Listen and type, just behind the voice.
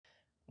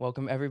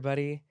Welcome,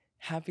 everybody.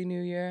 Happy New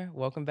Year.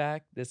 Welcome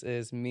back. This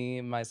is me,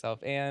 myself,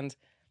 and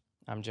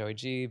I'm Joey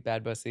G,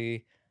 Bad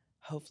Bussy.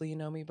 Hopefully, you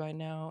know me by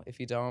now. If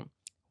you don't,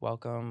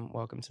 welcome.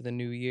 Welcome to the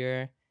new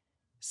year.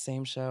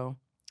 Same show,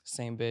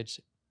 same bitch.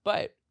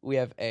 But we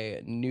have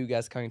a new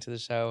guest coming to the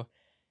show,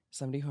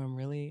 somebody who I'm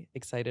really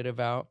excited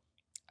about.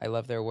 I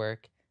love their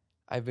work.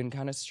 I've been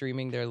kind of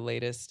streaming their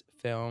latest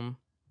film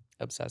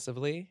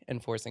obsessively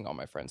and forcing all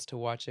my friends to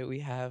watch it.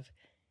 We have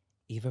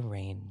Eva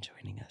Reign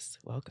joining us.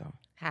 Welcome.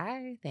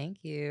 Hi,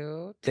 thank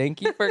you.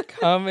 Thank you for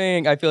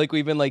coming. I feel like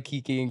we've been like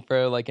kikiing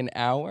for like an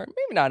hour.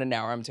 Maybe not an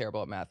hour. I'm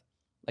terrible at math.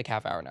 Like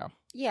half hour now.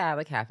 Yeah,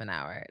 like half an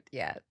hour.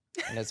 Yeah.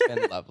 And it's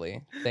been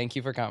lovely. Thank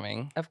you for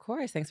coming. Of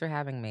course. Thanks for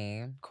having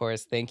me. Of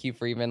course, thank you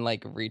for even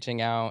like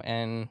reaching out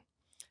and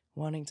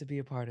wanting to be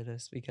a part of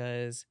this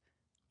because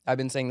I've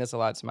been saying this a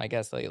lot to my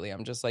guests lately.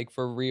 I'm just like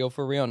for real,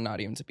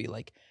 not even to be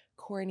like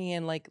corny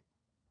and like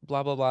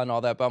blah, blah, blah and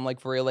all that. But I'm like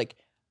for real, like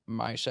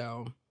my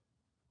show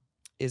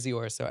is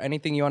yours. So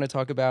anything you want to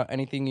talk about,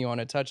 anything you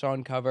want to touch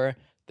on, cover,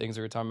 things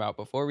we were talking about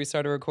before we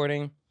started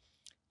recording,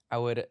 I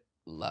would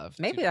love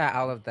Maybe to. not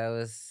all of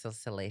those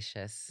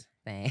salacious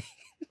things.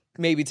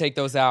 Maybe take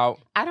those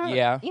out. I don't,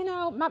 Yeah.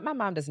 My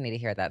mom doesn't need to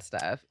hear that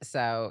stuff.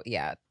 So,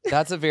 yeah.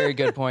 That's a very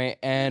good point.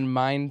 And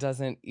mine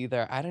doesn't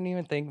either. I don't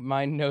even think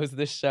mine knows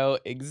the show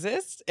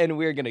exists, and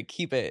we're going to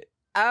keep it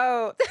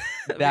Oh,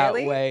 that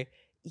really? way.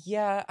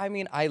 Yeah, I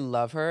mean, I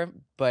love her,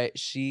 but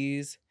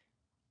she's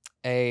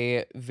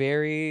a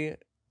very,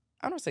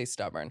 I don't say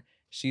stubborn.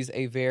 She's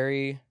a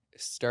very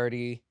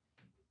sturdy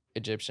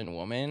Egyptian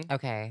woman.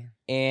 Okay.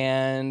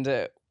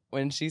 And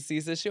when she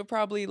sees this, she'll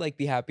probably like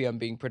be happy I'm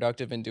being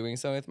productive and doing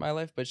so with my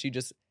life, but she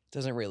just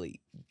doesn't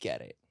really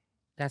get it,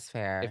 That's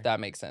fair. if that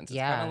makes sense. It's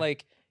kind Yeah. of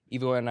like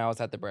even when I was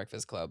at the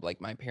Breakfast Club, like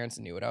my parents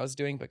knew what I was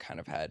doing, but kind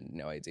of had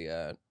no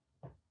idea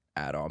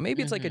at all.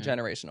 Maybe it's like a Mhm.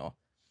 generational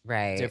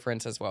Right.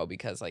 difference as well,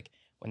 because like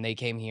when they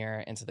came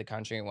here into the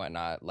country and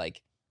whatnot,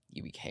 like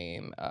you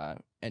became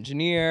an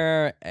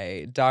engineer,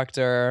 a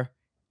doctor,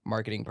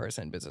 marketing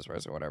person, business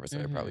person, or whatever. So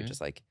they're probably Mhm. just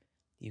like,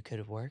 you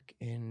could work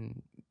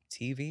in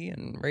TV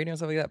and radio and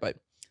stuff like that. But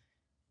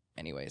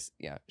anyways,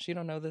 yeah, she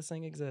don't know this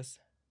thing exists.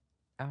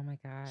 Oh, my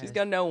gosh. She's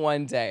gonna know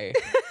one day.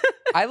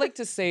 I like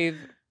to save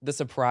the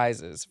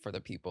surprises for the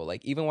people.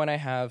 Like even when I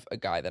have a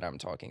guy that I'm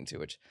talking to,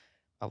 which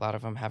a lot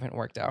of them haven't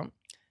worked out,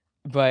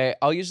 but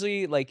I'll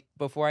usually like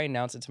before I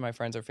announce it to my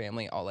friends or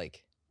family, I'll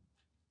like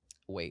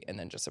wait and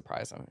then just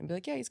surprise them and be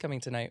like, yeah, he's coming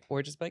tonight.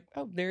 Or just be like,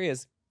 oh, there he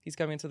is. He's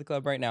coming to the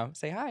club right now.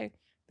 Say hi.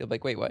 They'll be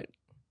like, wait, what?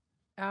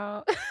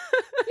 Oh.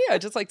 Yeah,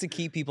 just like to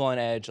keep people on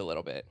edge a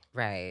little bit.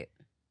 Right.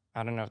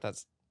 I don't know if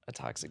that's a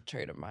toxic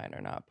trait of mine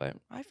or not, but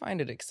I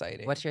find it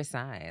exciting. What's your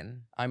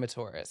sign? I'm a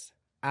Taurus.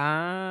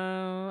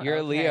 Oh. You're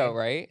a Leo,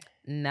 right?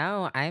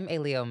 No, I'm a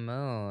Leo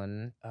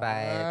moon, but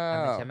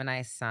I'm Oh. a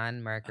Gemini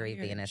sun, Mercury,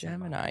 You're a Venus, and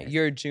Gemini. Mars.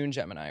 You're a June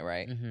Gemini,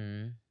 right?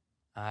 Mm-hmm.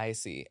 I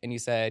see. And you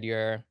said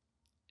you're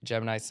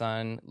Gemini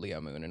sun,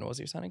 Leo moon. And what was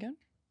your sun again?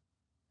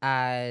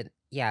 Yeah,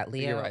 Or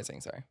Leo. your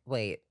rising, sorry.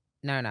 Wait,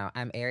 no.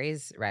 I'm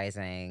Aries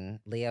rising,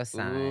 Leo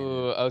sun.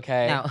 Ooh,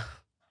 okay. No,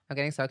 I'm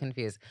getting so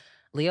confused.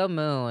 Leo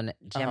moon,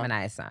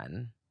 Gemini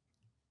sun.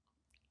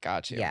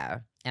 Got you. Yeah,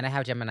 and I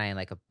have Gemini in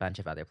like a bunch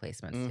of other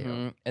placements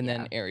too. And Yeah.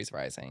 then Aries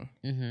rising.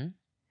 Mm-hmm.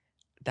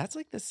 That's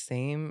like the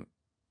same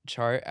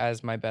chart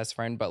as my best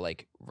friend, but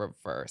like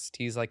reversed.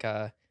 He's like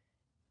a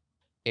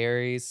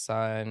Aries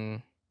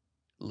sun,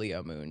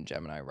 Leo moon,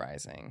 Gemini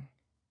rising.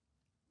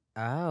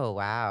 Oh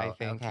wow. I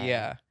think. Okay.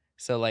 Yeah.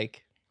 So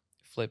like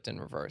flipped and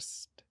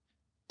reversed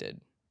did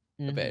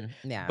a bit.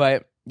 Yeah.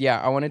 But yeah,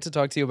 I wanted to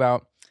talk to you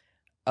about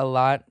a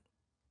lot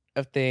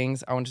of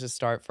things. I wanted to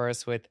start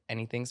first with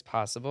Anything's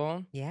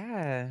Possible.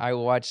 Yeah. I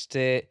watched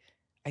it,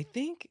 I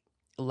think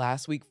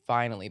last week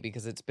finally,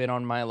 because it's been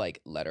on my like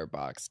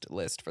letterboxed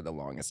list for the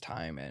longest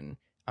time, and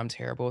I'm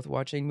terrible with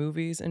watching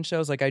movies and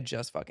shows. Like I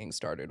just fucking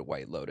started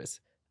White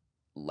Lotus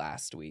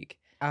last week.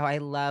 Oh, I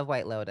love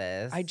White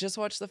Lotus. I just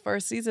watched the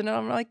first season and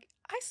I'm like,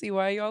 I see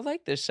why y'all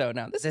like this show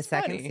now. This the is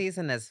second funny.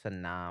 season is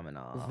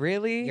phenomenal.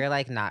 Really? You're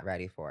like not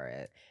ready for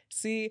it.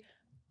 See,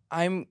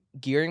 I'm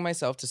gearing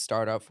myself to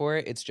start up for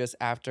it. It's just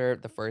after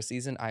the first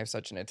season, I have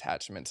such an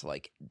attachment to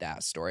like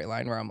that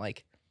storyline where I'm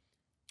like,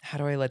 how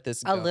do I let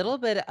this go? A little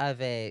bit of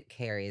it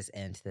carries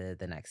into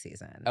the next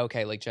season.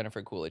 Okay, like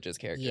Jennifer Coolidge's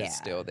character is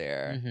still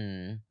there.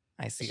 Mm-hmm.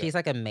 I see. She's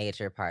like a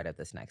major part of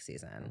this next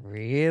season.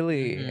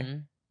 Really? Mm-hmm.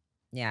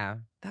 Yeah.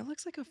 That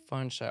looks like a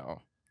fun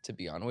show to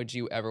be on. Would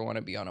you ever want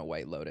to be on a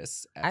White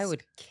Lotus? I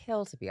would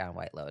kill to be on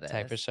White Lotus.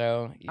 Type of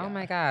show? Oh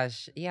my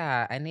gosh.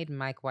 Yeah. I need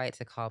Mike White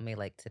to call me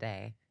like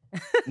today.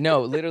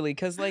 No, literally,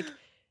 because like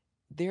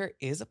there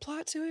is a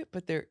plot to it,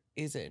 but there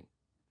isn't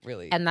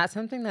really. And that's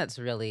something that's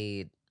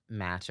really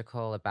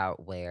magical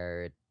about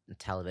where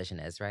television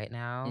is right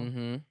now.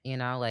 Mm-hmm. You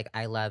know, like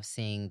I love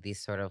seeing these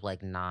sort of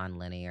like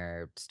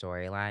non-linear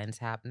storylines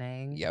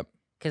happening. Yep.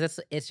 Because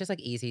it's just like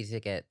easy to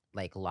get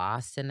like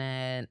lost in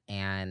it,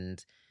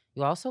 and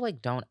you also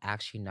like don't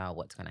actually know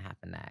what's gonna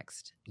happen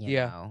next. You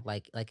know,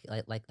 like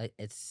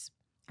it's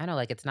I know,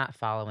 like, it's not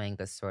following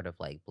this sort of,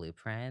 like,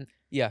 blueprint,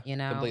 Yeah, you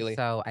know? completely.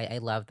 So I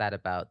love that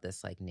about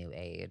this, like, new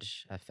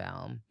age of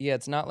film. Yeah,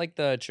 it's not like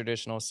the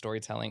traditional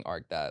storytelling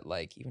arc that,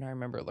 like, even I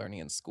remember learning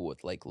in school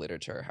with, like,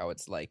 literature, how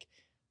it's, like,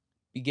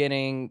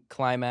 beginning,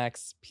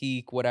 climax,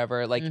 peak,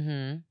 whatever, like,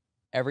 Mhm.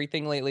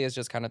 everything lately has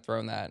just kinda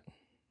thrown that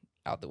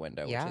out the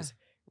window, which Yeah. is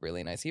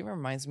really nice. It even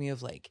reminds me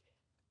of, like,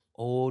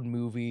 old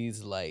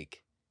movies,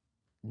 like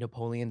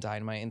Napoleon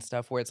Dynamite and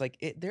stuff where it's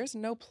like, there's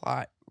no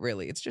plot,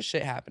 really, it's just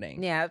shit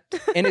happening, Yeah.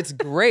 and it's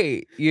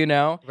great, you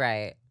know?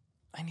 Right.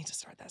 I need to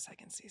start that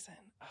 2nd season.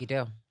 You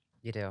do.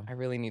 You do. I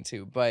really need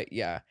to, but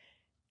yeah,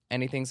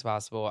 anything's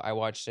possible. I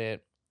watched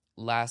it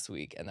last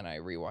week, and then I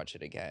rewatched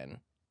it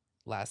again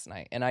last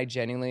night, and I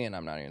genuinely and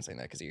I'm not even saying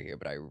that because 'cause you're here,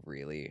 but I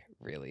really,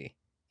 really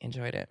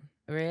enjoyed it.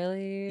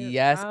 Really?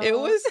 Yes, it Oh.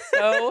 was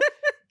so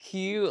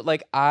cute,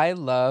 like, I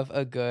love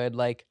a good,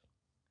 like,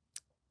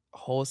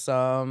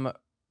 wholesome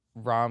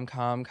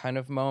rom-com kind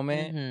of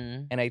moment,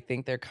 Mhm. and I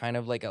think they're kind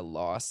of like a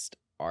lost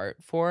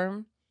art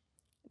form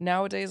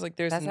nowadays, like,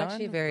 there's That's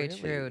actually none very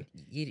true. really.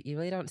 You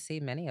really don't see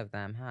many of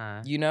them,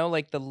 huh? You know,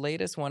 like, the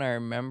latest one I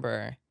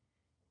remember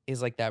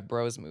is, like, that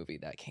Bros movie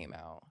that came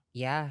out,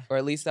 Yeah. or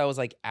at least that was,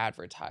 like,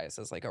 advertised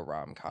as, like, a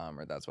rom-com,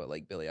 or that's what,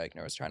 like, Billy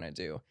Eichner was trying to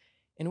do,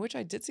 in which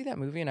I did see that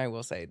movie, and I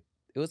will say,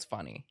 it was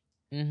funny.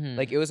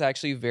 Like, it Mhm. was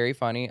actually very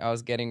funny. I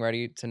was getting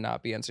ready to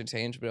not be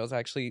entertained, but it was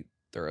actually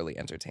thoroughly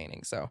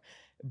entertaining, so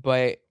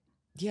but,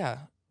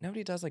 yeah,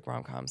 nobody does, like,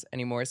 rom-coms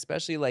anymore,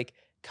 especially, like,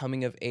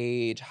 coming of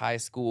age, high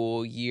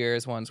school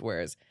years ones,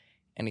 whereas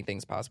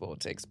Anything's Possible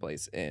takes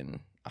place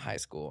in a high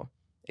school.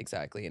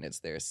 Exactly, and it's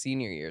their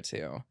senior year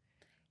too.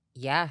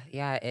 Yeah,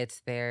 yeah,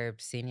 it's their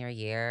senior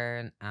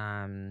year.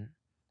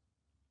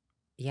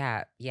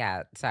 Yeah,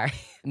 yeah, sorry.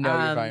 No,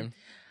 you're um, fine.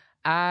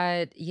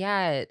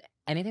 yeah,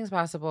 Anything's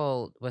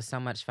Possible was so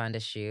much fun to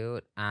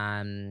shoot.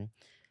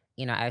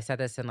 I've said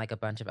this in like a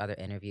bunch of other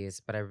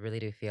interviews, but I really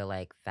do feel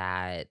like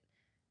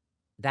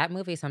that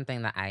movie is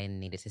something that I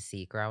needed to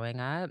see growing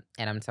up,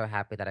 and I'm so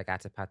happy that I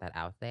got to put that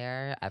out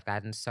there. I've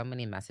gotten so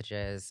many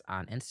messages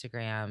on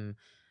Instagram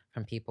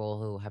from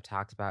people who have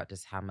talked about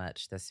just how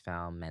much this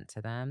film meant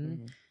to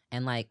them, Mhm.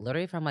 and like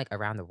literally from like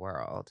around the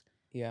world.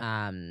 Yeah.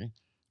 Um,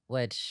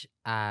 which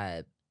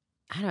I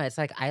don't know, it's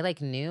like I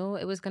like knew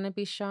it was gonna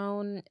be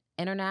shown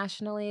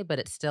internationally, but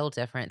it's still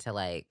different to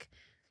like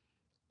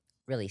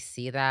really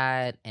see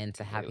that and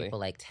to have Completely. people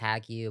like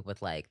tag you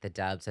with like the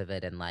dubs of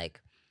it in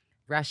like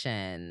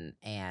Russian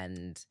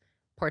and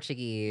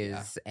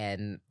Yeah. Portuguese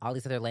and all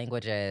these other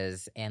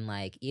languages. And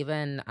like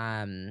even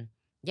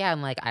yeah,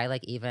 and like I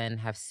like even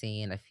have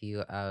seen a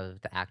few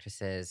of the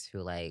actresses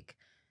who like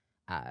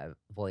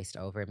voiced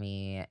over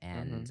me.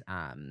 And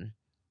Mhm.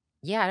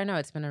 yeah, I don't know,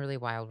 it's been a really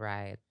wild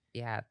ride.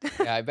 Yeah.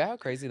 Yeah, I bet how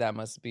crazy that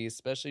must be,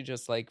 especially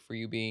just, like, for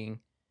you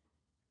being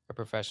a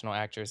professional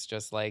actress,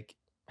 just, like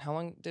how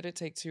long did it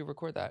take to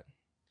record that?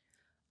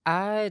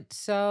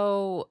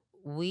 So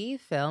we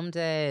filmed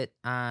it.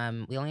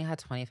 We only had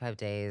 25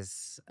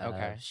 days of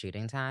Okay.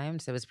 shooting time,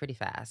 so it was pretty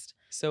fast.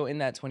 So in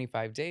that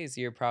 25 days,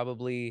 you're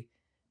probably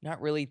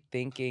not really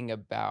thinking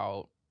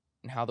about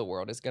how the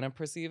world is gonna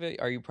perceive it.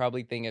 Are you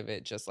probably thinking of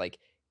it just like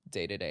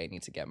day to day? I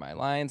need to get my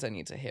lines, I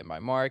need to hit my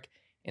mark,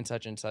 and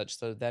such and such.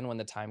 So then when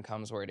the time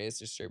comes where it is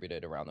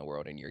distributed around the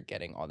world and you're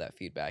getting all that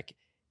feedback,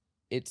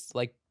 it's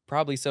like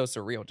probably so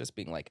surreal just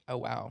being like, oh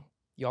wow,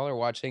 y'all are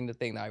watching the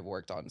thing that I've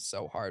worked on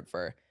so hard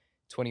for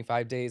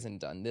 25 days and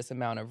done this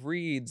amount of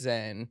reads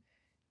and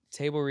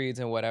table reads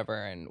and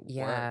whatever and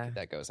work Yeah.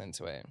 that goes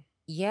into it.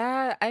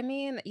 Yeah, I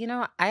mean,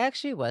 I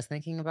actually was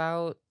thinking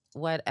about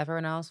what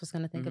everyone else was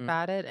going to think Mm-hmm.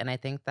 about it, and I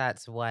think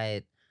that's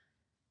what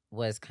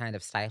was kind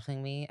of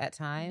stifling me at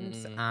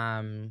times.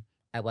 Mm,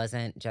 I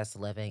wasn't just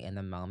living in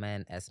the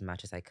moment as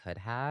much as I could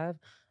have.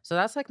 So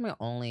that's like my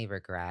only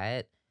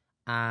regret.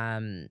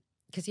 Um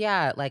cuz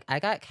yeah, like I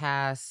got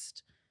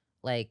cast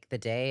like the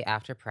day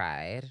after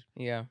Pride,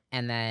 yeah.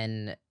 and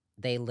then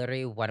they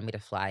literally wanted me to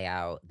fly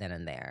out then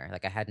and there.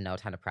 Like I had no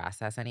time to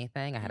process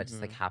anything. I had to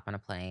just like Mhm. hop on a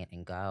plane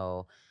and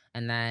go.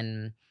 And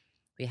then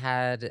we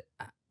had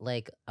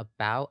like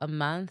about a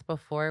month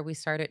before we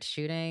started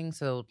shooting.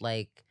 So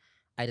like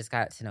I just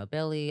got to know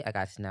Billy. I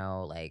got to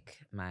know like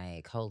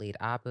my co-lead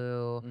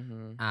Abu.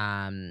 Mhm.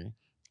 Um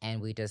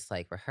and we just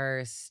like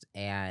rehearsed,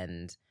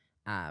 and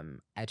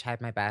I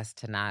tried my best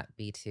to not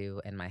be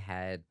too in my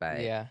head,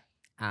 but Yeah.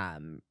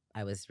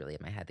 I was really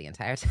in my head the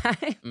entire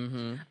time.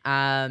 Mhm.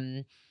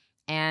 um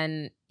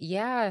and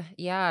yeah,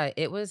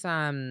 it was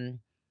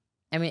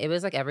I mean, it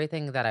was like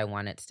everything that I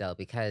wanted still,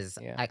 because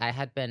Yeah. I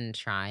had been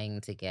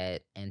trying to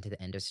get into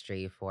the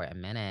industry for a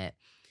minute,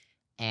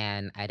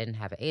 and I didn't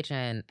have an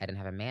agent, I didn't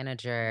have a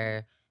Mhm.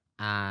 manager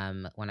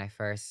when I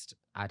first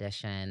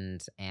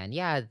auditioned. And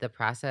yeah, the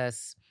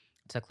process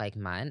took like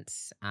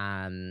months.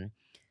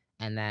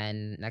 And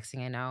then next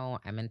thing I know,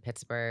 I'm in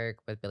Pittsburgh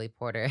with Billy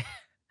Porter.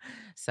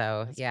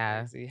 So That's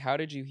yeah. crazy. How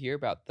did you hear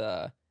about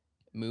the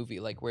movie?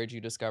 Like, where'd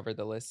you discover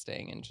the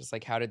listing? And just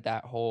like, how did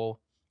that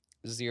whole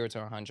 0 to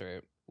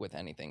 100 with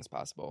Anything's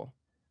Possible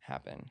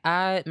happen?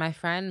 My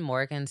friend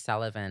Morgan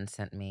Sullivan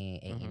sent me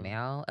an Mhm.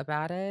 email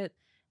about it.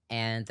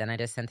 and then I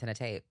just sent in a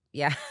tape.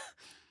 Yeah.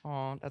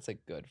 Oh, that's a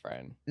good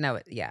friend. No,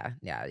 yeah,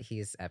 yeah,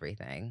 he's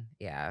everything.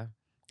 Yeah.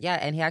 Yeah,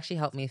 and he actually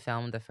helped me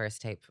film the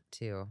first tape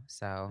too.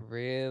 So,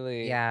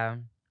 Really? yeah.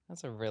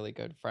 That's a really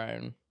good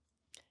friend.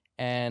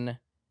 And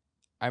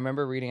I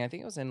remember reading, I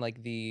think it was in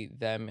like the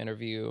Them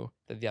interview,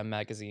 the Them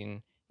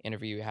magazine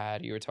interview you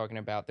had. You were talking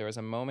about there was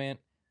a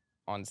moment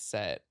on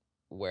set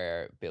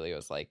where Billy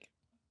was like,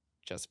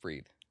 just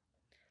breathe.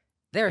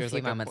 There were a There's few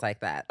like a moments like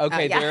that.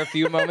 okay, Yeah. there are a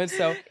few moments.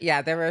 So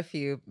Yeah, there were a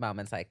few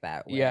moments like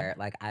that yeah. where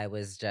like I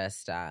was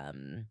just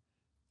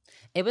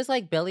it was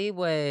like Billy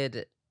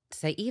would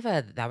say,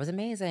 "Eva, that was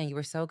amazing. You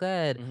were so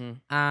good."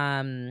 Mm-hmm.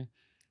 Um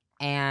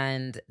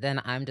and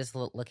then I'm just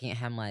looking at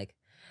him like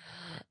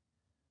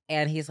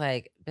and he's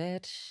like,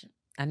 "Bitch,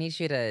 I need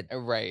you to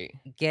Right.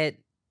 get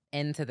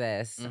into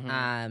this."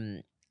 Mm-hmm.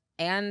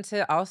 And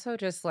to also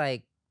just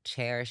like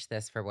cherish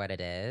this for what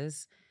it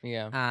is.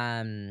 Yeah.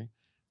 Um,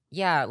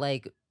 yeah,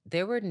 like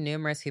there were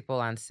numerous people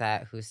on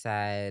set who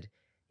said,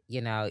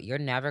 you're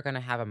never gonna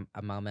have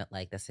a moment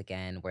like this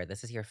again where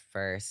this is your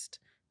first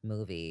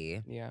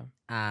movie. Yeah.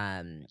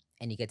 And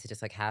you get to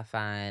just like have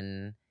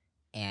fun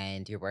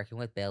and you're working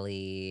with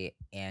Billy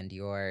and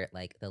you're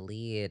like the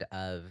lead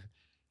of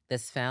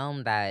this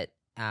film that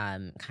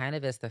kind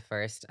of is the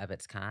first of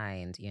its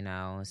kind,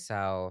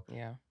 So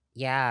Yeah.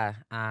 yeah.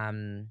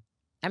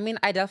 I mean,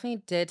 I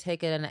definitely did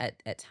take it in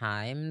at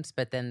times,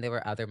 but then there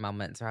were other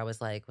moments where I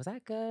was like, was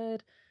that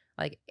good?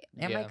 Like,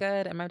 am I Yeah.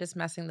 good? Am I just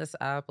messing this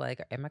up?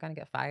 Like, am I gonna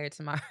get fired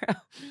tomorrow?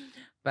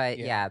 But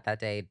Yeah. yeah, that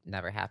day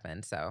never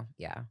happened. So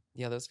yeah.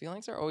 Yeah. Those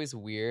feelings are always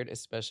weird,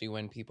 especially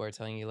when people are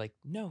telling you, like,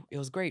 no, it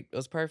was great. It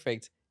was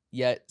perfect.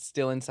 Yet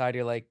still inside,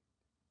 you're like,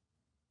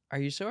 are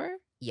you sure?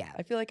 Yeah.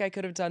 I feel like I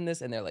could have done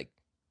this. And they're like,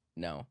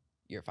 no,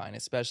 you're fine.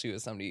 Especially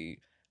with somebody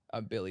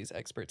of Billy's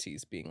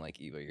expertise being like,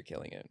 Eva, you're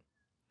killing it.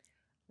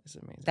 It's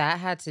amazing. That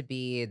had to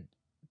be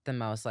the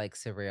most like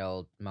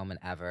surreal moment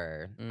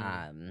ever.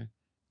 Mm.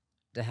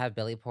 To have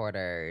Billy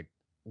Porter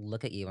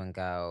look at you and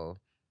go,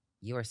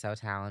 "You are so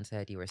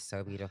talented, you are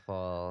so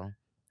beautiful,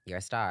 you're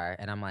a star."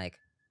 And I'm like,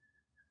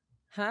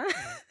 "Huh?"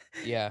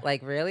 Yeah.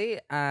 Like, really?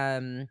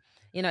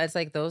 It's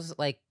like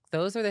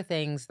those are the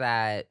things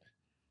that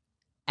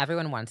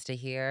everyone wants to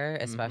hear,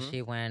 Mm-hmm.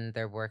 especially when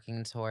they're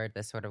working toward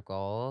this sort of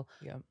goal.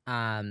 Yeah.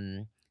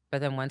 Um, but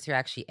then once you're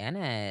actually in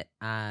it,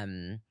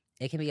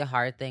 it can be a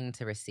hard thing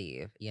to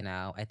receive.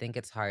 I think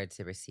it's hard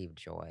to receive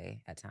joy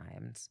at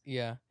times.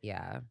 Yeah.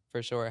 Yeah.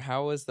 For sure.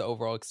 How was the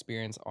overall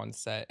experience on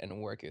set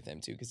and working with him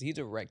too? Because he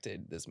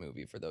directed this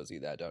movie. For those of you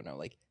that don't know,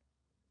 like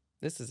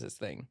this is his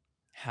thing.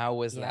 How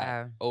was that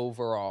Yeah.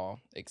 overall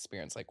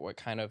experience? Like, what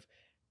kind of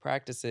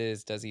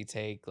practices does he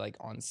take like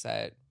on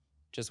set?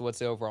 Just what's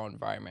the overall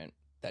environment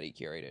that he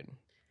curated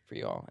for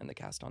you all and the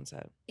cast on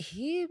set?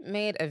 He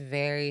made a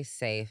very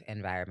safe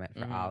environment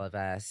for Mm-hmm. all of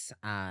us.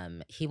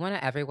 He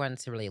wanted everyone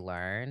to really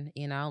learn.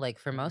 Like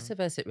for Mm-hmm. most of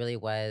us, it really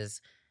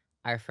was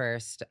our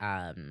first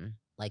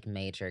like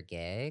major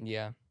gig.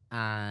 Yeah.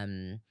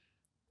 Um,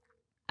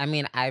 I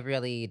mean, I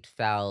really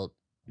felt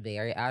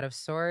very out of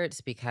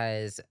sorts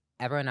because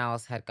everyone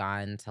else had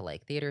gone to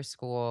like theater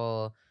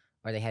school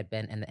or they had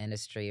been in the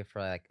industry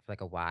for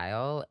like a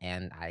while,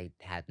 and I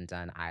hadn't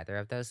done either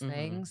of those Mm-hmm.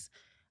 things.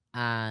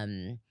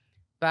 Um,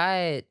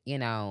 but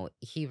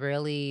he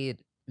really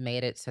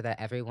made it so that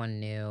everyone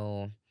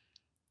knew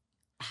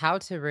how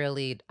to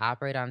really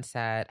operate on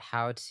set,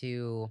 how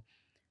to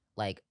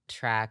like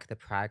track the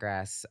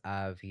progress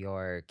of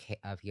your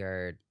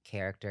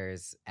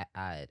character's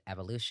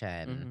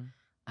evolution.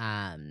 Mm-hmm.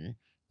 um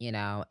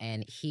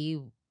and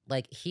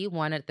he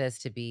wanted this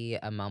to be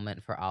a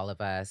moment for all of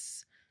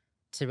us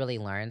to really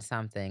learn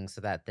something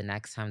so that the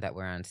next time that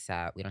we're on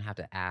set we don't have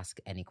to ask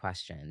any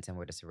questions and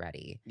we're just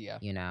ready Yeah.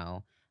 you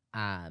know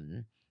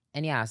um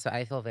and yeah, so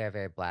I feel very,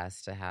 very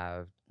blessed to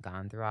have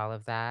gone through all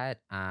of that.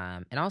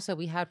 And also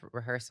we had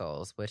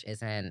rehearsals, which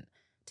isn't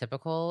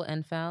typical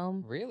in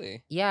film.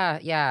 Really? Yeah,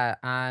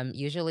 yeah.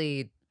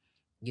 Usually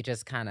you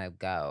just kind of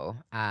go.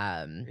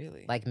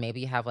 Really? Like maybe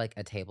you have like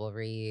a table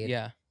read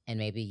Yeah. and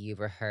maybe you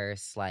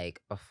rehearse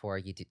like before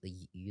you do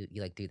you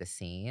like do the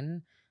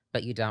scene,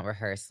 but you don't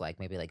rehearse like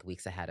maybe like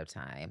weeks ahead of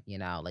time.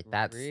 Like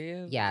that's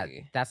yeah,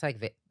 Really?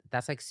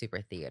 that's like super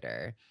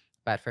theater.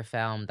 But for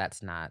film,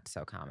 that's not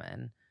so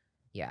common.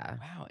 Yeah.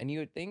 Wow. And you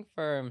would think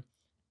for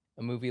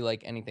a movie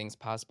like Anything's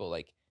Possible,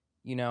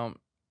 you know,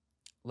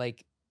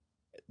 like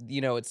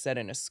it's set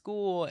in a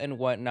school and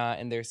whatnot,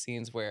 and there's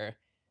scenes where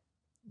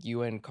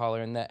you and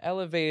Caller in the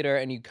elevator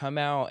and you come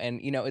out and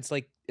it's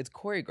like it's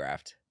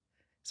choreographed.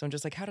 So I'm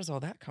just like, how does all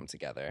that come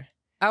together?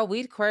 Oh,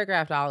 we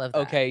choreographed all of that.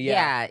 Okay,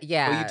 yeah.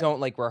 Yeah, But you yeah. don't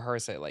like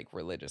rehearse it like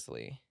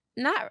religiously.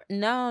 Not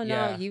no,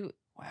 no, Yeah.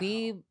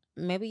 we Wow.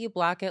 maybe you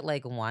block it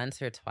like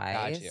once or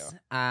Got you.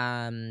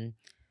 twice.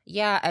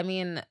 Yeah, I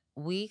mean,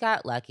 we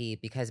got lucky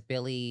because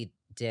Billy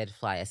did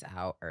fly us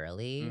out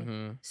early.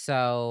 Mm-hmm.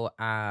 So,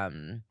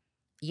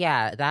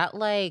 yeah, that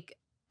like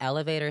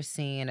elevator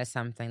scene is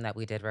something that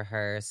we did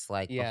rehearse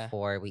like Yeah.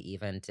 before we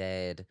even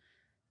did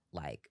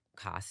like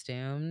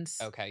costumes.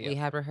 Okay, We yep.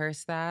 had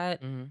rehearsed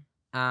that.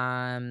 Mm-hmm.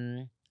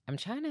 Um, I'm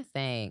trying to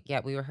think.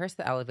 Yeah, we rehearsed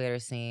the elevator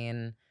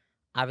scene.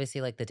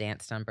 Obviously, like the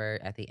dance number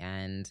at the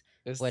end,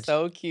 It's which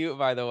so cute,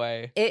 by the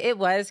way. it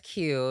was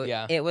cute.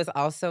 Yeah. It was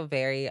also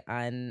very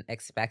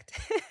unexpected.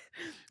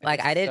 Like,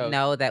 It's I didn't so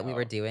know cute, that we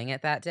were though. doing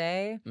it that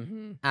day.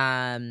 Mhm.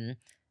 Um,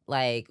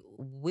 like,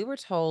 we were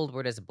told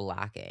we're just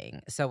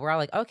blocking. So we're all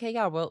like, "Okay,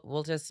 yeah,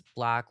 we'll just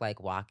block,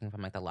 like, walking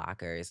from, like, the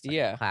lockers to, like, the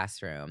Yeah.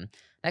 classroom."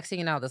 Next thing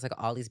you know, there's, like,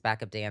 all these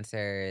backup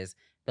dancers.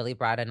 Billy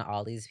brought in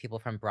all these people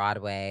from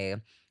Broadway.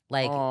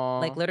 Like, Aw.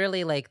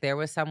 literally, like, there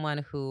was someone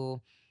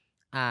who,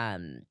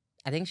 um,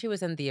 I think she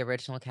was in the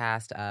original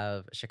cast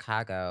of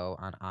Chicago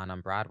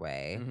on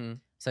Broadway. Mhm.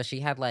 So she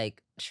had,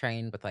 like,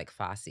 trained with, like,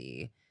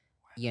 Fosse,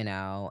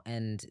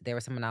 and there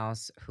was someone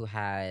else who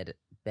had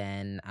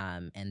been,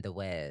 in The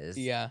Wiz,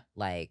 Yeah.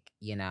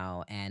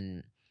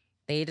 and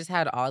they just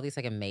had all these,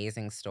 like,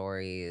 amazing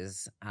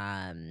stories,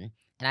 and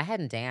I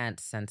hadn't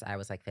danced since I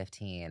was, like,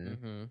 15,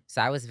 Mhm.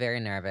 so I was very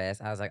nervous.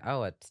 I was like,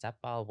 "Oh, a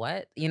step ball,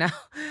 what?" You know?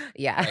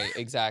 Yeah. Right,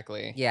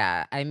 exactly.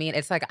 Yeah, I mean,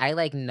 it's like I,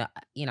 like,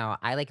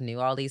 I, like, knew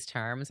all these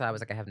terms, so I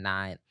was like, "I have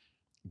not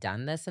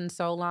done this in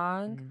so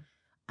long."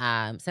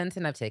 Mhm. Since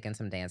then, I've taken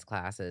some dance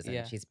classes, and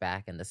Yeah. she's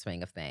back in the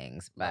swing of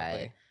things, but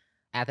Lovely.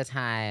 at the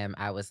time,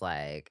 I was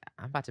like,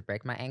 "I'm about to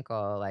break my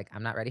ankle, like,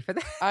 I'm not ready for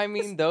this." I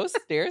mean, those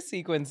stair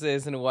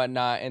sequences and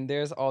whatnot, and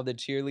there's all the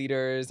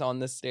cheerleaders on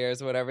the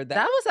stairs, whatever, That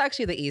that was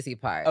actually the easy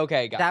part.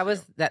 okay, got That you.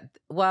 was that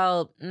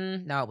well,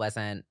 no, it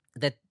wasn't.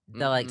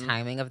 Like, Mhm.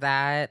 timing of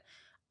that,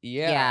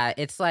 Yeah. yeah,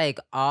 it's like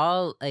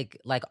all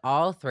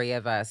 3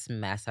 of us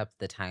mess up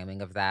the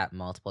timing of that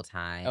multiple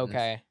times.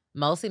 Okay.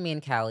 Mostly me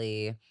and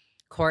Kelly.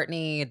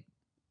 Courtney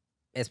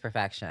is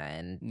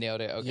perfection.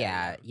 Nailed it, okay,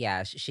 Yeah, yeah.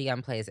 yeah, she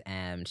plays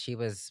M. She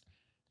was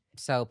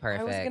so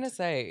I was gonna perfect.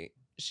 say,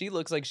 she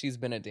looks like she's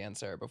been a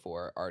dancer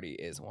before Artie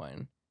is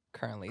one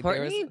currently.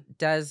 There was Courtney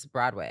does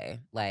Broadway.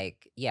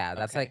 Like, yeah,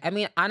 that's like okay. I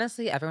mean,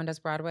 honestly, everyone does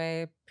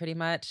Broadway pretty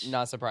much.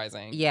 Not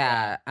surprising.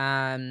 Yeah.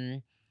 Yeah,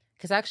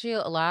 because actually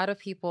a lot of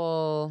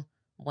people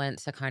went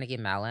to Carnegie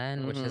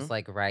Mellon, which is, Mhm.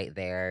 like, right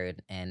there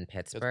in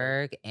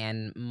Pittsburgh. Pittsburgh,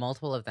 and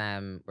multiple of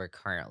them were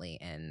currently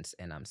in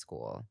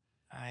school.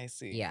 I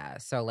see. Yeah,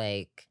 so,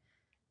 like,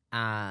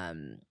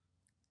 um,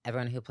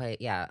 everyone who played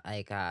yeah,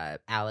 like,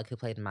 Alec who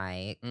played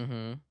Mike,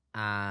 Mhm.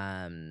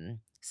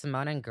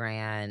 Simone and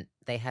Grant,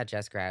 they had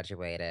just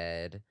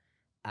graduated.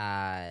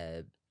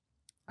 Uh,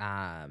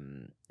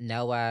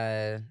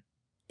 Noah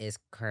is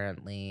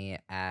currently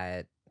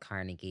at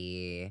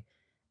Carnegie.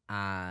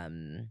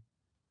 Um,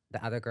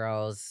 the other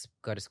girls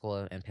go to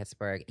school in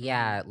Pittsburgh. Mhm.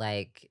 Yeah,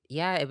 like,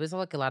 yeah, it was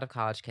like a lot of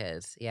college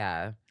kids.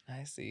 Yeah.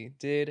 I see.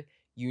 Did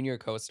you and your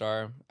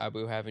co-star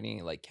Abu have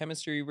any like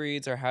chemistry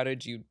reads, or how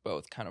did you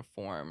both kind of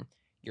form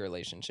your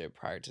relationship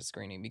prior to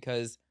screening?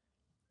 Because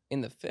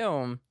in the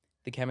film,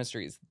 the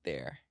chemistry is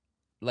there.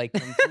 Like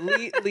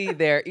completely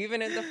there.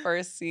 Even in the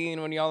first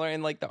scene when y'all are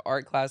in like the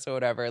art class or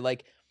whatever,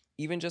 like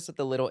even just with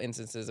the little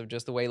instances of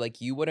just the way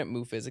like you wouldn't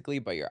move physically,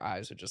 but your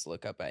eyes would just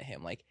look up at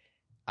him. Like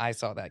I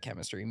saw that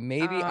chemistry.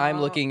 Maybe I'm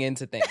Oh. looking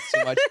into things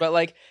too much, but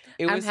like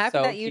it I'm was happy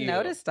so that you cute.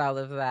 noticed all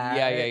of Yeah,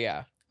 yeah, that.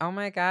 yeah. Oh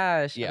my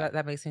gosh. Yeah.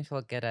 That makes me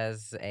feel good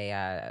as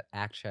a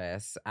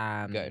actress.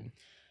 Good.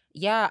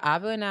 Yeah,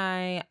 Abu and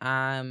I,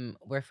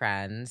 we're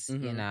friends,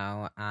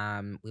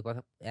 Mhm.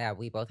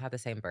 we both have the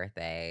same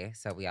birthday,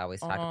 so we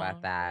always talk about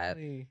Oh, that.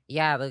 really?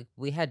 Yeah, like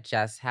we had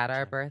just had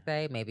our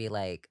birthday, maybe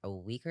like a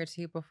week or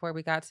two before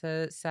we got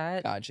to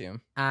set. Got you.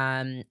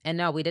 And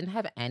no, we didn't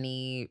have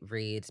any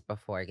reads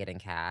before getting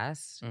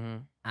cast.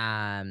 Mhm.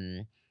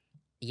 Um,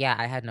 yeah,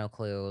 I had no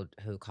clue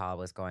who Call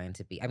was going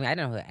to be. I mean, I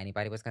didn't know who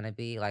anybody was going to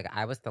be. Like,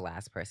 I was the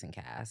last person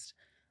cast.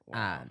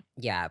 Wow.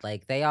 Yeah,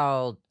 like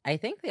I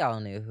think they all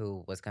knew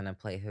who was going to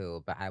play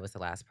who, but I was the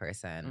last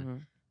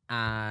person. Mhm.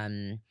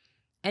 Um,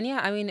 and yeah,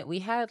 I mean, we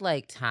had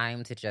like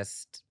time to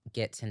just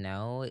get to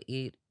know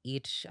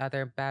each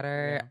other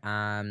better.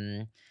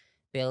 Yeah.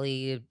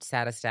 Billy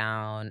sat us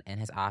down in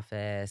his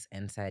office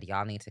and said,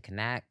 "Y'all need to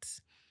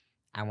connect.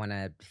 I want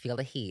to feel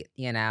the heat."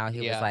 He was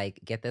Yeah. like,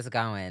 "Get this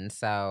going."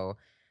 So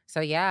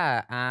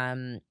yeah,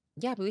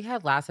 yeah, but we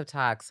had lots of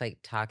talks, like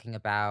talking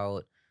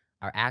about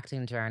our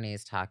acting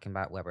journeys, talking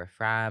about where we're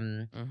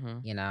from.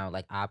 Mhm.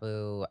 Like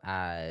Abu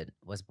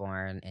was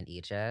born in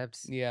Egypt,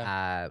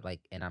 Yeah.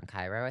 like in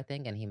Cairo, I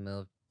think, and he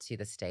moved to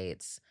the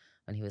States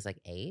when he was like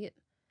 8.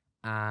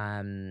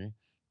 Um,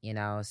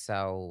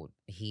 so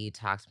he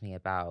talked to me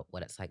about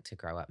what it's like to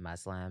grow up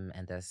Muslim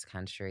in this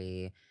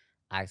country.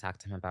 I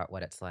talked to him about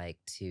what it's like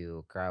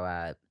to grow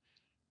up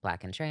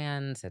Black and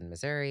trans in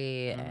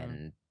Missouri Mhm.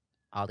 and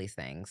all these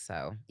things.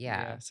 So,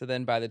 yeah. Yeah. So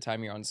then by the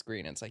time you're on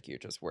screen, it's like you're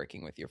just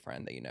working with your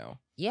friend that you know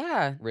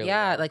Yeah, really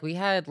yeah, well. like, we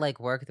had, like,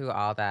 worked through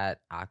all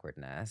that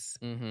awkwardness.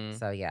 Mhm.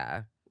 So,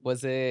 yeah.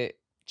 Was it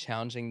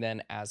challenging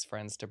then as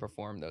friends to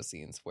perform those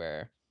scenes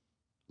where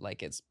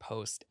like it's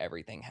post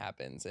everything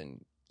happens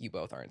and you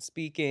both aren't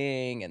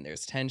speaking and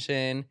there's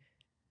tension?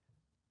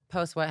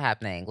 Post what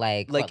happening?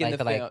 Like, Like what, in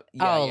the like, film.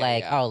 Yeah, yeah,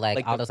 yeah. like,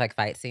 Like all the those, like,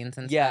 fight scenes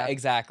and yeah, stuff?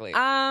 exactly.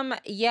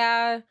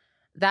 Yeah,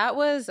 that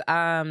was,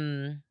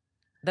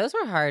 those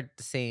were hard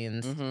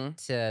scenes Mhm.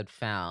 to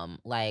film.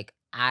 Like,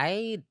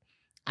 I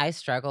I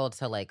struggled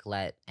to like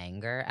let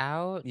anger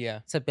out. Yeah.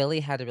 So Billy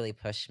had to really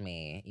push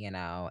me,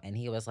 and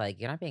he was like,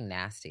 "You're not being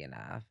nasty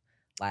enough.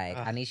 Like,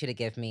 Ugh, I need you to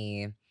give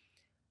me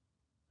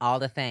all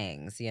the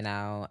things."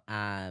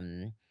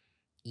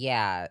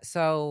 Yeah.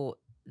 So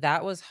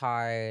that was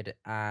hard.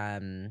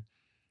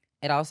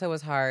 It also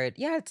was hard,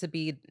 yeah, to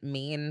be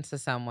mean to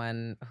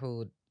someone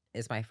who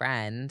is my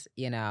friend.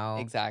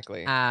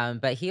 exactly.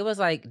 But he was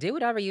like, "Do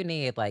whatever you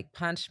need, like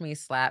punch me,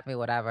 slap me,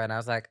 whatever." And I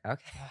was like, Ugh,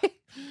 "Okay."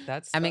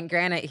 that's I tough. mean,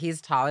 granted,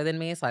 he's taller than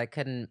me, so I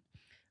couldn't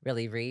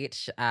really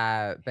reach.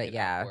 But Hit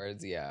yeah.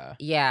 upwards, yeah.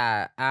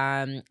 Yeah.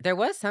 There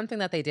was something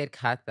that they did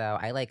cut though.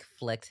 I like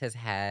flicked his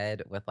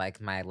head with like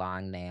my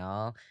long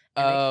nail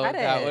and they Oh, cut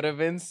that would it. have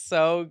been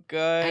so I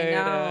good.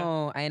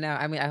 know. I know.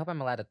 I mean, I hope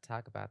I'm allowed to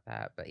talk about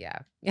that, but yeah.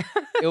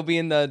 It'll be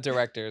in the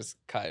director's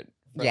cut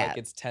for like Yeah.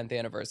 its 10th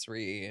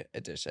anniversary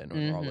edition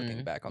when we're all looking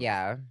Mhm. back on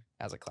Yeah.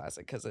 as a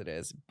classic because it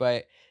is.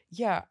 But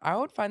yeah, I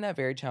would find that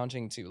very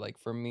challenging too. Like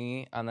for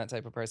me, I'm that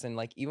type of person.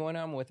 Like even when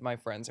I'm with my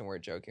friends and we're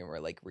joking, we're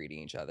like reading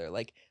each other.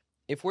 Like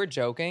if we're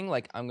joking,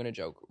 like I'm gonna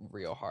joke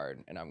real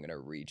hard and I'm gonna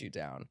read you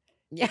down.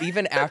 Yeah.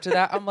 Even after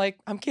that, I'm like,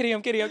 I'm kidding,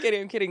 I'm kidding, I'm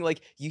kidding, I'm kidding. Like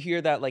you hear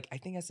that, like I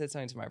think I said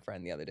something to my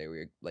friend the other day. We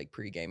were like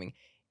pre-gaming,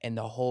 and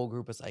the whole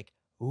group was like,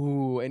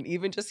 ooh, and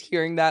even just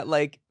hearing that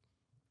like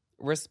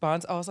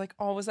response, I was like,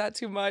 oh, was that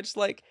too much?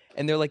 Like,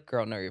 and they're like,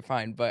 girl, no, you're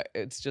fine. But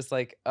it's just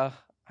like, I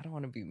don't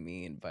want to be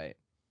mean, but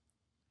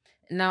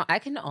No, I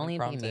can when only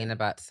be mean prompted,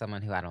 about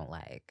someone who I don't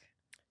like.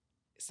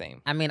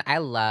 same. I mean, I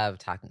love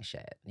talking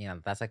shit.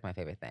 That's like my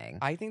favorite thing.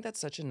 I think that's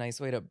such a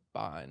nice way to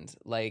bond.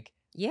 Like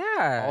all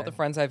Yeah. the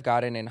friends I've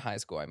gotten in high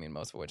school, I mean,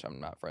 most of which I'm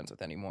not friends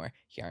with anymore.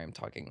 Here I am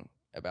talking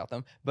about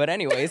them. But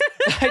anyways,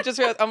 I just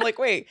realized, I'm like,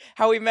 wait,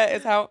 how we met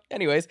is how,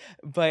 anyways.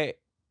 But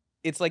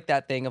it's like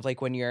that thing of like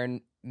when you're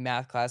in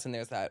math class and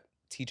there's that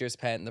teacher's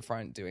pet in the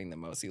front doing the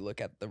most, you look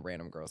at the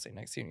random girl sitting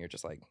next to you and you're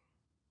just like,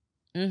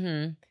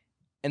 Mhm.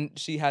 and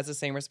she has the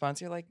same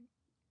response. You're like,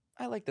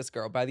 I like this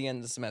girl. By the end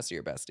of the semester,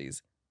 you're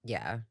besties.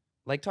 Yeah.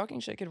 Like talking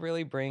shit could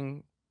really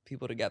bring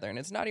people together. And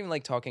it's not even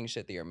like talking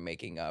shit that you're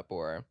making up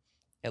or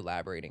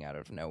elaborating out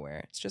of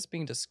nowhere. It's just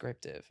being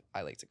descriptive,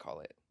 I like to call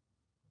it.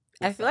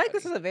 I With feel like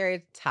this somebody. is a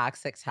very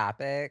toxic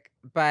topic,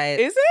 but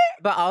Is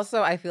it? but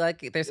also I feel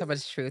like there's so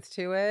much truth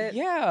to it.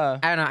 Yeah.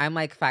 I don't know, I'm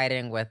like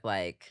fighting with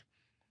like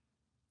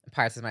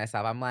parts of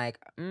myself. I'm like,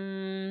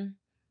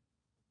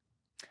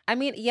 I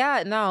mean,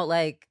 yeah, no,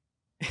 like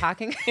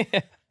talking.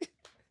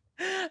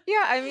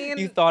 Yeah, I You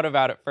mean, thought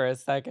about it for a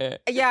second.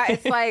 yeah,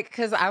 it's like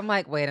because I'm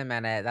like, wait a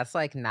minute, that's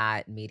like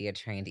not media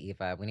trained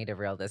Eva. We need to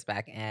reel this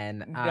back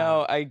in.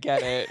 No, I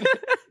get it.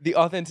 The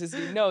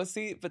authenticity. No,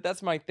 see, but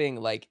that's my thing.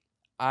 Like,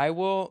 I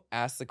will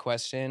ask the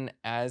question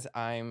as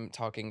I'm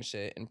talking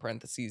shit in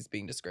parentheses,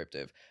 being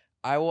descriptive.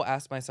 I will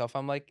ask myself,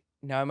 I'm like,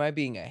 now am I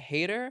being a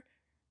hater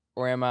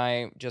or am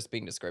I just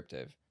being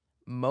descriptive?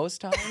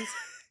 Most times,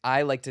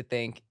 I like to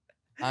think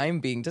I'm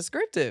being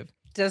descriptive.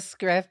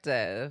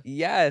 Descriptive.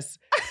 Yes.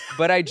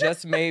 But I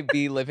just may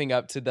be living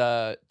up to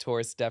the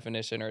Taurus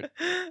definition or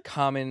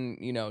common,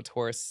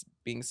 Taurus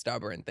being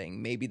stubborn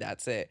thing. Maybe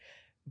that's it.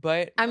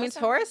 But I mean, most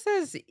times,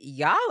 Tauruses,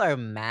 y'all are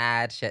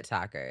mad shit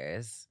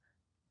talkers.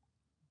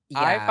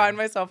 I Yeah. find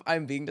myself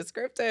I'm being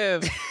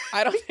descriptive.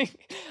 I don't think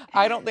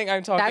I don't think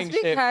I'm That's talking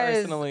shit because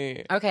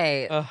personally.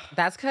 okay, Ugh.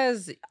 that's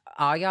because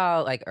all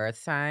y'all like earth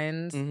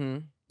signs, Mm-hmm.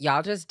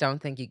 y'all just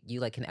don't think you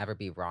like can ever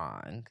be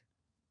wrong.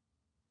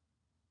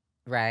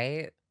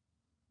 Right?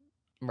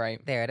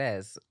 Right. There it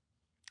is.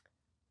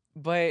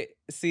 But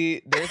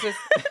see, there's this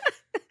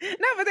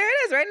No, but there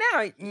it is right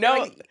now. You're no,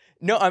 like,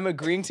 no, I'm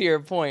agreeing to your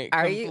point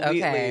are you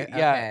completely. okay?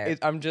 Yeah, Okay.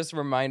 I'm just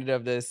reminded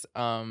of this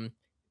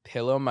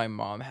pillow my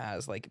mom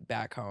has like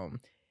back home.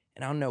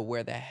 And I don't know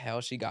where the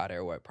hell she got it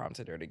or what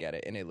prompted her to get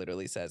it. And it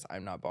literally says,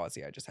 I'm not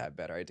bossy, I just have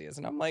better ideas.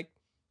 And I'm like,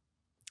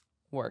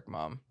 work,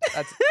 mom.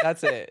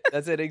 That's it.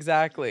 That's it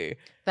exactly.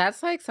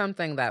 That's like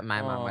something that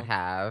my mom would Oh,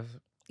 have.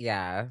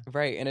 Yeah.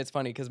 right. And it's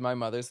funny because my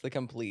mother's the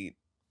complete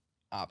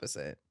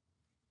opposite.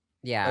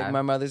 Like Yeah.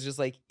 my mother's just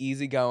like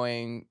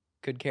easygoing,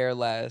 could care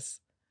less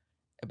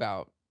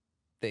about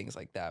things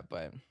like that.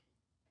 But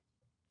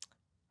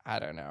I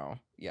don't know.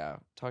 Yeah,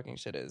 talking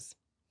shit is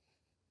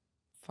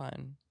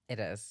fun. It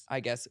is. I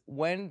guess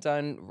when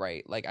done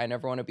right. Like I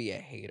never want to be a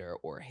hater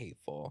or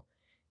hateful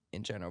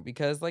in general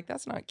because like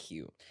that's not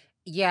cute.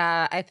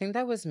 Yeah, I think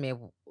that was me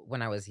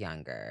when I was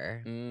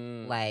younger.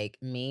 Mm, Like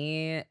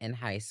me in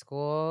high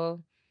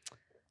school,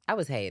 I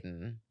was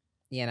hating.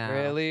 I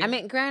really?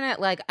 mean, granted,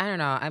 like, I don't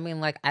know. I mean,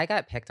 like, I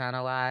got picked on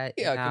a lot,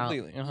 Yeah,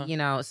 completely.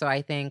 so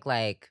I think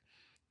like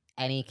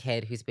any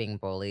kid who's being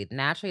bullied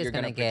naturally is You're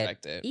gonna gonna get,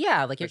 protect it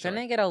yeah, like for you're sure.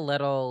 gonna get a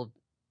little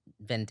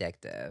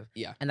vindictive.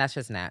 Yeah. And that's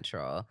just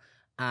natural.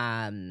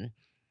 Um,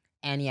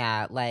 and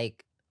yeah,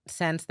 like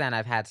since then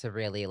I've had to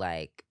really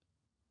like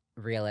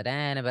reel it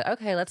in, but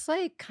okay, let's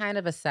like kind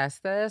of assess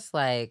this.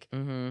 Like,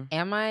 Mm-hmm.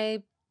 am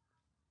I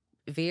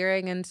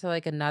veering into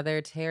like another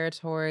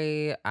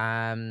territory?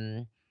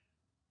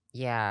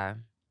 Yeah. That's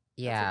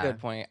a Yeah. good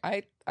point.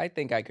 I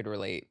think I could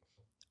relate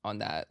on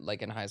that.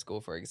 Like in high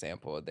school, for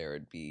example, there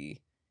would be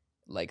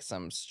like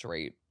some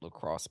straight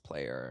lacrosse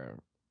player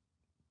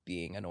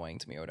being annoying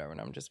to me or whatever,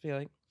 and I'm just be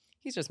like,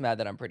 he's just mad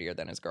that I'm prettier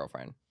than his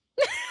girlfriend.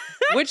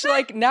 Which,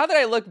 like, now that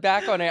I look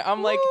back on it,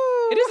 I'm like,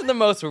 it isn't the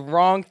most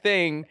wrong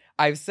thing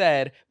I've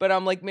said, but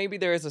I'm like, maybe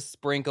there is a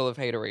sprinkle of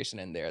hateration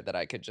in there that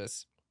I could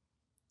just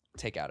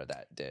take out of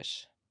that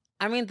dish.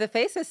 I mean, the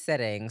face is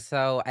sitting,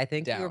 so I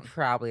think you're Down.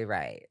 probably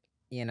right,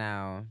 you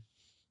know?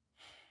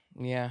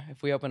 Yeah,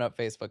 if we open up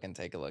Facebook and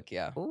take a look,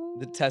 yeah. Ooh.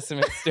 The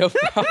testament still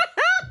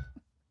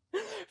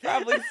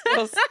probably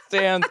still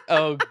stands.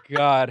 Oh,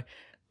 God.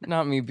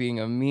 Not me being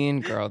a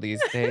mean girl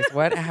these days.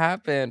 What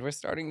happened? We're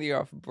starting the year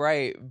off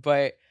bright.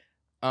 But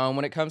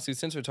when it comes to,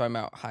 since we're talking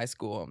about high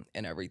school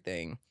and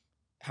everything,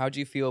 how'd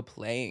you feel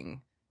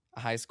playing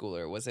a high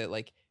schooler? Was it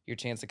like your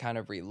chance to kind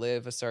of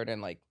relive a certain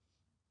like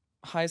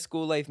high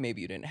school life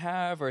maybe you didn't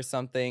have or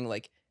something?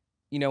 Like,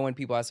 you know, when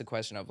people ask the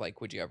question of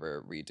like, would you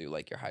ever redo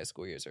like your high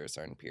school years or a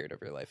certain period of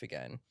your life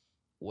again?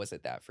 Was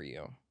it that for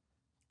you?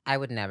 I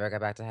would never go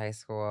back to high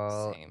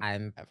school. Same.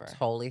 I'm Ever.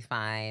 totally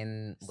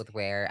fine with Same.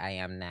 where I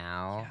am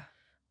now.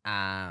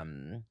 Yeah.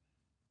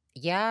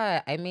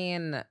 Yeah, I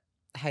mean,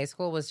 high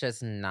school was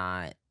just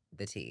not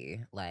the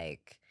tea.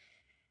 Like,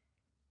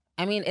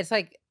 I mean, it's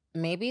like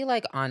maybe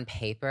like on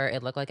paper,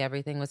 it looked like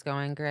everything was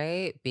going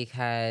great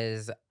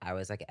because I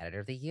was like editor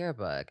of the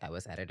yearbook. I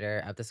was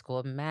editor of the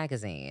school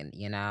magazine.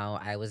 You know,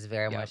 I was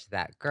very Yep. much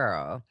that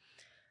girl,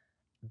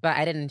 but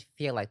I didn't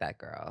feel like that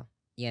girl,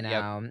 you Yep.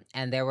 know?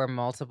 And there were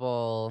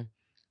multiple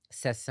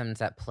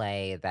systems at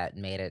play that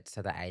made it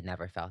so that I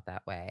never felt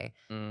that way.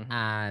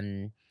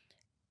 Mm-hmm.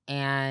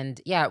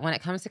 And yeah, when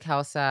it comes to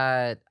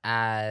Kelsa,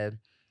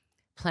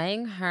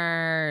 playing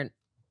her,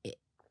 it,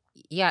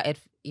 yeah,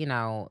 you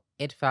know,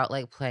 it felt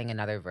like playing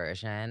another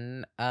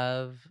version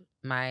of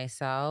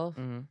myself.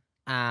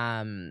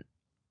 Mm-hmm.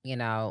 You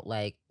know,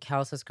 like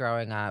Kelsa's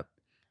growing up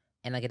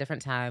in like a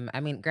different time. I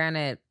mean,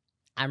 granted,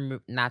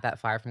 I'm not that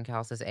far from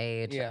Kelsa's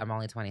age. Yeah. I'm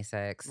only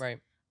 26. Right.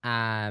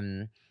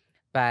 Um,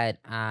 but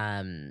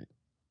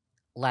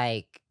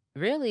like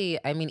really,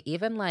 I mean,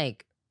 even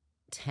like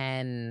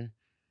 10,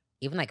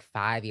 even like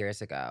 5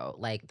 years ago,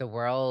 like the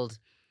world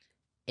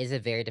is a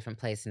very different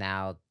place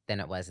now than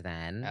it was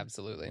then.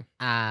 Absolutely.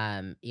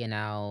 You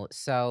know,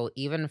 so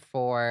even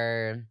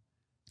for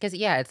because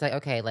yeah, it's like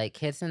okay, like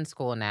kids in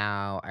school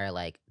now are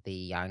like the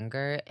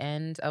younger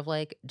end of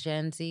like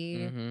Gen Z,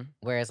 Mm-hmm.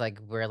 whereas like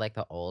we're like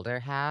the older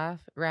half,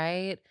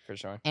 right? For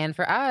sure. And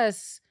for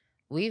us,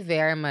 we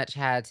very much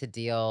had to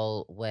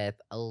deal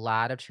with a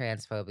lot of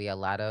transphobia, a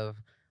lot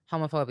of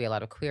homophobia, a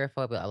lot of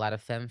queerphobia, a lot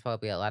of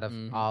femphobia, a lot of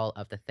Mm-hmm. all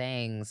of the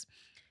things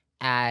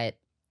at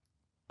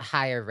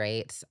higher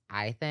rates,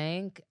 I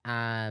think.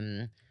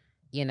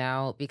 You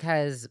know,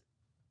 because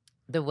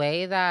the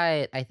way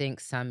that I think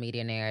some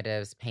media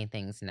narratives paint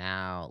things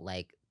now,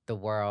 like the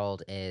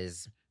world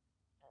is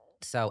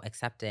so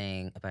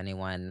accepting of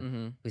anyone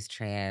Mm-hmm. who's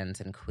trans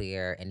and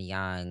queer and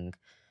young,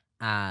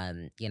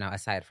 you know,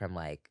 aside from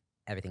like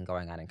everything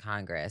going on in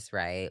Congress,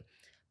 right?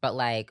 But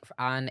like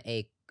on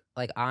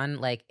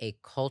like a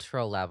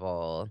cultural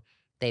level,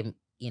 they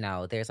you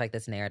know, there's like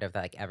this narrative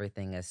that like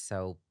everything is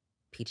so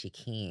peachy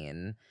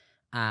keen.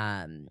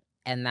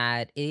 And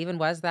that it even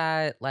was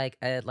that like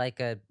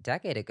a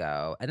decade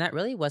ago. And that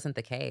really wasn't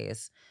the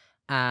case.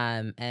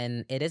 And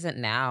it isn't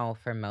now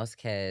for most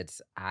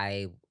kids,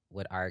 I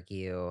would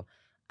argue.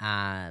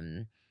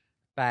 Um,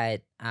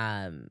 but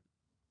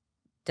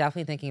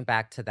definitely thinking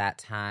back to that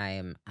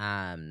time,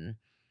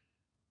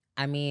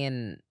 I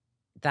mean,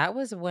 that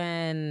was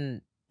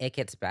when It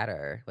Gets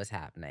Better was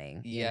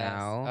happening, you Yes.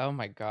 know? Oh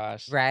my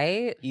gosh.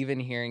 Right? Even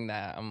hearing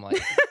that, I'm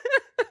like,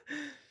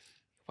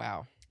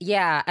 wow.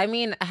 Yeah, I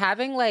mean,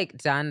 having like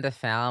done the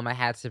film, I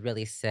had to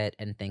really sit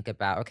and think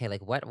about, okay,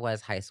 like what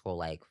was high school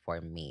like for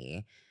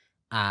me?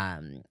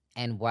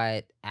 And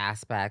what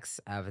aspects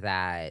of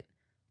that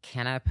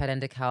can I put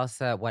into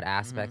Kelsa? What Mm-hmm.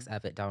 aspects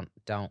of it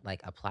don't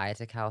like apply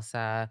to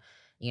Kelsa?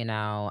 You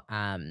know,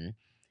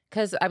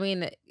 because I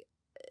mean,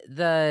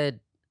 the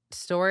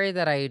story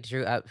that I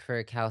drew up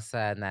for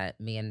Kelsa and that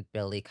me and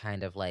Billy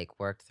kind of like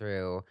worked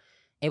through,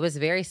 it was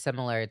very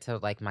similar to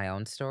like my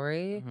own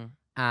story.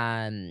 Mm-hmm.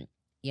 Um,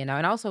 you know,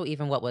 and also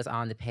even what was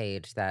on the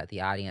page that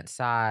the audience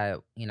saw,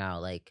 you know,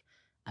 like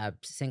a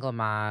single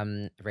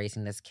mom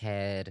raising this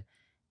kid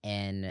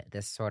in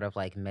this sort of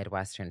like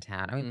Midwestern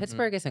town. I mean, Mm-hmm.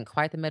 Pittsburgh isn't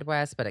quite the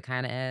Midwest, but it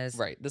kind of is.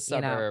 Right. The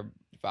You know, suburb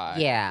vibe.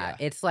 yeah, Yeah.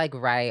 it's like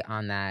right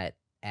on that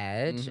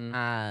edge.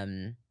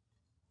 Mm-hmm.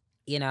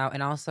 You know,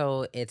 and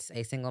also it's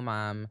a single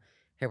mom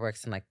who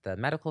works in like the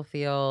medical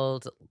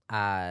field.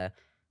 Uh,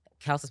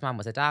 Kelsey's mom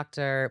was a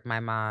doctor. My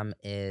mom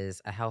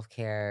is a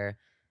healthcare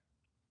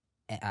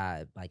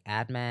like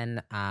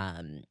admin.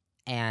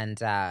 And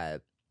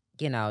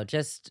you know,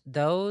 just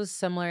those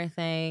similar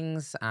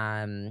things.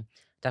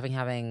 Definitely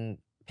having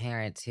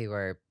parents who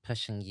are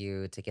pushing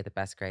you to get the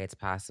best grades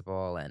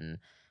possible and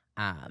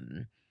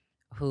um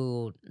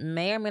who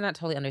may or may not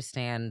totally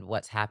understand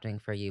what's happening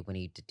for you when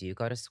you do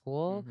go to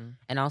school, Mm-hmm.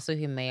 and also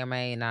who may or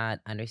may not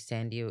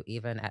understand you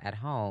even at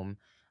home.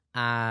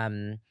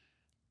 Um,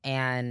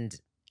 and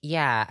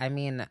yeah, I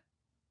mean,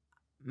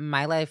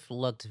 my life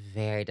looked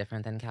very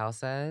different than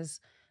Kelsa's.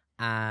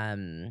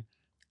 Um,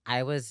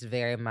 I was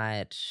very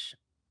much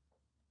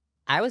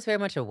I was very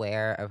much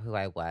aware of who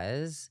I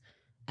was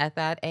at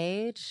that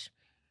age,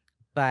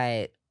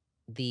 but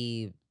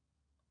the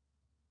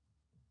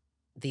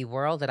the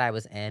world that I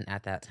was in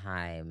at that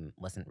time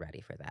wasn't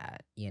ready for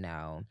that, you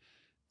know?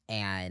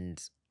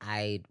 And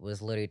I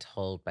was literally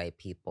told by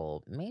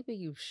people, maybe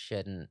you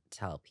shouldn't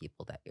tell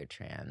people that you're Mm,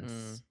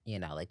 trans,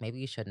 like maybe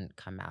you shouldn't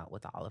come out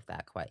with all of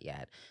that quite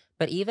yet.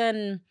 But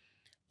even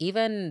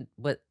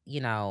with,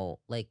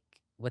 like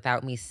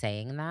without me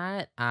saying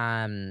that,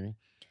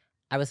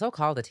 I was so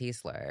called a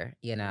T-slur,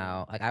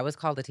 mm, like I was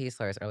called a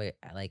T-slur as early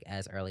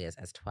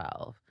as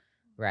 12, that's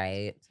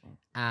right? crazy.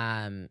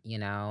 And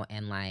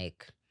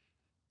like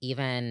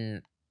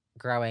even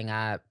growing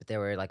up, there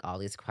were like all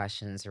these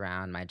questions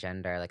around my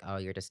gender, like, oh,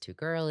 you're just too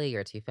girly,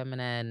 you're too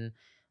feminine.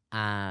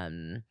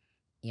 Um,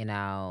 you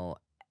know,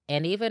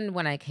 and even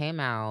when I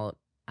came out,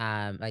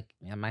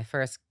 my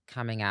first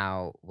coming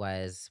out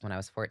was when I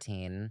was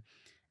 14.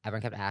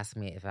 Everyone kept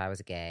asking me if I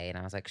was gay, and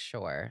I was like,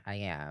 sure, I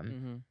am.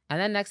 Mhm. And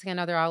then next thing I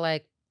know, they're all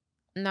like,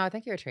 no, I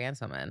think you're a trans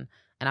woman.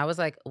 And I was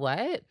like,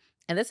 what?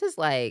 And this is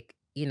like,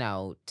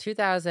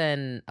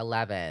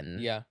 2011,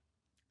 Yeah.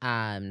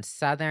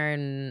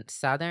 southern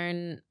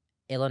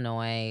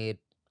Illinois,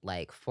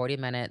 like 40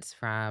 minutes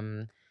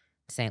from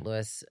St.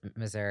 Louis,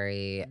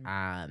 Missouri,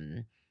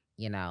 Mhm.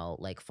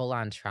 like full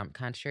on Trump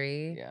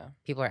country. Yeah.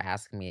 People are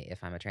asking me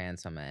if I'm a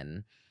trans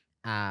woman.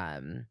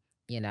 Um,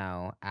 and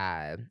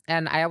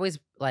I always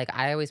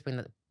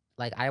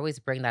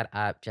bring that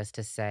up just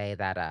to say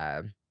that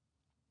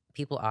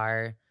people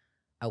are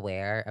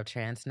aware of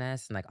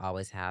transness and like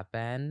always have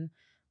been.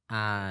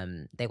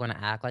 They want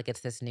to act like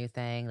it's this new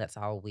thing that's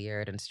all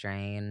weird and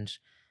strange.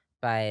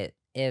 But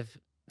if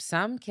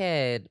some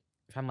kid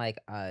from like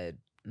a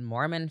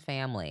Mormon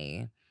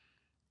family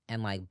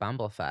and like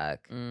bumblefuck,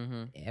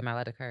 Mhm. am I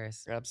allowed to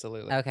curse?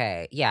 Absolutely.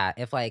 Okay, yeah.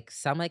 If like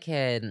some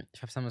kid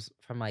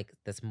from like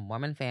this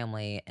Mormon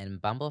family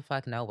and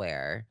bumblefuck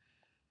nowhere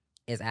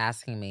is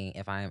asking me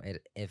if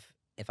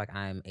like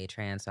I'm a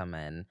trans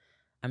woman,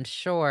 I'm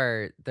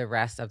sure the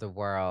rest of the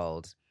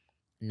world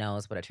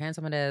knows what a trans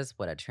woman is,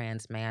 what a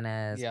trans man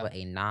is, Yeah. what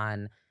a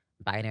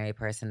non-binary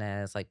person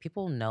is. Like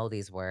people know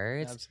these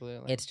words.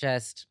 Absolutely. It's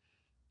just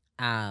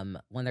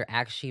when they're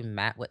actually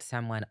met with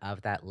someone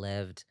of that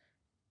lived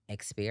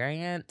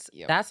experience,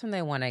 Yep. that's when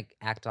they want to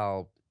act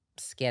all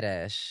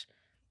skittish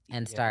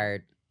and Yep.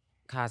 start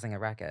causing a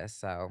ruckus.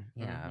 So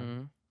yeah.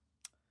 Mhm.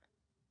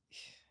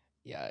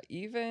 Yeah,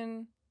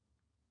 even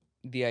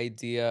the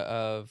idea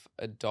of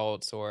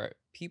adults or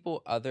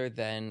people other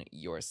than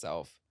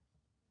yourself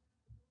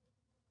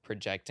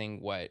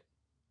projecting what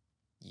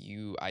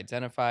you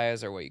identify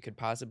as or what you could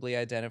possibly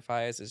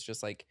identify as is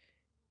just like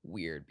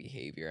weird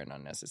behavior and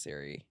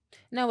unnecessary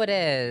No, it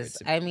behavior is.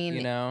 to I me, you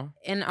mean, know?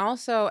 and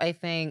also I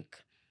think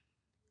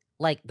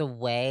like the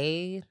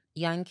way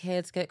young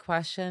kids get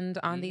questioned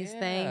on these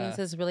things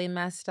Yeah. is really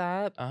messed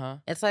up. Uh-huh.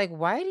 It's like,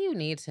 why do you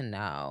need to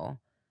know?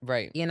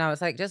 Right.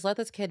 It's like just let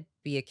this kid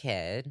be a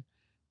kid.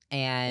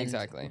 And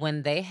Exactly.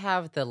 when they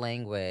have the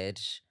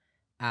language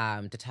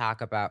to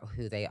talk about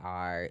who they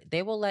are,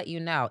 they will let you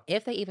know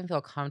if they even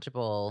feel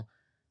comfortable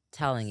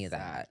telling you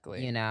that,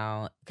 Exactly.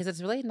 because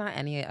it's really not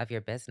any of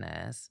your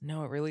business.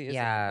 No, it really isn't.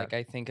 Yeah. Like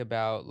I think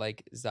about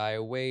like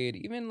Zaya Wade,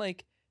 even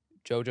like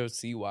Jojo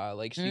Siwa.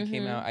 Like she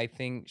came Mm-hmm. out, I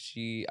think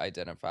she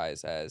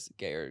identifies as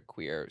gay or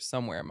queer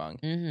somewhere among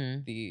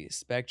Mm-hmm. the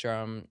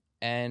spectrum.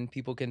 And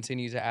people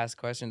continue to ask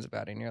questions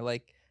about it. And you're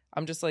like,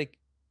 I'm just like,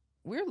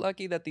 we're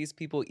lucky that these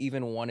people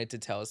even wanted to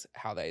tell us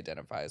how they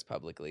identify as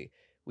publicly.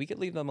 We could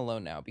leave them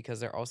alone now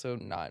because they're also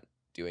not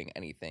doing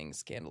anything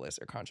scandalous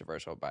or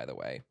controversial, by the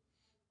way.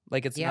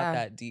 Like it's not Yeah.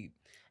 that deep,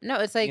 No,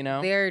 it's you like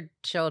know? they're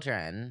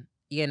children.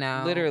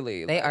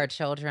 Literally, They are like,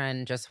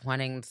 children just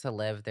wanting to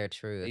live their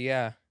truth.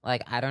 yeah,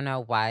 Like, I don't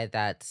know why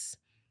that's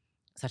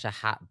such a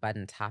hot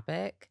button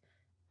topic.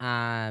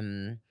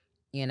 Um,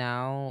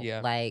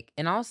 yeah,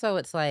 and also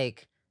it's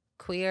like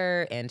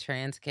queer and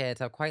trans kids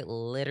have quite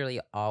literally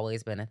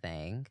always been a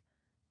thing.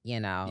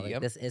 Like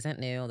yep, this isn't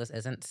new. This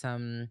isn't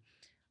some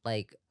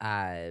like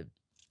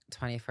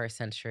 21st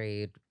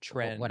century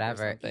trend or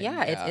whatever. something.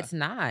 Yeah, it's Yeah. it's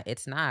not.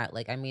 It's not.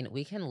 Like I mean,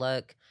 we can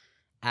look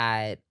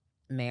at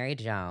Mary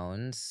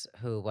Jones,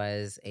 who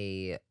was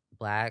a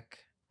black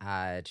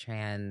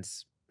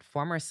trans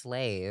former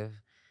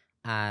slave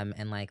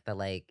in like the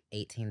like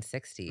Mm-hmm.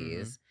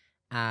 1860s.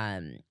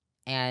 Um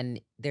and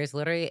there's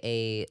literally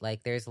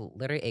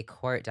a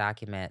court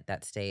document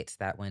that states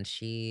that when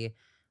she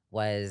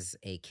was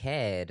a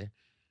kid,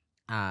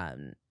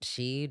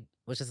 she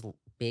was just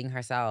being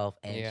herself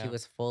and she Yeah.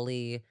 was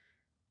fully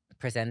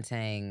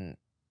presenting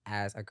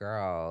as a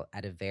girl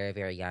at a very,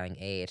 very young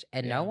age,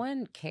 and no Yeah.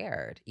 one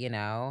cared.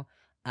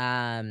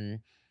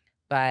 Um,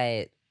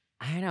 but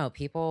I don't know,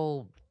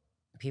 people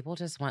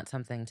just want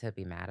something to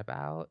be mad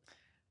about,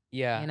 you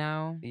Yeah.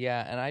 know?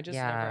 Yeah. And I just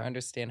never Yeah.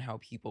 understand how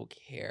people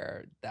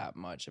care that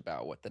much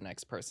about what the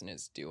next person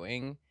is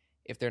doing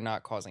if they're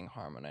not causing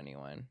harm on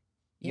anyone.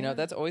 You know, Yeah.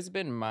 that's always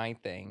been my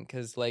thing.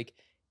 Cause like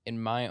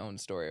in my own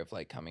story of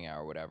like coming out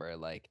or whatever,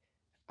 like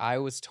I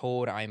was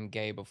told I'm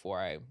gay before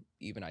I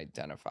even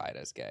identified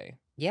as gay,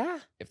 Yeah.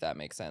 if that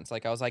makes sense.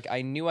 Like I was like,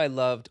 I knew I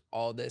loved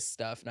all this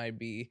stuff and I'd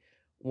be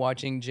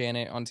watching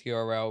Janet on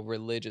TRL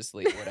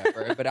religiously,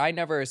 whatever. But I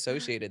never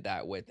associated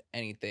that with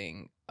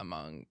anything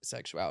among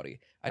sexuality.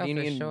 I Oh, didn't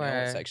for even know what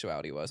sure.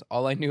 sexuality was.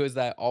 All I knew is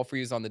that All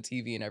Free is on the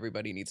TV and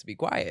everybody needs to be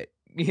quiet.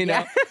 You Yeah.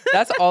 know,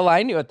 that's all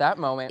I knew at that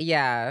moment.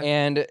 Yeah.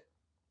 And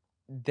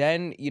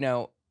then, you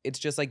know, it's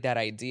just like that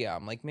idea.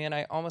 I'm like, man,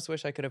 I almost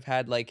wish I could have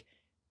had like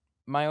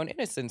my own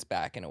innocence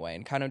back in a way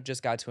and kind of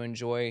just got to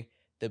enjoy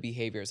the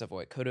behaviors of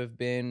what could have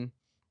been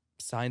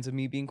signs of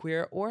me being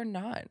queer or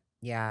not.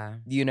 Yeah.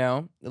 You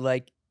know,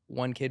 like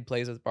one kid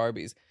plays with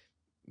Barbies.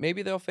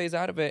 Maybe they'll phase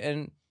out of it.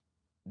 And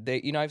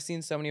they, you know, I've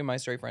seen so many of my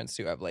straight friends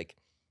too have like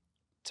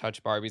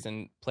touched Barbies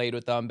and played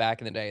with them back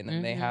in the day. And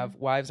then they Mm-hmm. have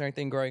wives or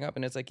anything growing up.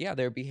 And it's like, yeah,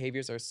 their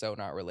behaviors are so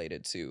not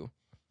related to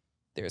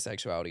their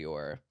sexuality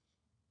or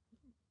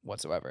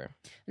whatsoever.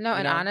 No, You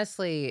and know?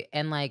 honestly,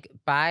 and like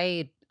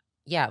by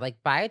yeah,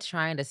 like by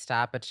trying to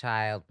stop a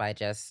child by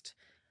just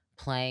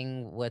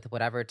playing with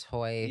whatever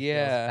toy feels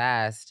Yeah.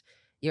 best,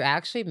 you're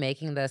actually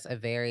making this a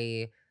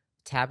very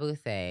taboo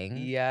thing.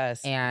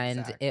 Yes, And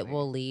it exactly.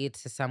 will lead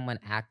to someone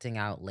acting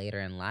out later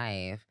in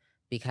life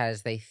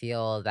because they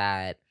feel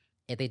that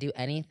if they do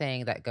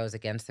anything that goes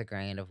against the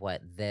grain of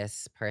what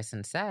this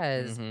person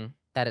says, Mm-hmm.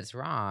 that it's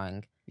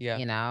wrong, Yeah.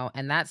 you know?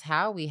 And that's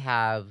how we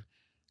have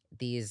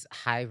these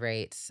high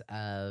rates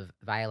of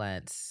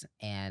violence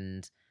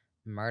and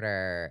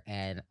murder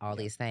and all Yep.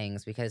 these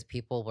things because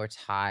people were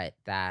taught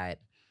that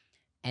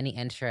any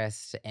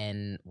interest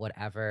in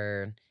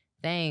whatever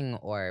thing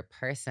or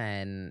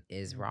person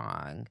is Mm.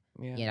 wrong.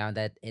 Yeah. You know,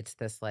 that it's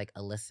this like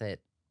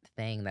illicit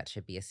thing that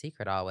should be a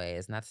secret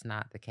always. And that's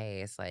not the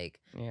case. Like,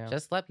 Yeah.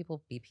 just let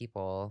people be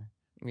people.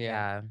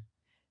 Yeah. Yeah.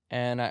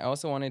 And I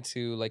also wanted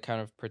to, like,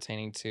 kind of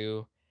pertaining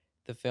to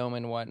the film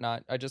and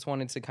whatnot, I just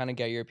wanted to kind of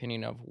get your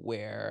opinion of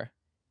where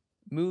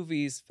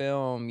movies,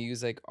 film,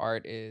 music,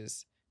 art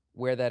is,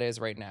 where that is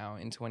right now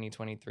in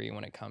 2023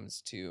 when it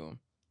comes to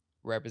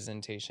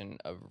representation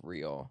of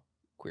real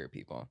queer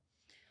people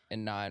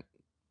and not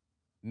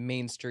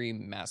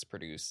mainstream, mass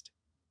produced,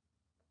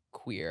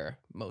 queer,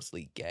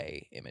 mostly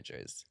gay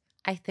images,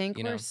 I think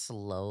you we're know?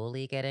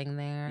 slowly getting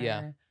Yeah.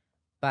 there.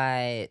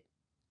 But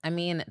I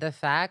mean, the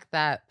fact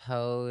that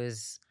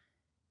Pose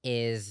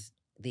is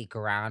the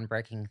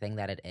groundbreaking thing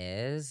that it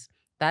is,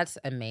 that's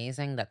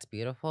amazing. That's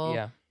beautiful.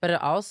 Yeah. But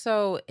it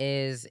also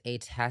is a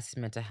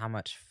testament to how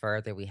much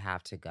further we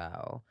have to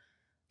go.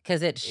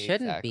 Because it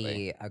shouldn't Exactly.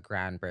 be a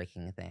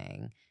groundbreaking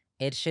thing.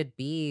 It should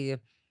be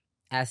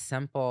as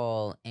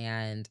simple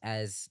and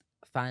as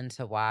fun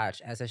to watch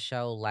as a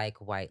show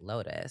like White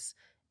Lotus.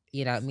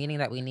 You know, meaning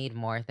that we need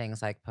more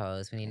things like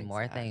Pose. We need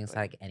more things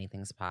Exactly. like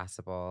Anything's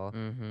Possible.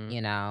 Mm-hmm.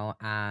 You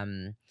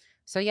know,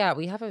 so yeah,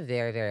 we have a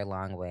very very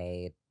long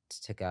way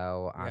to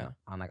go Yeah.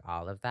 on like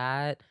all of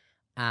that.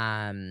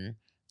 Um,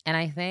 and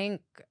I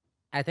think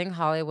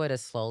Hollywood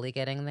is slowly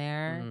getting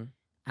there.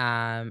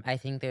 Mm-hmm. I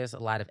think there's a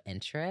lot of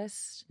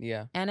interest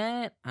Yeah. in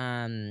it.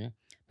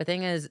 The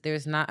thing is,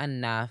 there's not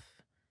enough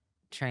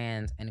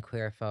trans and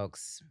queer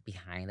folks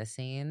behind the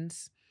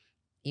scenes,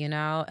 you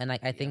know? And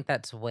like I Yeah. think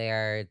that's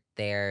where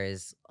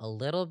there's a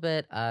little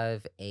bit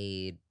of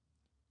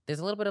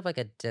like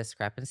a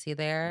discrepancy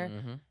there,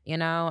 Mm-hmm. you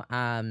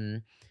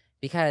know?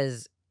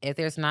 Because if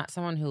there's not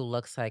someone who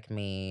looks like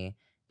me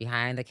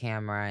behind the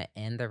camera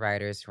in the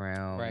writer's Right.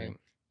 room,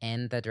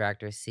 in the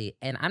director's seat,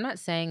 and I'm not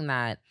saying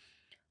that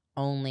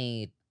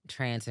only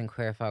trans and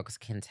queer folks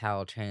can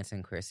tell trans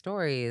and queer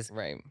stories,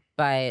 Right.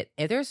 but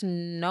if there's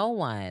no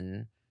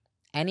one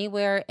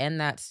anywhere in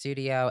that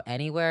studio,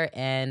 anywhere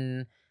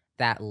in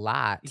that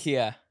lot,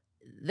 Yeah.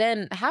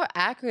 then how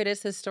accurate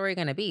is his story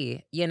going to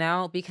be? You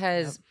know, Yep.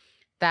 because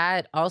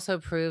that also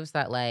proves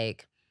that,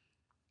 like,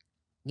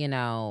 you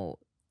know,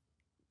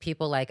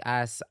 people like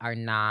us are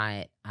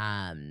not,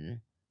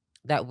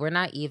 that we're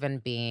not even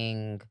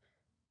being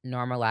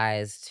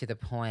normalized to the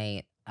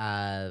point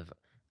of,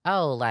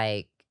 oh,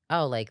 like,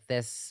 oh, like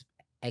this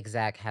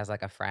exec has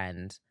like a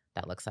friend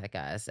that looks like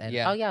us. And oh,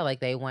 Yeah. yeah, like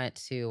they went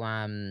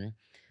to,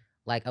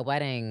 like a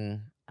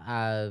wedding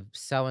of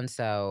so and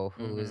so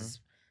Mm-hmm. who's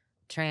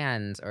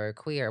trans or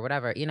queer or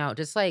whatever, you know,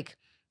 just like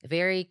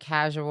very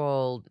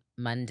casual,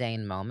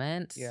 mundane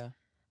moments. Yeah.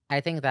 I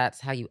think that's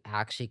how you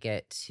actually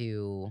get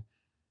to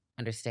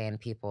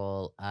understand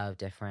people of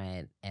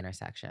different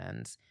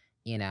intersections,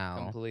 you know,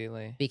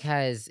 Completely.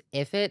 because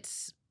if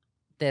it's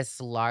this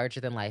larger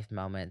than life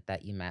moment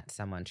that you met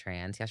someone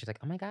trans, yeah, she's like,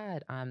 oh my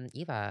God,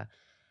 Eva,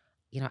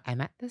 you know, I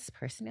met this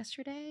person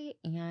yesterday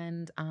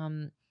and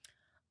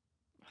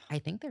I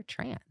think they're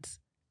trans.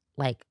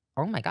 Like,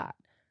 oh my God.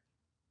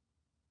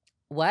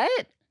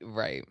 What?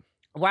 Right.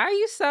 Why are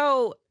you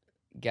so,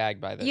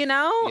 Gagged by this. you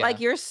know, Yeah. like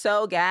you're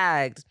so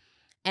gagged.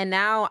 And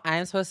now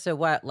I'm supposed to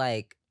what,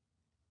 like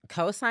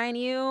co-sign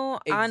you on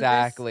this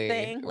Exactly.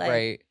 thing? Like,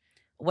 Right.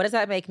 what does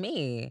that make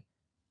me?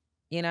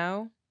 You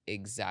know?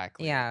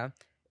 Exactly. Yeah.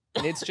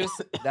 And it's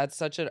just that's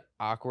such an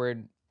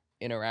awkward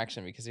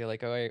interaction because you're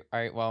like, all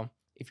right, well,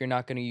 if you're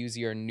not going to use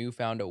your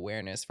newfound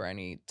awareness for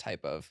any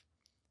type of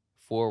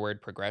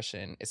forward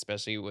progression,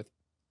 especially with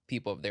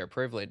people of their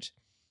privilege,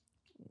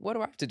 what do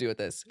I have to do with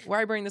this?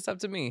 Why bring this up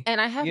to me?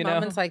 And I have You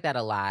moments know? like that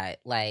a lot.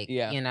 Like,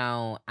 Yeah.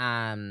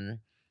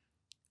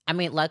 I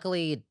mean,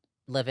 luckily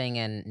living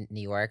in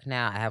New York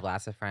now, I have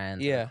lots of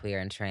friends that are Yeah. queer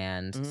and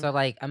trans. Mhm. So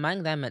like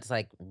among them it's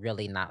like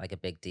really not like a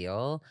big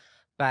deal.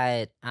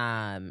 But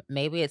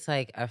maybe it's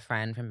like a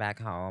friend from back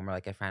home or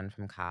like a friend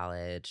from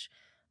college.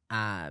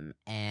 And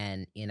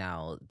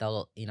they'll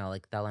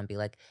like they'll be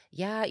like,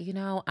 yeah,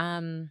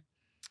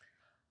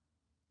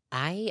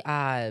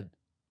 I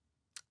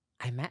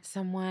I met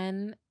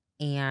someone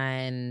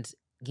and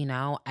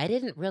I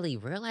didn't really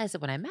realize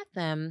it when I met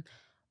them,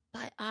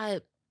 but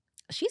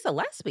she's a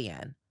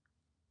lesbian.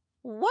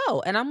 Whoa.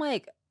 And I'm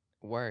like,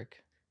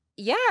 Work.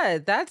 yeah,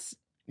 that's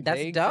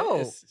They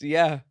dope. exist.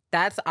 Yeah.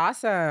 That's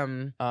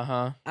awesome.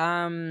 Uh-huh.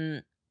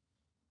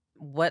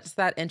 What's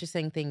that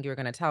interesting thing you're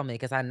gonna tell me?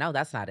 Because I know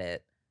that's not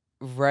it.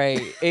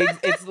 Right.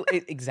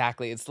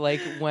 Exactly. It's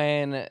like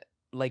when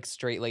like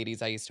straight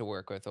ladies I used to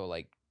work with will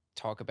like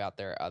talk about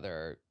their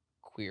other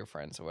queer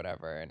friends or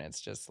whatever, and it's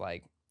just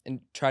like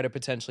and try to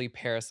potentially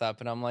pair us up,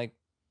 and I'm like,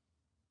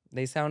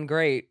 they sound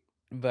great,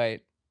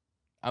 but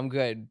I'm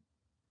good.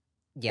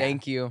 Yeah.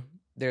 Thank you.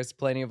 There's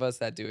plenty of us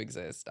that do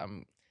exist.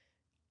 I'm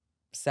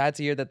sad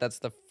to hear that that's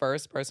the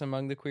first person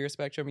among the queer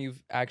spectrum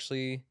you've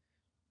actually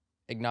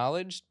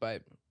acknowledged,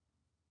 but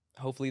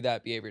hopefully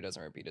that behavior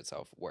doesn't repeat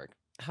itself. Work.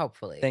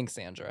 Hopefully. Thanks,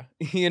 Sandra.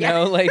 Yeah.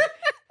 Like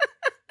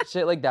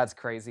shit like that's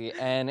crazy.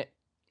 And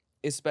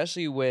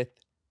especially with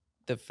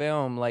the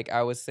film, like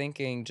I was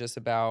thinking just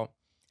about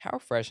how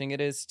refreshing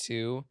it is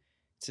too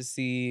to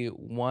see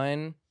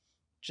one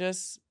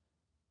just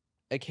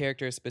a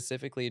character,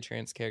 specifically a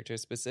trans character,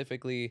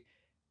 specifically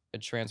a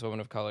trans woman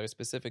of color,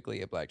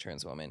 specifically a Black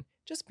trans woman,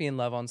 just be in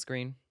love on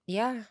screen.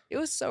 Yeah. It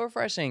was so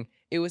refreshing.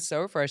 It was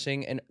so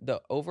refreshing. And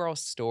the overall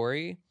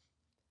story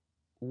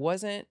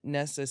wasn't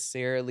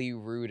necessarily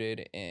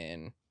rooted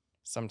in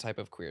some type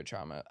of queer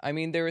trauma. I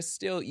mean, there was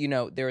still,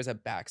 there was a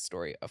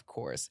backstory, of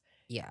course.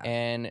 Yeah.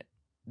 And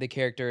the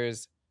character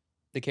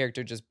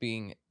just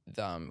being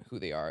them, who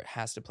they are,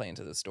 has to play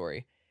into the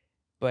story.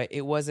 But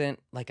it wasn't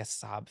like a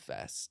sob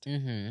fest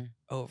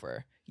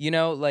over.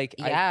 Yeah.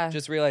 I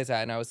just realized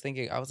that. And I was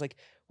thinking, I was like,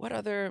 what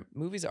other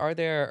movies are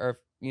there or,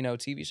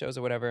 TV shows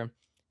or whatever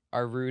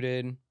are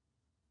rooted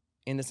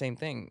in the same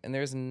thing? And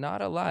there's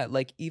not a lot.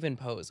 Like even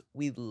Pose.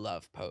 We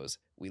love Pose.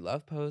 We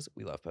love Pose.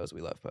 We love Pose.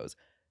 We love Pose.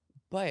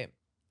 But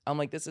I'm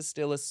like, this is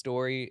still a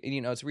story. And,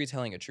 it's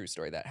retelling a true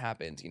story that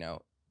happened,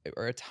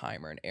 or a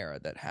time or an era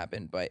that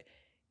happened. But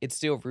it's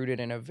still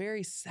rooted in a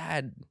very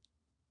sad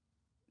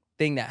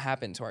thing that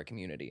happened to our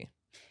community.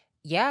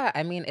 Yeah,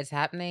 I mean, it's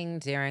happening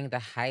during the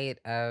height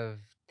of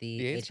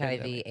the AIDS HIV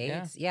pandemic, yeah.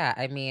 AIDS. Yeah,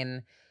 I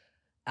mean,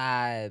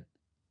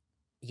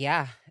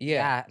 yeah,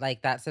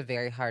 like that's a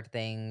very hard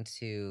thing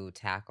to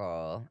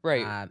tackle.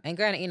 Right. And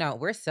granted,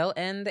 we're still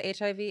in the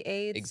HIV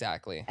AIDS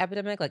Exactly.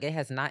 epidemic. Like it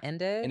has not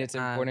ended. And it's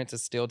important to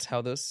still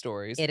tell those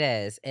stories. It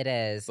is.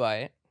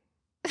 But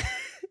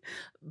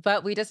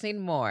but we just need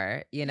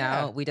more,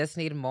 Yeah. We just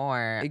need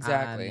more.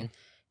 Exactly.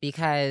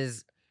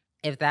 Because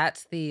if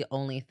that's the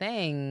only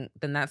thing,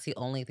 then that's the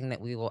only thing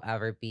that we will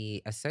ever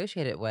be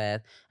associated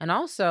with. And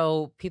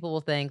also, people will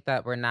think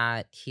that we're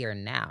not here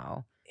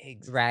now.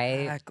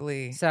 Right?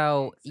 Exactly.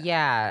 So,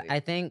 yeah,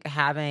 I think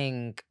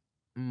having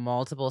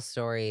multiple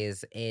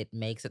stories, it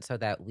makes it so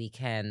that we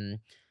can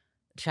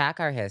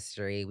track our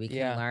history. We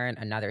can learn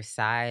another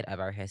side of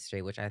our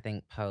history, which I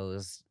think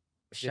Pose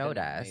showed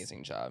us.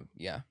 Amazing job.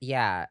 Yeah.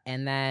 Yeah.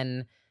 And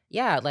then,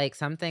 like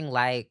something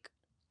like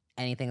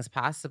Anything's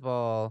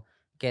Possible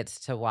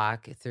gets to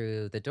walk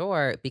through the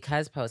door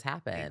because Pose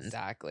happened.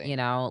 Exactly.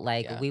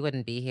 We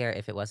wouldn't be here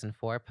if it wasn't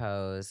for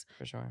Pose.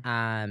 For sure.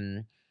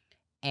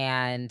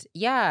 And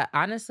yeah,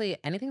 honestly,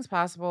 Anything's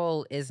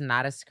Possible is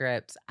not a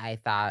script I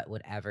thought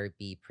would ever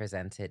be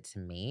presented to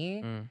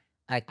me.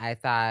 Like I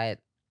thought,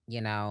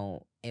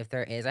 if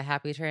there is a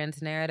happy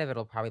trans narrative,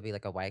 it'll probably be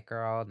like a white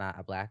girl, not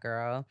a Black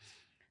girl.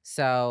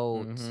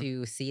 So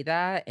to see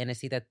that and to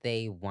see that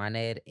they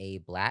wanted a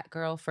Black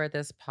girl for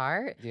this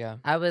part,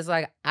 I was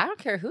like, I don't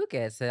care who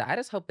gets it. I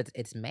just hope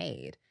it's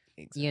made.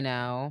 Exactly.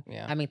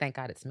 Yeah. I mean, thank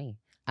God it's me.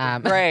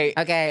 Right.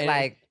 Okay. And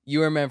like you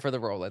were meant for the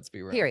role. Let's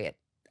be real. Period.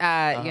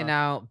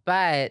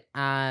 But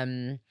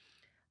I'm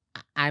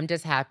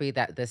just happy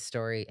that this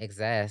story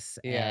exists,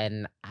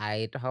 and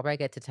I hope I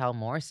get to tell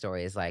more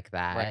stories like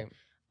that. Right.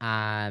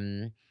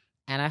 And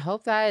I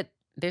hope that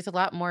there's a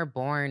lot more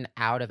born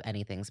out of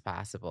Anything's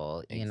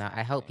Possible.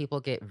 I hope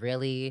people get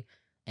really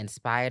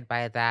inspired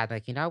by that.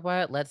 Like, you know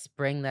what? Let's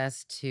bring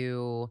this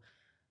to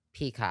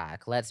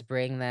Peacock. Let's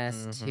bring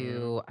this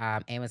to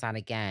Amazon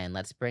again.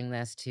 Let's bring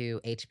this to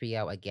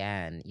HBO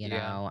again.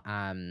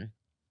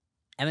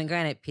 I mean,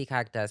 granted,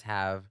 Peacock does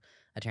have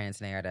a trans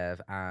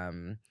narrative.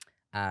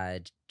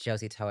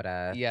 Josie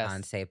Tota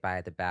on Saved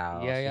by the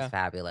Bell. She's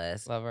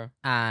fabulous. Love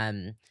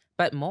her.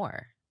 But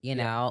more. You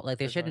Yeah, know, like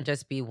there for shouldn't sure.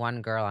 just be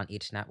one girl on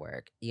each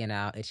network. You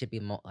know, it should be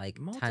like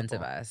tons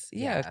of Multiple. us.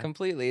 Yeah, Yeah,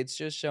 completely. It's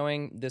just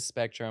showing the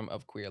spectrum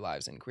of queer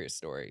lives and queer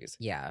stories.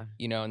 yeah,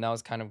 And that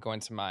was kind of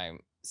going to my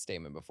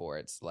statement before.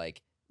 It's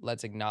like,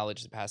 let's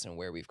acknowledge the past and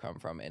where we've come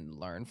from and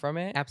learn from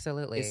it.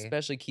 absolutely.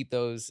 Especially keep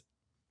those,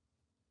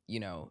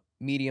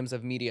 mediums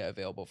of media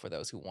available for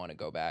those who want to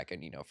go back.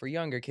 And, for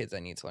younger kids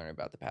that need to learn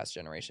about the past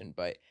generation.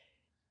 But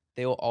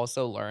they will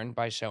also learn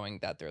by showing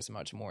that there's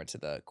much more to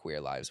the queer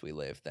lives we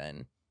live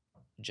than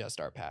just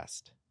our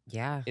past.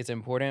 Yeah, It's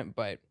important,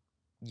 but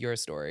your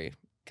story,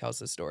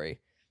 Kelsey's story,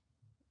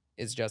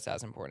 is just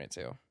as important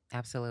too. And it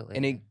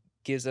absolutely.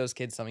 gives those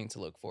kids something to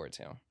look forward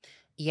to, you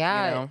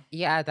Yeah, know?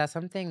 yeah, that's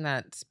something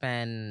that's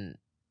been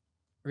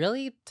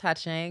really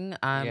touching.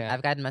 Yeah.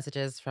 I've gotten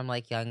messages from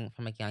like young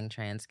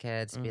trans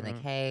kids being like,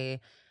 Mm-hmm. "Hey,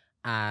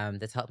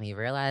 this helped me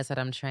realize that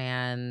I'm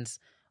trans,"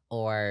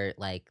 or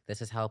like,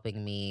 "This is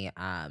helping me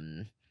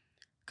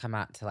come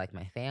out to like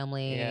my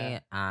Yeah.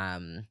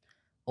 family."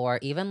 Or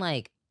even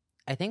like,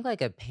 I think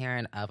like a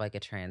parent of like a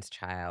trans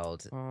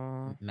child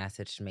Uh,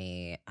 messaged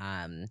me.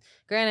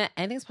 Granted,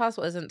 anything's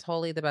possible isn't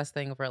totally the best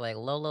thing for like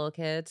little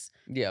kids.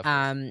 yeah, of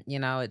course. You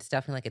know, it's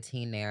definitely like a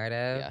teen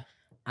narrative.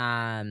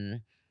 Yeah.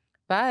 Um,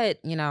 but,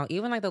 you know,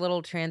 even like the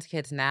little trans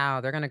kids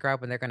now, they're gonna grow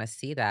up and they're gonna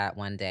see that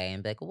one day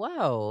and be like,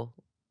 "Whoa."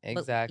 Look, you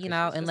Exactly.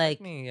 know, She's and just like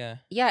like, me. Yeah.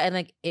 yeah, and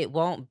like it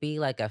won't be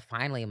like a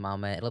finally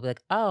moment. It'll be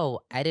like, "Oh,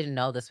 I didn't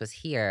know this was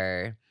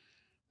here,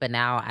 but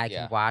now I can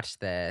Yeah. watch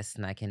this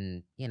and I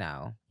can, you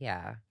know,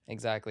 yeah."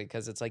 Exactly.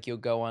 Because it's like you'll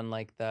go on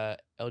like the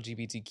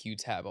LGBTQ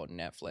tab on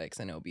Netflix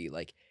and it'll be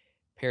like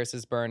Paris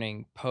is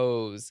Burning,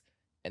 Pose,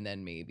 and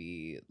then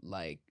maybe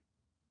like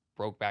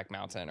Brokeback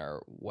Mountain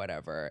or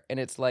whatever. And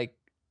it's like,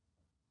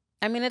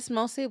 I mean, it's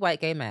mostly white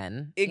gay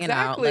men, you know,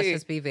 let's exactly.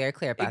 just be very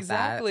clear about that.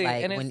 Exactly.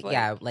 Like And when it's like,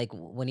 yeah, like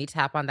when you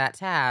tap on that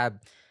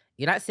tab,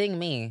 you're not seeing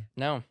me,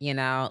 no, you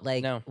know,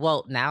 like, no.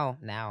 well, now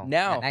Now,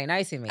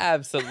 you see me.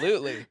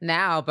 absolutely.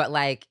 Now, but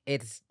like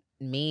it's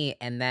me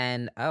and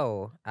then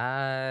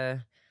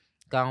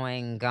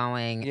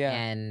going Yeah.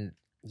 and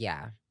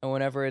yeah. And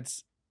whenever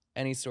it's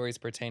any stories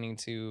pertaining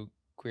to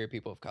queer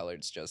people of color,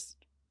 it's just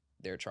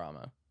their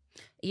trauma.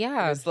 And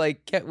Yeah, it's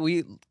like,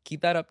 we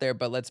keep that up there,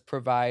 but let's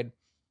provide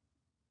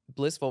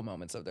blissful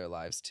moments of their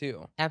lives too.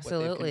 What they've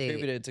absolutely.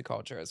 contributed to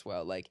culture as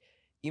well. Like,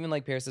 even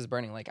like Paris is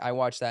Burning, like I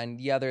watched that, and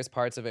yeah, there's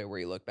parts of it where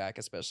you look back,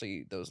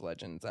 especially those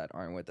legends that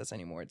aren't with us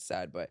anymore. It's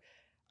sad, but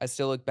I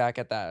still look back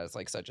at that as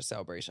like such a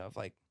celebration of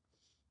like,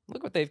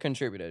 look what they've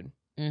contributed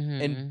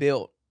and Mhm.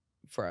 built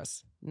for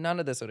us. None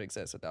of this would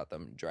exist without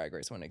them. Drag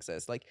Race wouldn't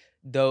exist. Like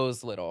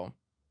those little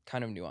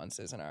kind of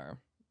nuances in our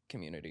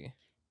community.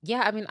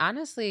 Yeah, I mean,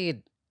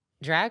 honestly,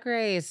 Drag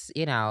Race,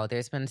 you know,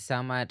 there's been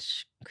so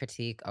much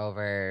critique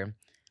over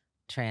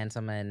trans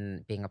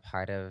women being a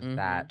part of Mm-hmm.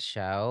 that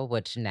show,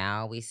 which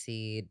now we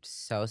see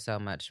so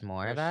much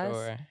more For of us.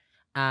 sure.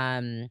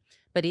 Um,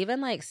 but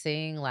even like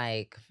seeing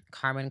like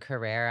Carmen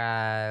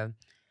Carrera,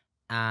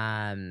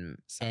 and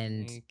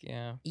Sonique,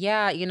 yeah.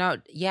 yeah, you know,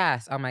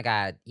 yes, oh my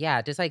God.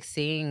 Yeah, just like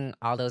seeing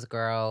all those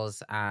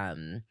girls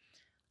coming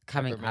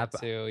Peppermint up.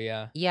 too,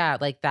 yeah. Yeah,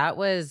 like that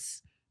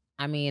was,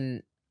 I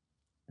mean,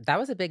 that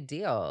was a big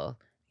deal,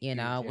 you Huge,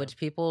 know, yeah. which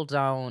people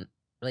don't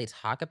really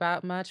talk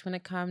about much when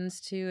it comes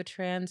to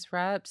trans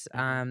reps.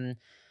 Mm-hmm.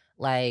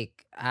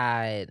 Like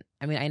I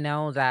mean, I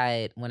know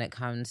that when it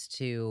comes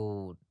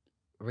to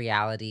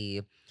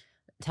reality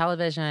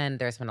television,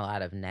 there's been a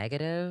lot of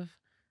negative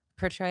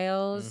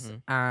portrayals.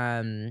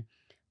 Mm-hmm.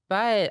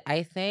 But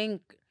I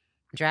think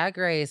Drag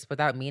Race,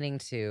 without meaning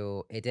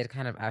to, it did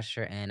kind of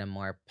usher in a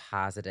more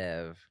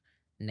positive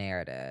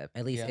narrative.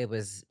 At least Yeah. it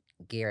was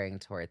gearing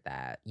toward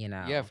that, you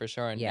Yeah, know? for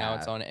sure. And now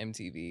it's Yeah. on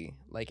MTV.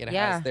 Like it has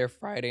Yeah. their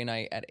Friday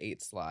night at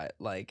 8 slot.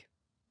 Like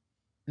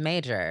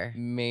Major.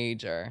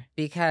 major.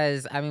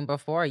 Because I mean,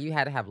 before you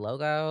had to have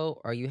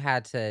logo or you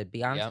had to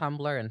be on Yep.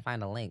 Tumblr and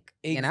find a link,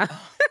 you know?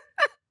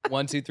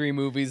 1, 2, 3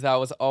 movies. That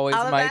was always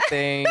All of my that.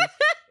 thing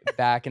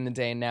back in the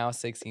day. Now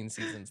 16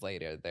 seasons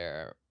later,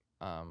 they're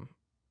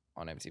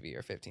on MTV,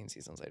 or 15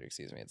 seasons later,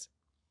 excuse me. It's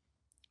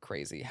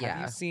crazy. Have you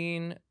Yeah.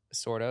 seen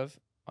Sort of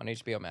on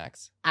HBO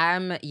Max?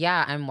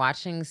 I'm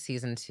watching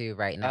season 2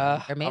 right now.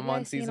 Or I'm maybe on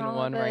I've seen season all of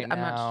 1 it. right I'm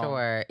not now.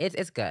 sure.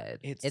 It's good.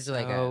 It's It's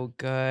really good. so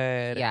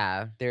good.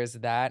 Yeah. There's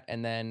that,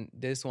 and then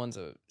this one's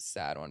a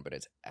sad one, but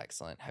it's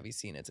excellent. Have you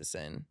seen It's a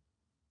Sin?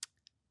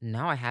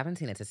 No, I haven't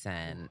seen It to Ooh,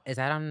 Sin. Is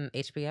that on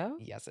HBO?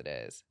 yes, it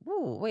is.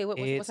 Ooh, wait, what's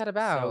It's that so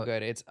about?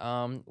 good. It's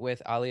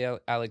with Ali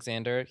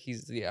Alexander.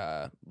 He's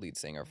the lead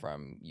singer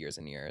from Years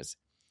and Years,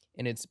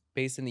 and it's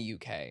based in the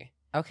UK.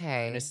 And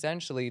Okay.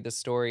 essentially, the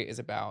story is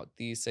about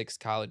these 6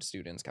 college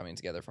students coming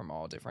together from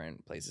all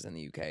different places in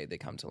the UK. They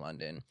come to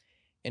London,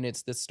 and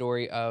it's the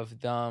story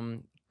of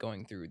them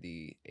going through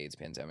the AIDS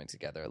pandemic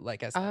together.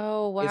 Like I said,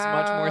 Oh, it's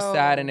much more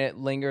sad, and wow. it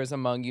lingers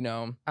among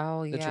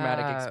Oh, the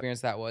traumatic yeah.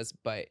 experience that was.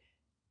 But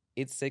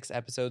it's 6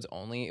 episodes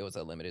only. It was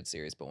a limited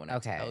series, but when I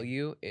tell Okay.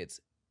 you, it's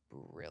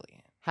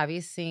brilliant. Have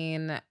you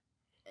seen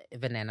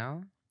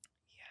Veneno?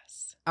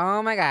 Yes.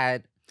 Oh my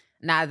God.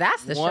 Now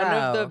that's the One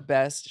of the show.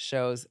 best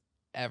shows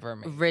ever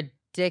made.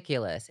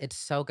 ridiculous. It's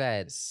so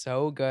good.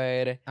 So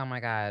good. Oh my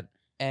God.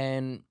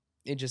 And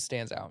it just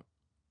stands out.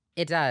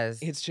 It does.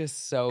 It's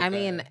just so I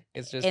mean, good.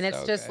 It's just and it's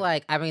so just good.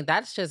 like, I mean,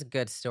 that's just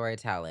good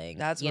storytelling.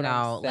 That's You what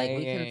I'm know, like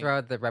we can throw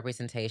saying. the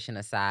representation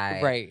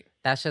aside. Right.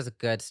 That's just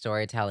good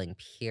storytelling,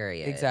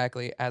 period.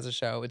 Exactly. As a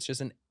show, it's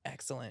just an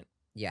excellent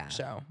Yeah.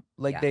 show.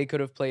 Like Yeah. they could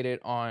have played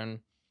it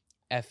on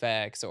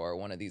FX or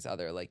one of these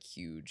other like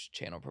huge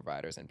channel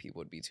providers, and people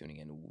would be tuning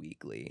in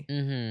weekly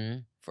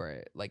for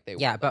it. Like they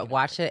Yeah, would, like, but in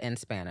watch America. it in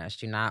Spanish.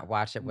 Do not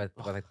watch it with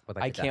Ugh, like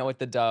I the can't dub. with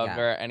the dub Yeah.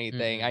 or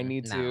anything. I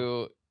need No.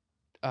 to.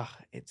 Ugh,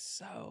 it's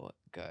so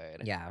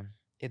good. Yeah.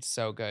 It's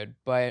so good.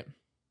 But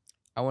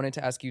I wanted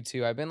to ask you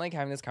too. I've been like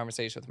having this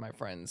conversation with my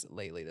friends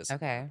lately. This is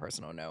more on a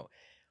personal note.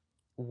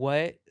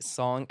 What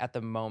song at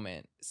the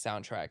moment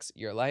soundtracks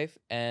your life,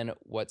 and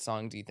what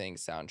song do you think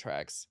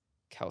soundtracks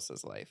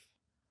Kelsa's life?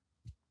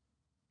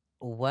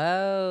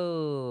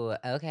 Whoa.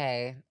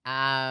 Okay.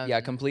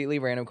 Yeah, completely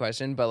random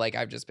question, but like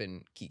I've just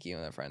been geeking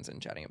with my friends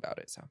and chatting about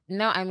it. So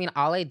No, I mean,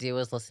 all I do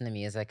is listen to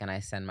music and I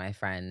send my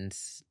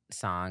friends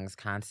songs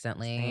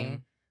constantly.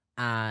 same.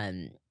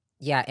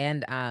 Yeah,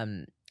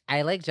 and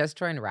I like just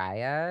joined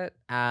Riot.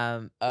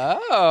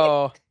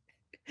 Oh,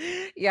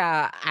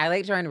 Yeah, I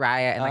like joined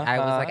Riot and like I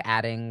was like uh-huh.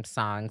 adding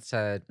songs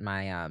to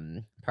my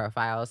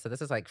profile. So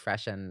this is like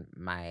fresh in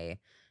my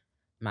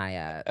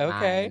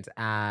Okay.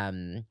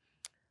 mind.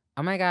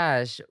 Oh my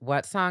gosh,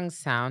 what song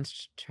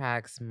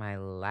soundtracks my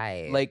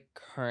life Like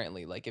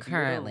currently, like if you were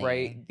to currently?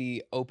 write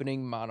the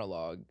opening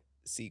monologue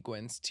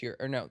sequence to your,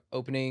 or no,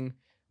 opening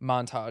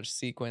montage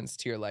sequence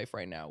to your life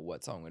right now,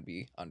 what song would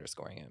be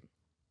underscoring it?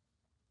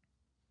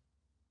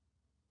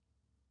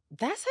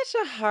 That's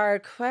such a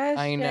hard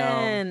I know.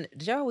 question.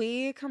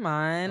 Joey, come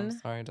I'm on.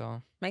 sorry,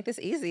 doll. Make this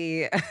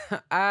easy.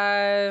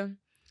 uh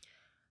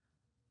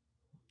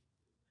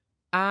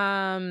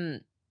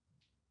um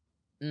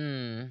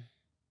mm.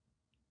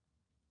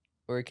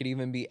 Or it could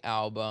even be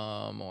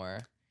album or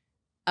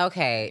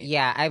Okay,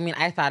 yeah. anything. I mean,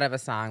 I thought of a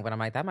song, but I'm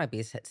like, that might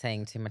be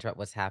saying too much about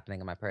what's happening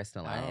in my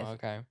personal Oh, life.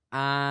 okay.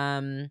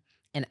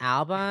 An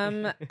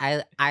album.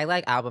 I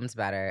like albums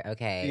better.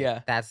 Okay,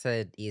 Yeah. that's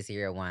an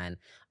easier one.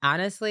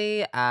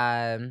 Honestly,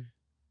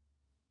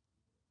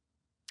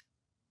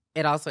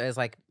 it also is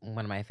like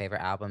one of my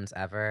favorite albums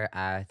ever.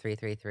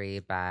 333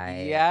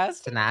 by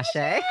Yes.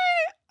 Tinashe.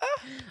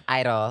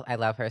 Idol. I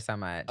love her so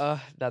much.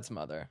 That's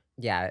Mother.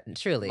 Yeah,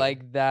 truly.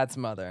 Like that's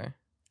Mother.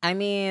 I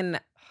mean,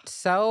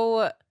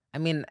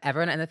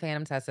 everyone in the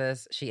fandom says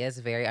this. She is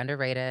very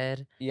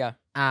underrated. Yeah.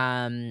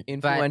 But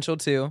Influential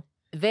too.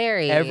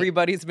 very.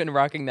 Everybody's been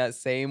rocking that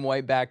same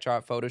white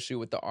backdrop photo shoot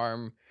with the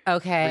arm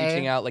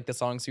reaching out like the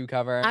songs you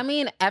cover. I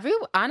mean,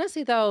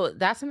 honestly though,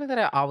 that's something that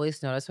I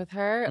always notice with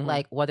her. Mhm.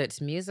 Like whether it's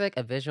music,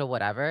 a visual,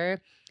 whatever,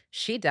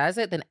 she does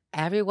it, then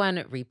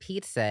everyone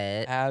repeats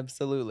it.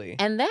 Absolutely.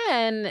 And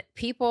then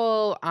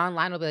people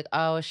online will be like,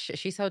 "Oh,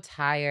 she's so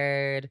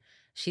tired.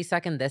 She's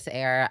stuck in this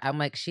era." I'm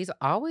like, she's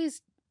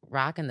always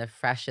rocking the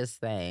freshest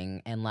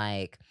thing, and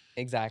like,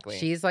 Exactly.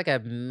 she's like a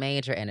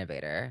major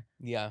innovator.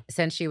 Yeah.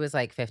 Since she was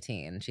like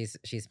 15,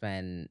 she's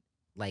been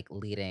like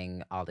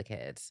leading all the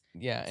kids.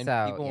 Yeah. And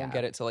So people won't yeah,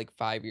 get it till like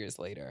 5 years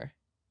later.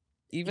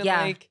 Even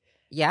yeah, like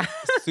yeah.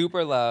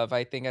 Super Love.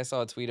 I think I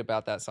saw a tweet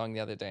about that song the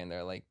other day, and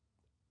they're like,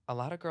 a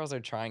lot of girls are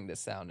trying this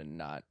sound and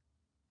not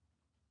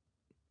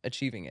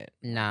achieving it.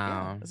 I'm like,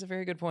 yeah, No. that's a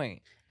very good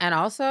point. And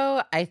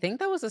also, I think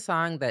that was a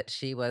song that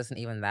she wasn't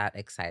even that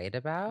excited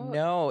about.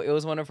 No, it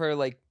was one of her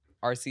like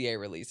RCA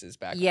releases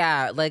back.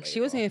 Yeah, like she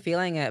wasn't even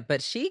feeling it,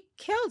 but she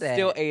killed it.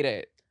 Still ate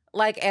it.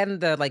 Like, and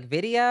the like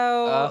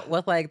video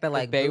with like the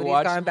like booties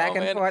Baywatch going back and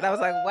moment. forth. I was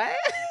like, what?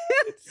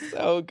 It's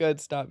so good.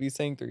 Stop. You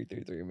saying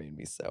 333 made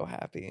me so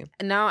happy.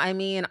 No, I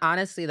mean,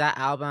 honestly, that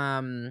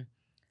album,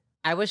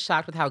 I was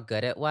shocked with how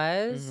good it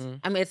was. Mhm.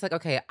 I mean, it's like,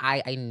 okay,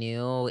 I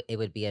knew it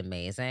would be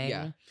amazing.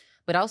 Yeah.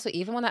 But also,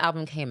 even when the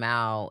album came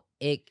out,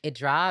 it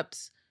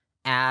dropped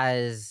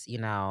as, you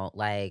know,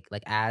 like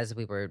as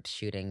we were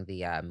shooting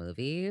the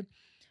movie.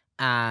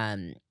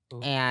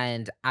 Ooh.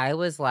 And I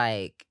was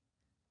like,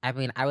 I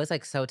mean, I was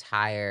like so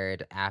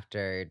tired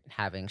after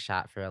having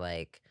shot for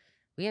like,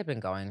 we had been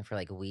going for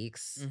like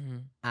weeks.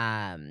 Mhm.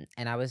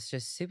 And I was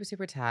just super,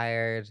 super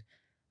tired.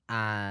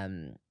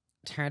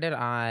 Turned it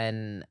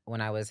on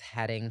when I was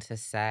heading to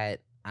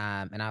set.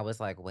 And I was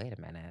like, wait a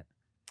minute.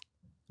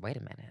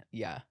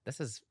 Yeah. This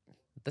is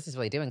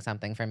really doing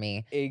something for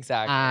me.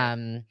 Exactly.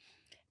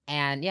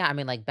 And yeah, I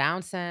mean, like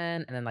Bouncin',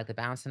 and then like the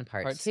Bouncin'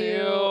 part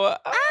two.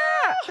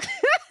 Ah!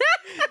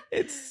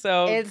 It's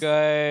so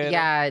good.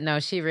 Yeah, no,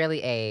 she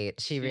really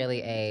ate. She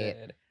really ate.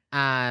 Did.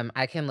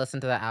 I can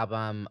listen to the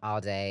album all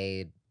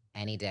day,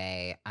 any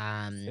day.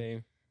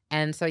 Same.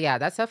 And so yeah,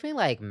 that's definitely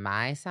like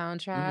my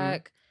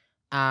soundtrack.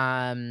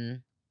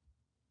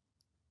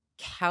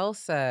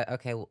 Kelsa,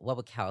 okay, what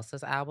would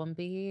Kelsa's album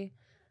be?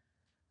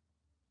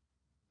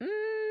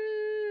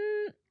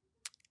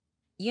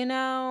 You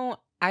know,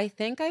 I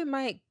think I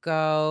might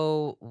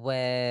go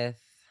with.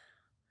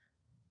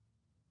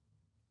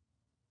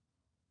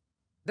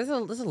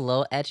 This is a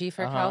little edgy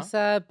for Uh-huh.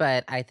 Kelsa,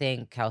 but I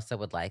think Kelsa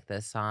would like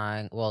this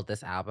song. Well,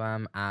 this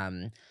album.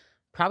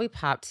 Probably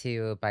Pop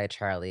 2 by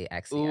Charlie Ooh,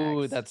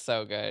 XCX. that's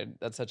so good.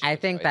 That's such a I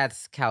good think choice.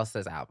 that's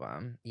Kelsa's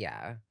album.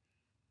 Yeah.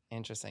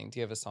 Interesting. Do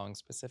you have a song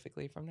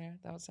specifically from there,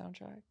 that was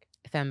soundtrack?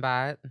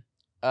 Fembot.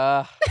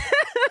 Uh,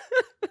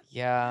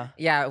 yeah.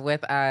 Yeah,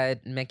 with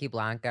Mickey He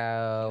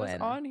Blanco was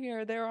and on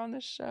here. They were on the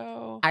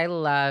show. I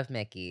love I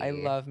Mickey.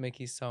 love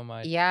Mickey so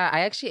much. Yeah, I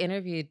actually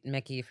interviewed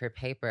Mickey for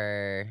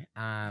Paper.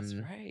 That's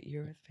right. You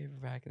were with Paper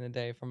back in the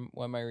day from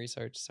when my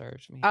research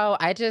served me. Oh,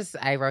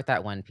 I wrote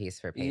that one piece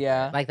for Paper.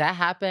 Yeah. Like that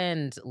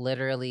happened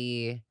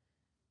literally.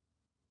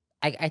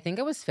 I think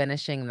I was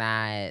finishing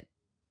that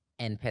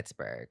in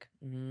Pittsburgh.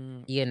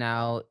 Mm, You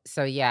know,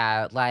 so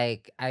yeah,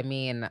 like I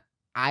mean,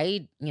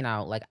 I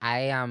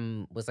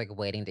was like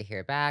waiting to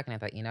hear back, and I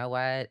thought, you know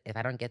what, if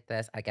I don't get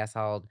this, I guess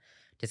I'll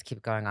just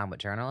keep going on with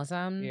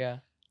journalism. yeah.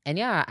 And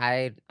yeah,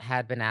 I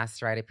had been asked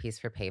to write a piece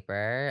for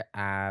Paper,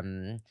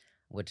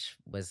 which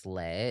was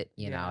lit.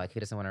 Yeah. Like who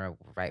doesn't want to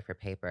write for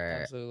Paper?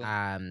 Absolutely.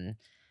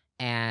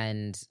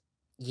 And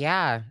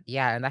yeah,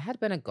 and that had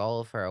been a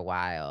goal for a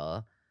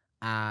while.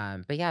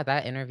 But yeah,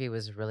 that interview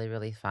was really,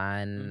 really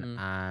fun.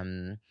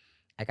 Mhm.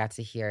 I got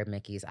to hear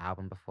Mickey's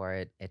album before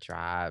it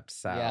dropped.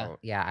 Yeah. So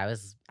yeah, I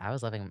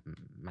was living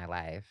my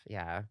life.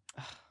 Yeah.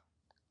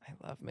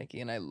 I love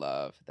Mickey and I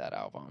love that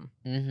album.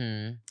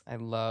 Mm-hmm. I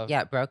love Yeah,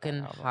 that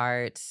Broken album.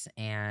 Hearts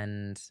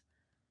and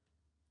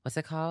what's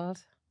it called?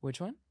 Which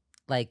one?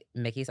 Like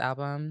Mickey's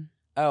album?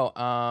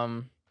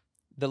 Oh,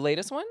 the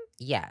latest one?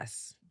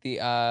 Yes.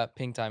 The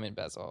Pink Diamond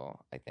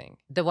Bezel, I think.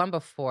 The one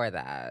before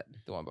that.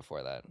 The one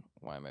before that.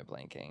 Why am I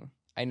blanking?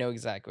 I know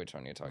exactly which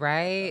one you're talking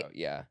Right? about. Though.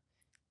 Yeah.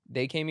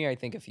 They came here, I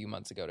think, a few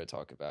months ago to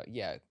talk about.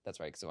 Yeah, that's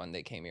right. Because the one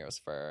they came here was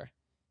for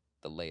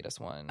the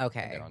latest one.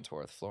 Okay. And they're on tour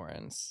with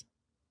Florence.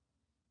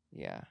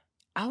 Yeah.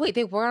 Oh wait,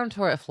 they were on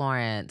tour at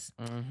Florence.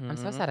 Mm-hmm. I'm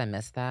so sad I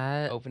missed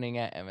that. Opening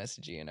at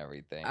MSG and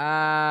everything.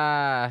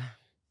 What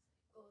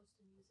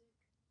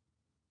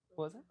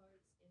was it?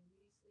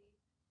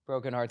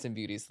 Broken Hearts and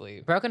Beauty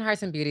Sleep. Broken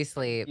Hearts and Beauty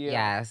Sleep.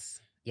 Yeah.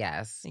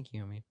 Yes. Thank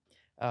you, Amy.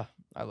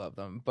 I love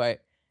them.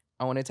 But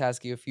I wanted to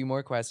ask you a few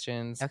more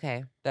questions.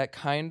 Okay. That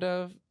kind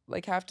of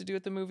like have to do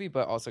with the movie,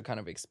 but also kind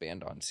of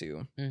expand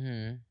onto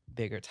Mm-hmm.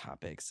 bigger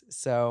topics.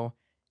 So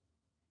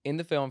in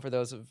the film, for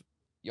those of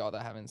y'all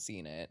that haven't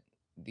seen it,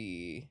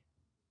 the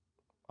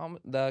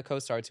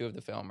co-star two of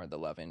the film or the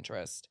love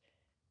interest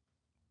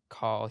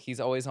he's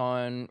always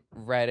on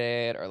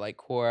Reddit or like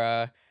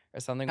Quora or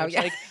something, which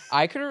like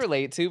I can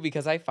relate to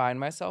because I find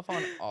myself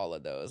on all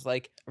of those.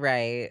 Like,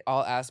 right.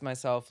 I'll ask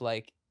myself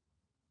like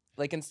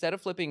instead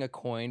of flipping a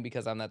coin,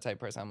 because I'm that type of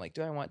person, I'm like,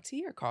 do I want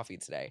tea or coffee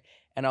today?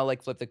 And I'll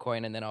like flip the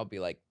coin and then I'll be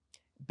like,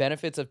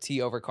 benefits of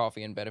tea over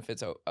coffee and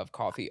benefits of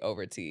coffee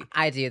over tea.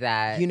 I do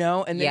that. And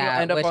then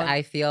you'll end up which on...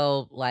 I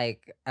feel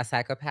like a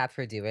psychopath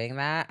for doing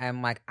that.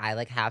 I'm like, I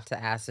like have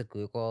to ask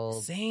Google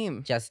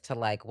Same. just to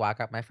like walk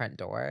out my front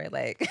door.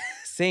 Like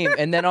same.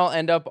 And then I'll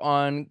end up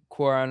on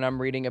Quora and I'm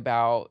reading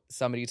about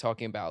somebody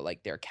talking about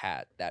like their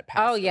cat that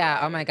passed away.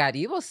 Oh my God.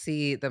 You will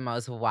see the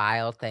most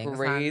wild things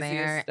on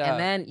there. Stuff. And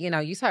then,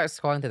 you start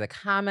scrolling through the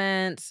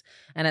comments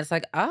and it's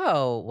like,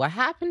 oh, what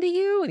happened to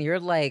you? And you're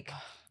like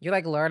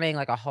learning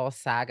like a whole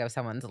saga of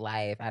someone's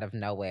life out of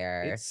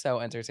nowhere. It's so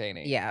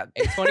entertaining. Yeah.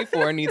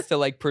 A24 needs to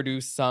like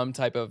produce some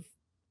type of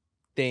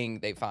thing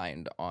they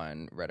find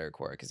on Reddit or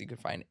Quora because you can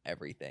find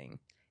everything.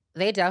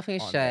 They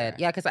definitely should. There.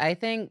 Yeah, because I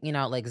think,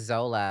 like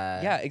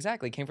Zola. Yeah,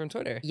 exactly. Came from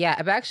Twitter. Yeah,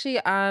 but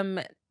actually,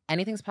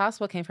 Anything's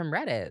Possible came from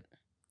Reddit.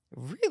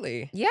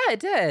 Really? Yeah,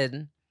 it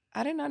did.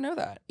 I did not know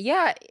that.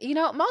 Yeah,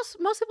 most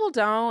people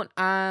don't.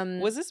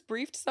 Was this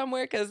briefed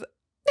somewhere? Because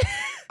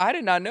I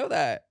did not know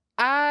that.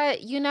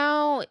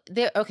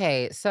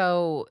 Okay,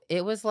 so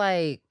it was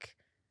like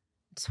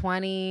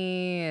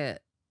 20,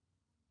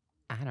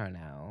 I don't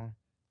know.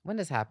 When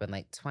this happened?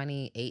 Like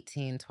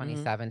 2018,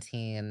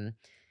 2017.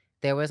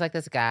 There was like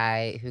this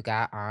guy who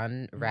got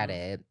on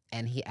Reddit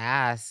and he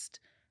asked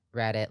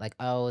Reddit, like,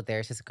 oh,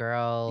 there's this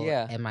girl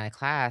in my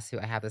class who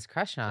I have this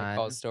crush on. Like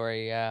Call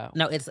Story, yeah.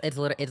 No, it's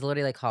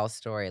literally like Call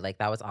Story. Like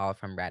that was all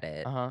from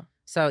Reddit. Uh-huh.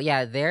 So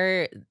yeah,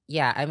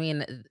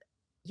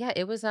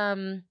 it was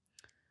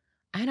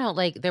I don't know,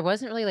 like there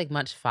wasn't really like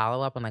much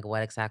follow-up on like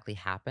what exactly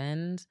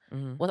happened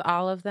with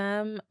all of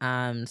them.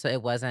 So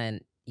it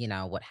wasn't,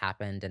 what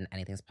happened and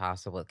Anything's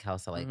Possible with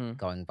Kelsa like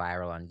going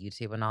viral on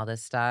YouTube and all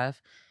this stuff.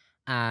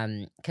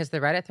 Because the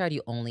Reddit thread,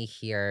 you only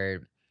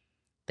hear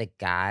the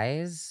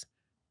guy's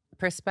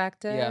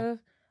perspective.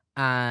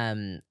 Yeah.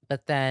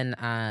 But then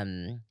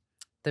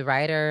the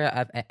writer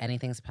of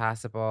Anything's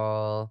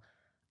Possible,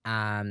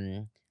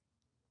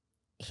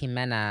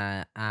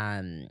 Jimena,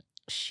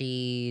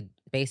 she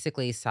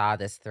basically saw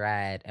this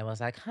thread and was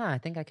like, I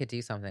think I could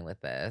do something with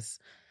this.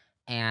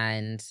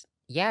 And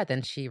yeah,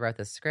 then she wrote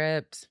the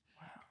script.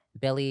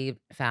 Billy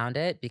found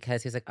it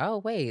because he's like, oh,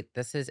 wait,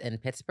 this is in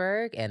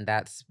Pittsburgh and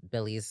that's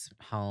Billy's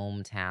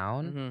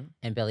hometown.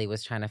 And Billy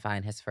was trying to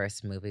find his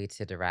first movie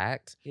to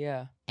direct.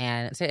 Yeah.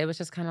 And so it was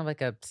just kind of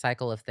like a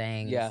cycle of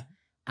things. Yeah.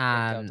 Worked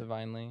out Um,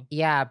 divinely.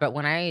 but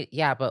when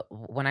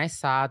I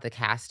saw the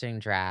casting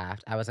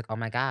draft, I was like, "Oh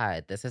my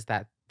god, this is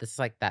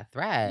like that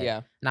thread."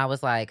 Yeah. And I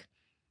was like,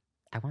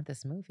 "I want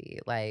this movie.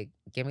 Like,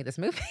 give me this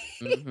movie."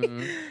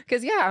 Mhm.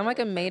 Cause yeah, I'm like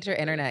a major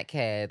internet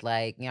kid.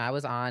 Like, I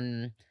was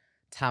on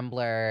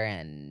Tumblr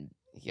and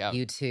Yep.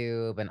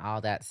 YouTube and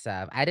all that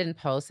stuff. I didn't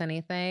post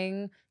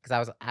anything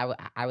because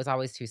I was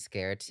always too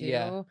scared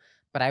Yeah. to,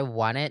 but I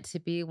wanted to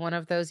be one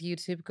of those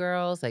YouTube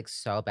girls, like,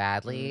 so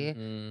badly. And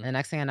Mhm. the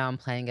next thing I know, I'm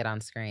playing it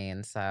on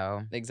screen,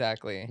 so,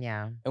 Exactly.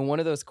 yeah. And one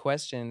of those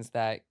questions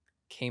that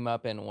came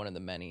up in one of the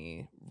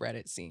many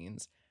Reddit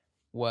scenes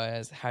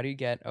was, how do you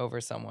get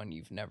over someone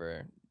you've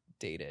never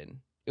dated?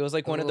 It was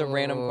like one of the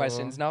random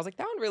questions, Ooh. and I was like,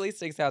 that one really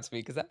sticks out to me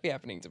because that'd be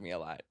happening to me a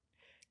lot.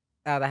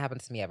 Oh, that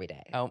happens to me every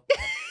day. Oh,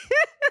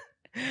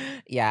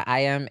 Yeah, I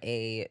am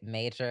a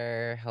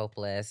major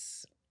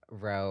hopeless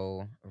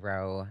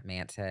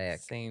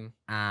romantic. same.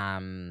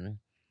 Um,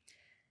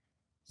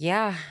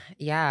 yeah,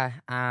 yeah,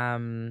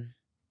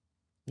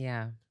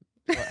 yeah.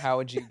 How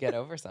would you get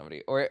over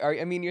somebody? Or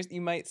I mean,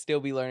 you might still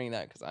be learning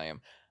that because I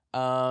am.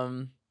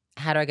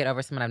 How do I get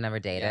over someone I've never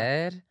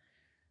Yeah, dated?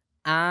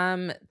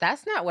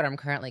 That's not what I'm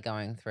currently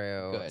going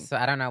through, good. so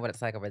I don't know what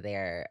it's like over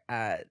there.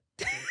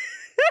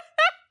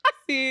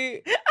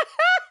 See,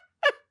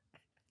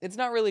 it's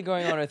not really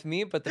going on with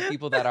me, but the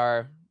people that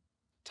are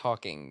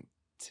talking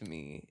to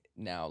me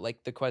now,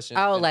 like the question's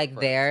Oh, been like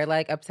they're reversed.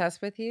 like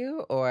obsessed with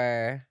you,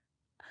 or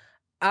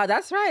oh,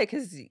 that's right,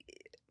 because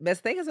Miss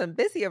Thing has been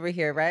busy over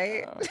here,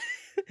 right?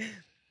 Yeah,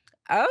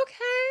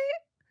 Okay.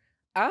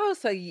 Oh,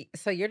 so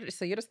you're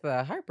just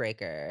the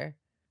heartbreaker.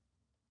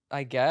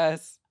 I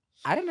guess.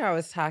 I didn't know I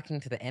was talking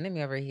to the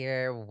enemy over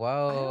here. I don't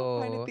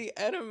find it Whoa. the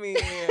enemy.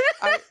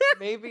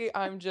 Maybe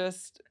I'm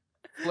just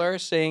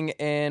flourishing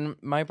in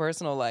my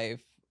personal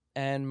life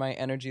and my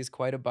energy is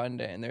quite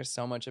abundant and there's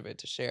so much of it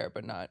to share,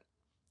 but not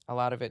a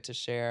lot of it to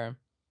share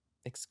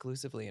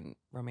exclusively and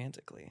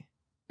romantically.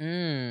 That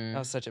Mm.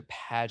 was such a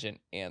pageant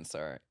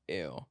answer.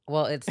 Ew.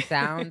 Well, it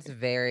sounds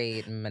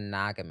very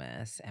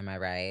monogamous. Am I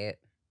right?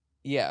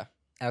 Yeah,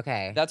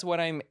 Okay. that's what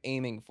I'm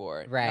aiming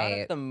for. Not at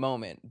Right. the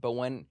moment, but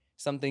when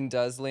something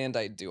does land,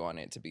 I do want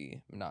it to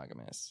be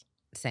monogamous.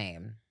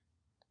 Same.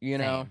 You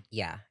know? Same.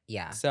 Yeah.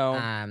 Yeah. So,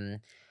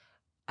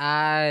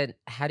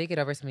 How do you get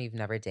over someone you've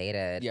never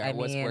dated? yeah, I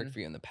what's worked mean, for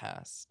you in the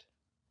past?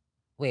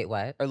 wait,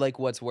 what? Or like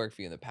what's worked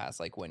for you in the past,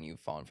 like when you've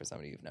fallen for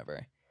somebody you've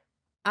never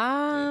dated?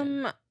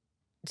 Um,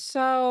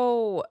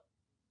 so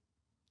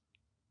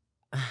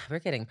we're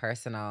getting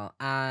personal.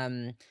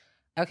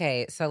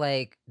 Okay, so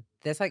like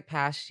this like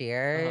past Uh-huh.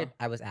 year,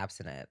 I was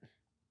abstinent.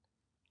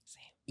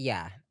 Same.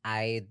 Yeah,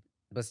 I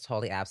was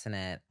totally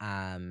abstinent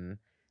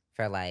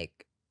for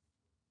like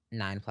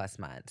 9 plus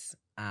months.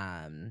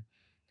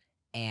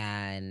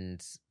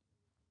 And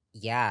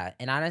yeah,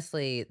 and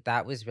honestly,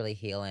 that was really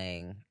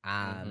healing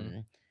Mm-hmm.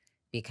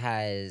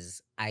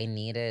 because I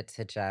needed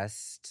to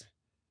just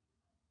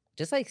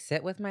like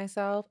sit with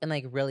myself and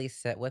like really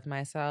sit with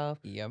myself,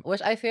 Yep.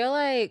 which I feel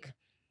like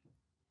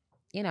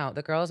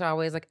the girls are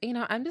always like,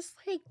 I'm just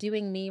like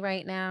doing me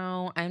right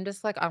now. I'm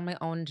just like on my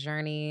own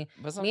journey.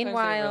 But sometimes they're really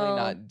Meanwhile,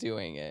 not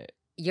doing it.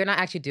 you're not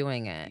actually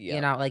doing it.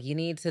 Yep. Like you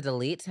need to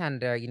delete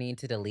Tinder, you need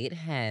to delete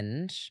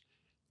Hinge.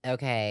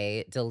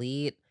 Okay,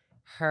 delete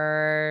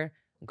her,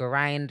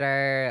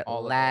 Grinder, All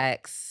of it.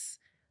 Lex,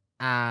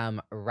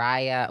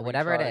 Raya,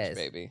 whatever it Recharge, is.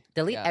 baby.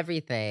 Delete Yeah.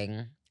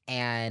 everything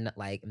and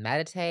like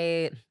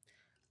meditate,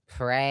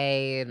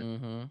 pray,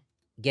 Mm-hmm.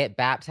 get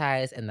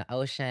baptized in the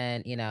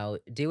ocean,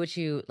 do what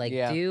you like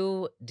Yeah.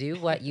 do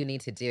what you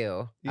need to do.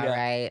 All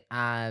Yeah.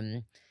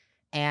 right.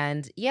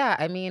 And yeah,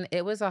 I mean,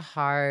 it was a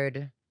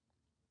hard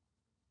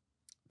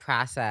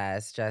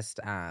process, just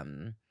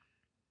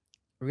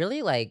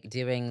really like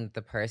doing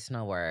the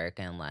personal work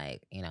and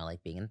like,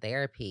 like being in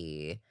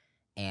therapy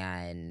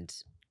and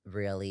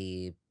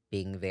really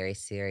being very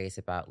serious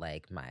about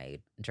like my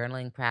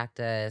journaling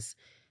practice.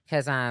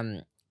 Cause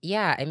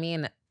yeah, I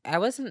mean, I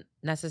wasn't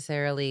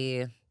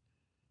necessarily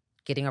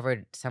getting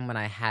over someone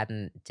I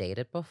hadn't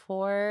dated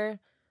before.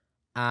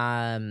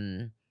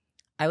 Um,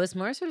 I was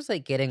more sort of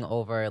like getting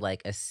over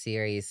like a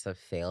series of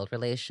failed Mm-hmm.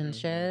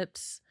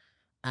 relationships.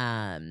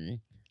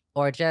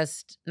 Or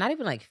just not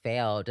even like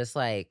failed, just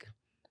like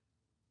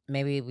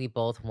maybe we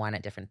both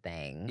wanted different Yeah.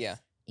 things,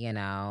 you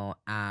know?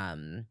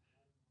 And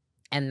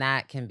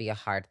that can be a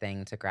hard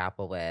thing to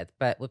grapple with.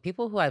 But with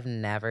people who I've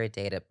never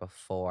dated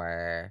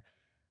before,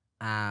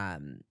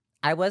 um,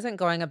 I wasn't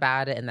going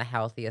about it in the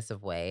healthiest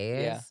of Yeah.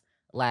 ways.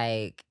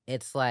 Like,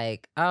 it's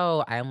like,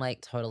 oh, I'm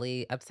like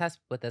totally obsessed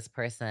with this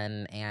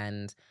person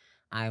and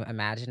I'm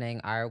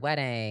imagining our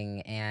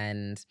wedding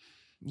and,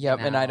 you Yep.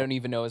 And I know, don't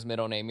even know his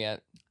middle name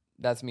yet.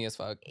 That's me as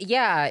fuck.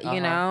 yeah,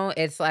 Uh-huh.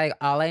 it's like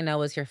all I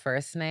know is your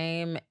first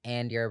name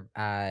and your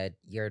like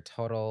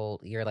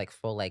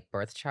full like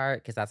birth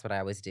chart because that's what I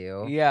always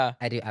do. Yeah.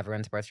 I do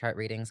everyone's birth chart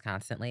readings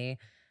constantly.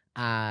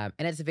 And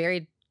it's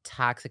very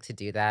toxic to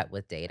do that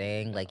with I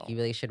dating. Like you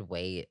know. really should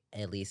wait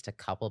at least a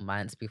couple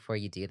months before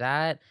you do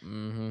that.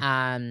 Mm-hmm.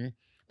 Um,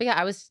 but yeah,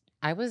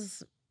 I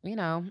was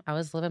I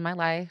was living my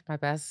life, my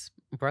best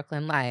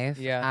Brooklyn life,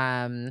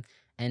 Yeah.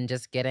 and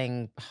just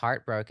getting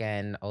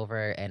heartbroken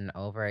over and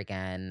over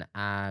again.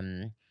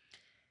 And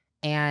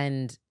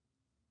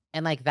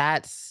like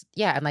that's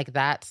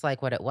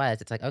like what it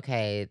was. It's like,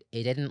 okay,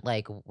 it didn't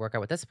like work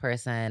out with this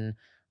person.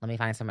 Let me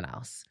find someone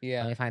else. Let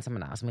Yeah. me find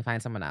someone else. Let me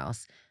find someone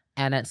else.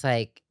 And it's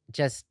like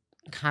just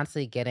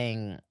constantly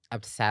getting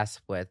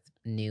obsessed with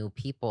new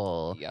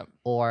people. Yep.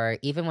 Or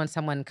even when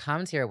someone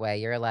comes your way,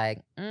 you're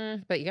like,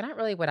 but you're not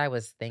really what I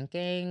was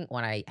thinking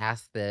when I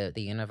asked the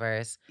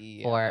universe for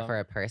Yeah.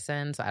 a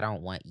person. So I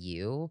don't want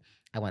you.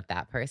 I want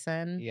that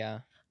person. Yeah.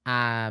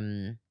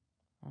 Um,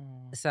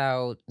 Oh,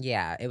 so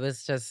yeah, it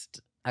was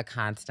just a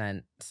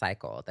constant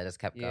cycle that just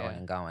kept going yeah.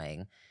 and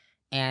going.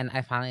 And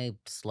I finally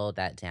slowed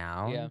that Yeah.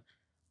 down.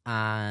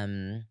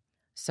 Um,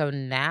 so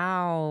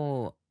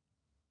now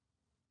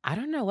I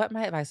don't know what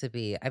my advice would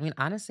be. I mean,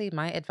 honestly,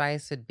 my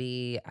advice would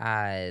be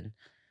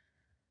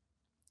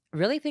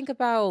really think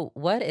about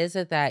what is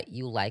it that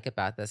you like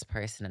about this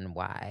person and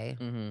why.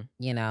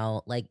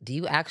 Mhm. Like, do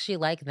you actually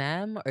like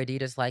them or do you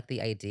just like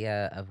the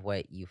idea of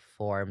what you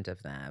formed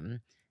of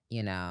them?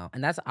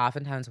 And that's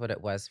oftentimes what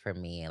it was for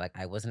me. Like,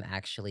 I wasn't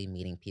actually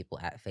meeting people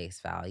at face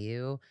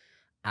value.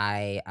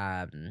 I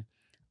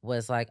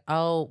was like,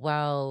 oh,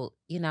 well,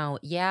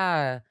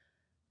 yeah,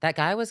 that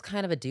guy was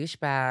kind of a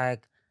douchebag,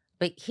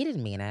 but he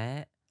didn't mean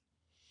it.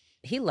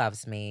 He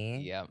loves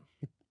me Yep.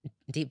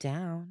 deep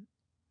down.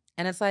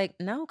 And it's like,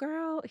 no,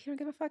 girl, he don't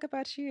give a fuck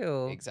about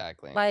you.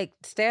 Exactly. Like,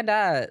 stand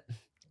up.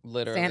 Stand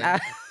Literally.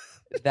 up.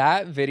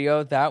 That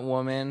video, that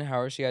woman,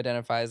 however she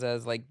identifies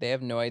as, like, they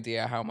have no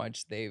idea how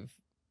much they've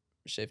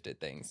shifted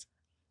things.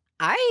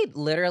 I I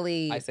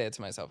literally, say it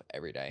to myself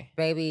every day.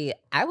 baby,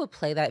 I would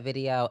play that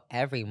video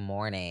every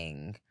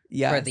morning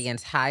for the Yes.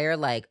 entire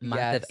like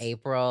month of Yes.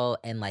 April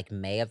and like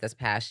May of this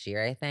past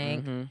year, I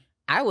think. Mhm.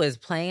 I was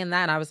playing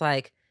that and I was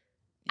like,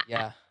 I,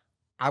 Yeah.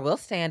 I will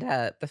stand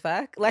up. The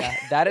fuck? Like, Yeah.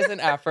 That is an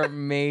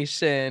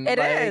affirmation. it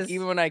Like, is.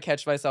 even when I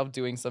catch myself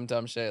doing some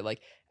dumb shit,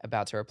 like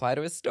about to reply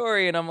to a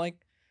story, and I'm like,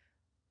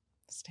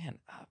 stand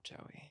up,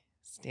 Joey.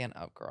 Stand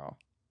up, girl.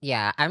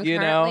 Yeah, I'm You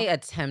currently know?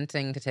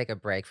 attempting to take a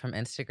break from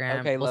Instagram.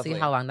 Okay, We'll see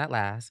how lovely. long that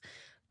lasts,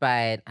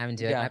 but I'm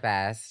doing my Yeah.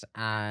 best.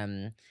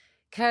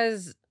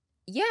 Cause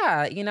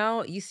yeah,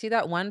 you see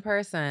that one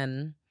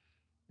person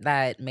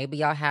that maybe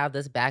y'all have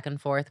this back and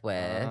forth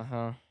with,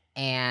 Uh-huh.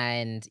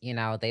 and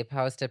they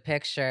post a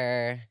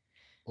picture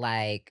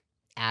like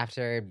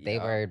after they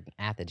Yeah. were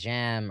at the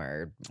gym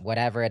or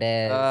whatever it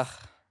is, Ugh.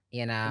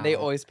 you And they know.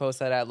 always post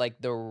that at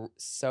like the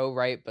so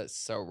right but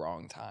so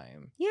wrong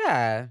time.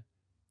 Yeah,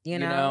 you You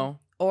know. know?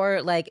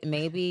 Or like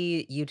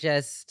maybe you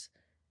just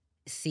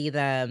see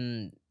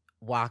them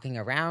walking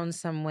around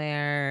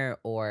somewhere,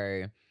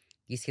 or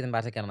you see them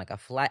about to get on like a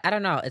flight. I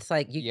don't know. It's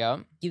like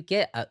Yep. you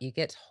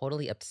get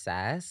totally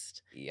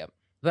obsessed. Yep.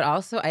 But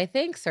also I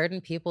think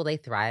certain people, they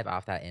thrive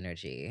off that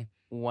energy.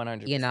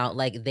 100%.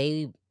 Like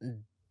they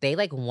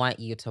like want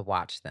you to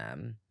watch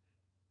them,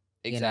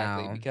 you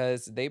Exactly. know.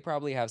 Because they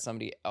probably have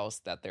somebody else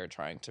that they're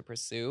trying to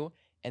pursue,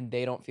 and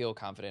they don't feel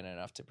confident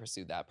enough to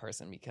pursue that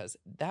person because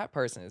that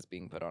person is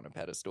being put on a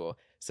pedestal.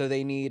 So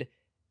they need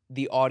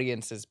the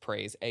audience's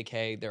praise,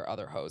 aka their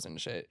other hoes and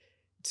shit,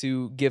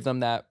 to give them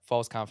that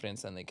false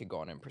confidence, and they could go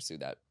on and pursue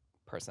that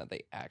person that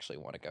they actually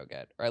want to go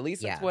get. Or at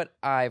least that's Yeah. what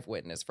I've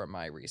witnessed from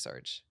my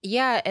research.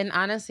 Yeah, and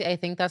honestly, I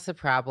think that's the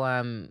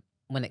problem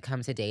when it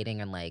comes to dating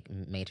in like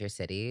major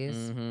cities,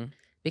 Mm-hmm.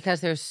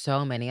 because there's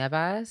so many of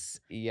us.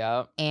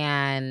 Yep.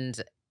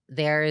 And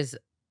there's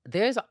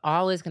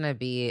always gonna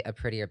be a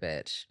prettier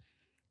bitch.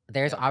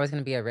 There's Yep. always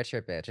gonna be a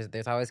richer bitch.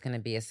 There's always gonna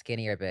be a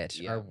skinnier bitch,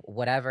 or Yep.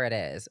 whatever it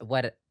is.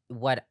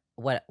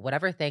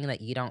 Whatever thing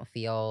that you don't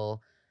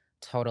feel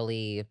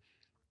totally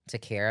to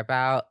care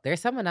about.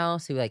 There's someone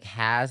else who like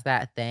has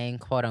that thing,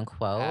 quote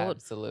unquote,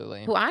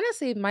 Absolutely. who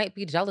honestly might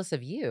be jealous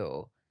of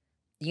you.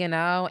 And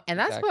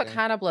that's what Exactly.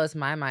 kind of blows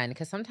my mind,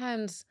 because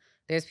sometimes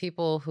there's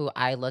people who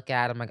I look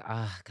at, I'm like,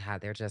 oh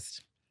God,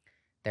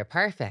 they're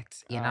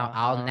perfect.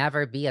 I'll Uh-huh.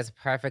 never be as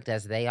perfect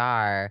as they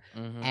are.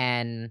 Mm-hmm.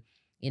 And,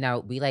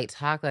 we like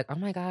talk like, oh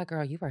my God,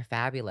 girl, you are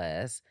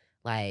fabulous.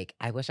 Like,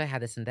 I wish I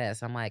had this and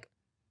this. I'm like,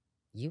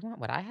 you want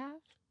what I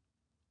have?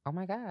 Oh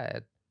my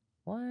God.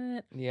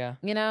 What? Yeah.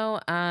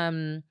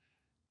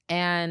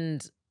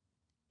 And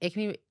it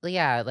can be,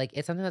 yeah, like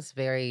it's something that's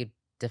very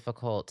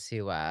difficult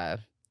to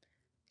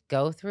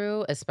go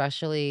through,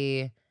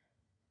 especially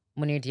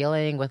when you're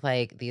dealing with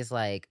like these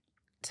like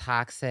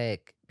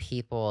toxic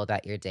people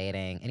that you're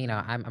dating. And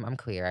Mhm. I'm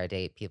queer. I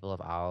date people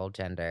of all Yeah.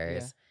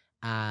 genders.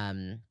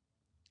 Um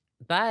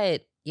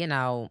but,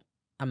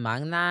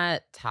 among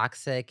that,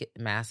 toxic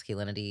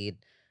masculinity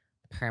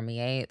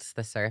permeates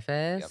the Yep.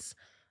 surface.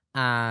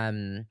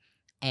 Um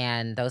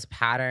and those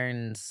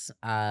patterns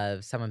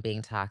of someone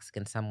being toxic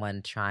and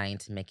someone trying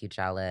to make you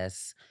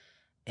jealous,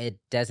 it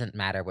doesn't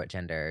matter what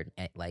gender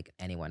like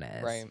anyone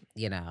is.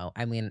 Right.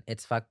 I mean,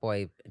 it's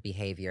fuckboy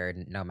behavior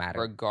no matter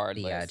the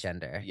Regardless.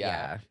 gender. Yeah,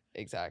 Yeah.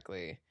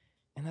 exactly.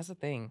 And that's the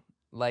thing.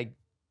 Like,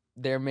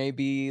 there may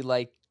be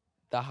like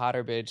the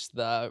hotter bitch,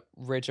 the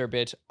richer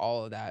bitch,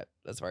 all of that.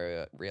 That's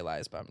where I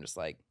realized. But I'm just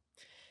like,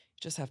 you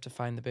just have to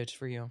find the bitch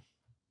for you.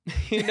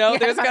 You know, You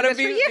gotta there's find a gotta bitch for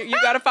be, you.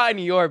 you gotta find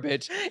your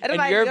bitch, Gotta and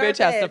find your your bitch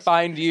has to bitch.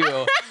 find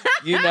you.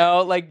 You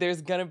know, like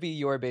there's gonna be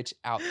your bitch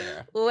out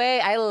there.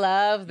 Wait, I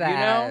love You know?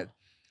 that.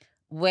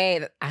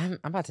 Wait, I'm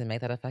about to make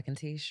that a fucking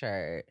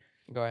t-shirt.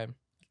 Go ahead.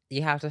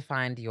 You have to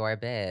find your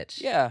bitch.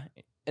 Yeah.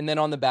 And then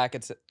on the back,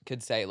 it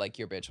could say, like,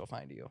 your bitch will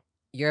find you.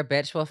 Your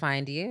bitch will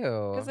find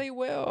Because you. they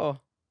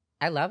will.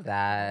 I love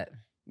that.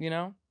 You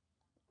know?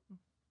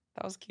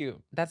 That was cute.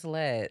 That's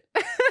lit.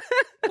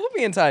 We'll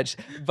be in touch.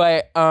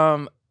 But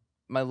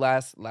my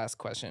last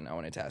question I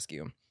wanted to ask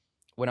you.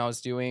 When I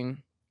was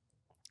doing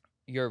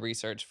your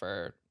research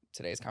for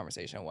today's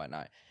conversation and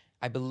whatnot,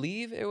 I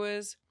believe it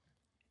was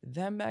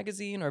Them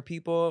Magazine or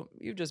People.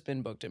 You've just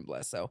been booked and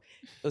blessed. So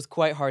it was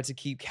quite hard to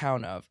keep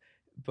count of.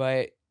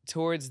 But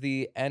towards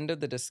the end of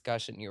the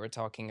discussion, you were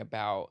talking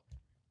about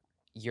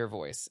your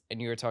voice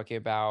and you were talking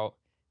about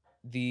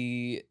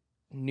the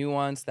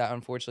nuance that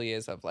unfortunately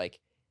is of like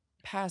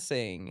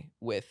passing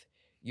with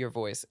your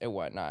voice and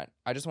whatnot.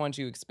 I just want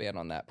you to expand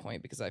on that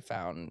point because I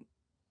found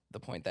the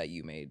point that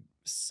you made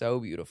so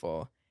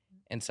beautiful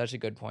and such a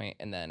good point.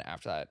 And then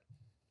after that,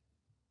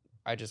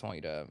 I just want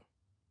you to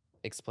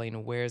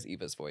explain where's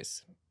Eva's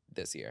voice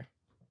this year.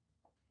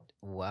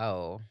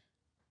 Whoa.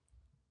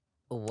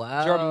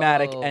 Whoa.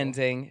 Dramatic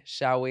ending,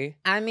 shall we?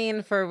 I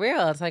mean, for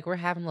real, it's like we're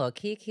having a little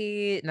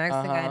kiki. Next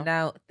thing I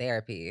know,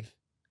 therapy.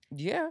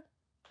 Yeah.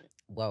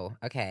 Whoa.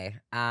 Okay.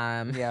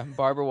 Yeah,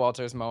 Barbara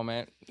Walters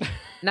moment.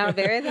 No,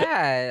 very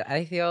that.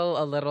 I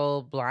feel a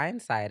little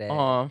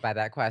blindsided by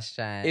that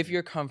question. If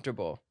you're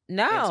comfortable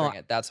no, answering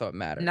it, that's what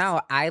matters. No,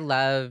 I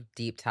love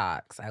deep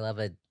talks. I love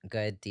a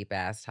good deep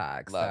ass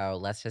talk. Love. So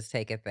let's just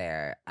take it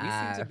there. We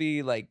seem to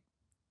be like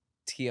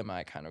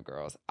TMI kind of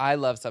girls. I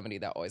love somebody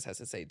that always has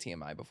to say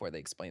TMI before they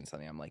explain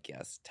something. I'm like,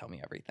 yes, tell me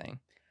everything.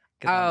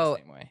 Because I'm the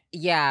same way.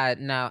 Yeah,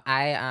 no,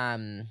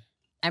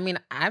 I mean,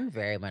 I'm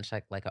very much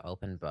like an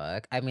open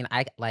book. I mean,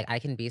 I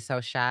can be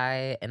so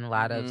shy in a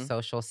lot of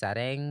social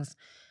settings,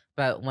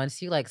 but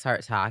once you like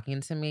start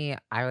talking to me,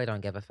 I really don't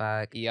give a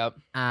fuck. Yep.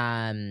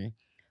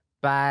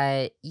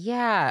 But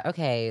yeah,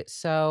 okay.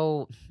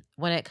 So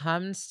when it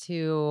comes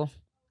to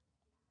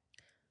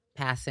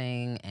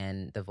passing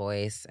and the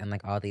voice and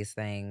like all these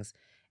things,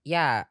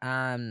 yeah,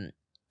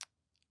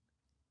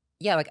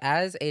 yeah, like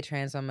as a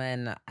trans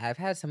woman, I've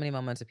had so many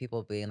moments of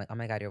people being like, "Oh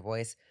my god, your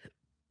voice,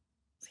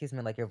 excuse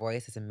me, like your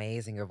voice is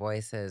amazing. Your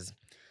voice is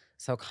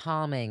so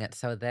calming. It's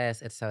so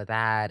this, it's so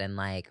that." And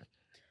like,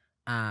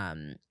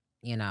 um,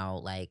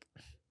 like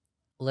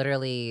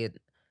literally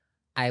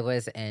I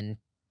was in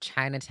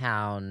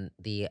Chinatown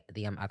the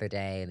other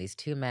day and these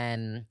two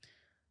men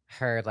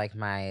heard like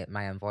my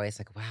voice,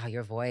 like, "Wow,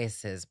 your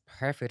voice is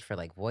perfect for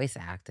like voice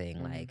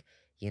acting. Like,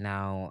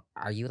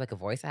 are you like a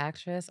voice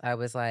actress?" I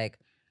was like,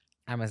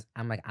 I'm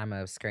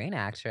a screen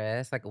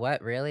actress. Like,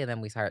 what really? And then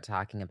we started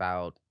talking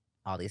about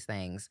all these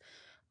things.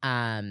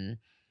 And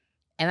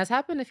that's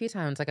happened a few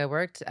times. Like I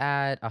worked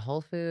at a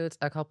Whole Foods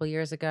a couple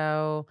years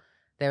ago.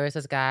 There was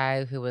this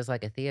guy who was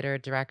like a theater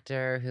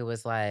director who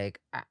was like,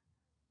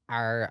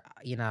 are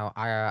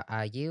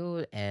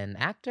you an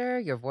actor?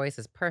 Your voice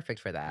is perfect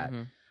for that."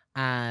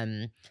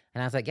 And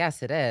I was like,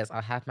 "Yes, it is.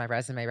 I'll have my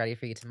resume ready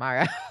for you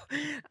tomorrow."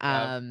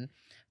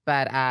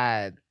 But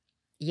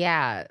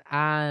yeah,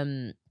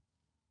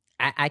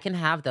 I can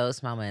have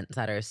those moments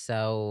that are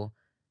so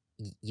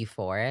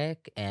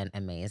euphoric and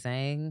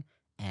amazing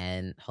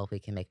and hopefully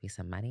can make me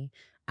some money.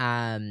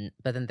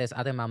 But then there's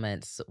other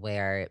moments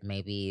where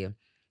maybe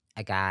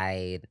a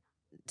guy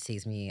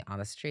sees me on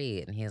the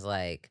street and he's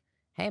like,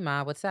 "Hey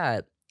ma, what's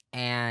up?"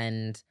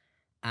 And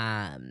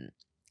um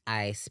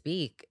I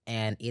speak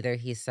and either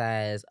he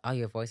says, "Oh,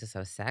 your voice is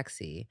so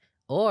sexy,"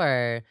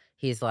 or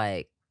he's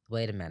like,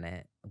 "Wait a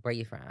minute, where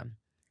you from?"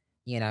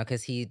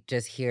 Because he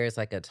just hears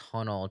like a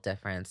tonal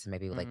difference,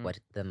 maybe like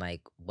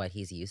what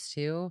he's used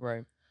to.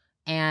 Right.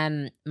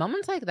 And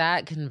moments like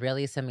that can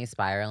really send me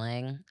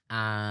spiraling.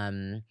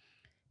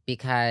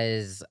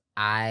 Because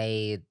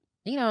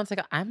it's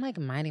like I'm like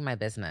minding my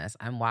business.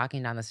 I'm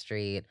walking down the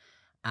street.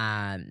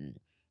 Um,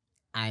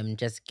 I'm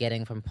just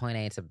getting from point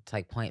A to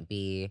like point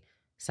B.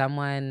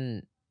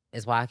 Someone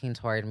is walking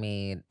toward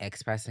me,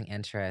 expressing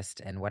interest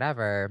in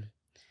whatever.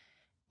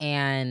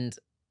 And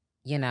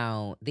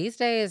these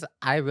days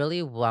I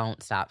really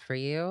won't stop for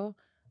you.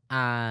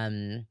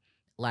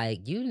 Like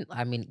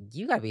I mean,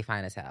 you gotta be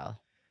fine as hell.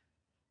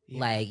 Yeah.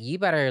 Like you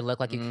better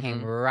look like you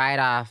came right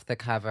off the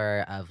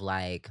cover of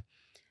like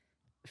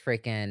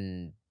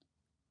freaking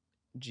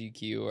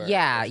GQ or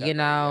yeah,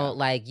 whichever,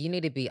 like you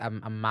need to be a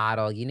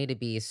model. You need to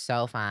be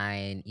so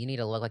fine. You need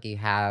to look like you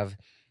have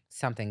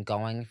something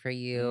going for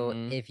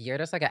you. If you're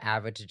just like an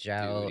average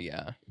Joe, dude,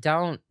 yeah.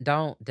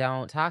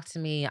 don't talk to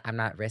me. I'm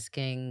not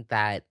risking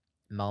that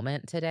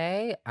moment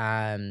today.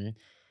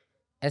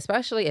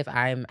 Especially if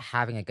I'm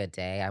having a good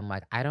day. I'm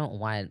like, I don't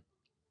want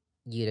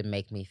you to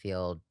make me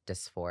feel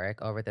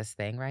dysphoric over this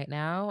thing right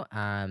now.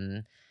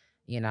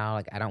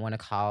 Like I don't want to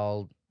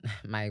call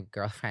my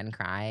girlfriend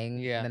crying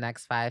in Yeah. the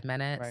next 5 Right.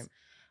 minutes.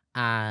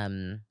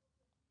 Um,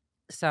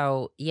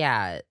 so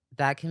yeah,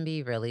 that can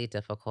be really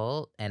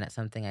difficult, and it's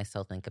something I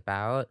still think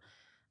about.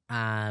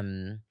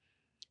 Um,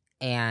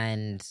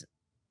 and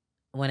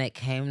when it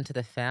came to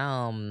the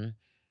film,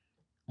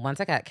 once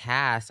I got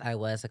cast, I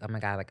was like, "Oh my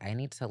god, like, I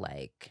need to,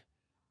 like,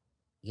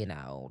 you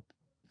know,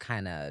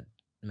 kinda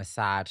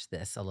massage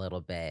this a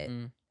little bit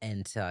Mm.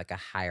 into, like, a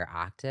higher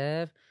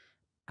octave."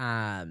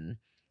 Um,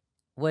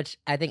 which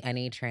I think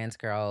any trans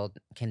girl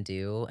can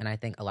do, and I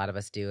think a lot of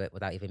us do it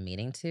without even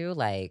meaning to,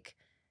 like,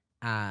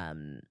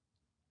 um,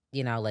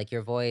 like,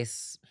 your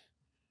voice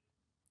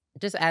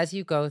just as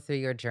you go through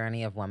your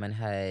journey of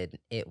womanhood,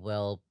 it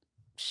will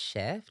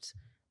shift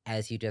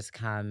as you just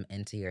come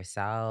into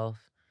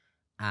yourself,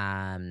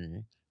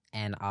 um,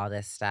 and all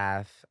this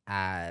stuff,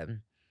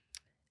 and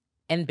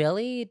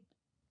Billy,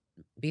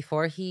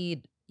 before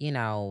he,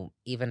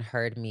 even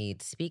heard me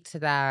speak to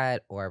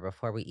that, or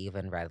before we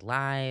even read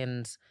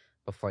lines,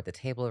 before the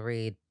table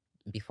read,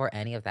 before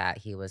any of that,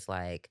 he was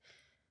like,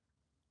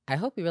 "I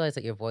hope you realize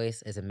that your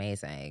voice is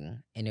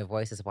amazing, and your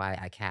voice is why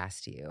I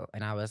cast you."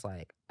 And I was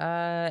like,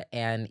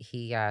 and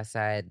he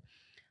said,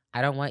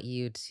 "I don't want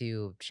you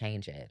to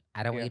change it.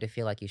 I don't want Yeah. you to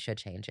feel like you should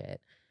change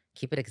it.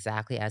 Keep it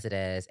exactly as it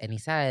is." And he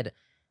said,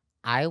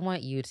 "I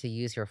want you to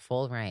use your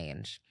full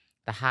range,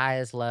 the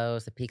highs,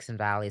 lows, the peaks and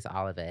valleys,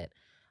 all of it."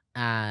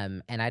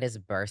 And I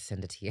just burst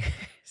into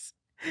tears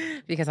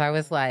because I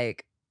was Yeah.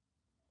 like,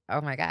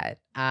 "Oh my God."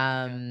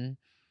 Yeah.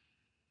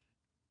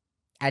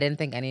 I didn't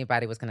think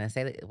anybody was gonna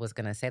say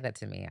that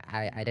to me.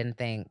 I Mhm. didn't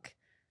think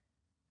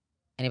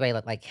anybody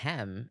looked like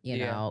him,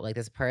 Yeah. like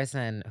this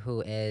person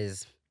who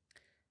is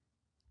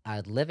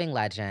a living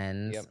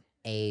legend, Yep.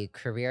 a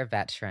career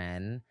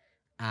veteran.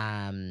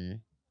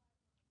 Um,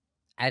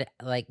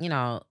 like,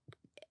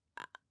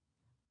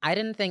 I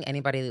didn't think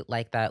anybody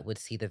like that would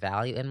see the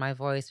value in my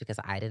voice because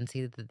I didn't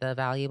see the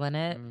value in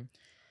it.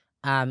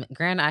 Mm.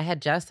 Granted, I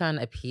had just done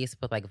a piece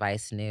with like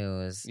Vice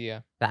News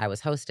Yeah. that I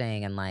was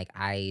hosting and like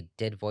I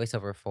did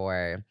voiceover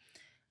for.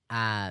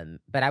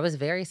 But I was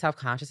very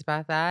self-conscious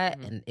about that,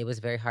 Mhm. and it was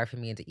very hard for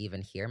me to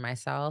even hear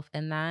myself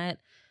in that.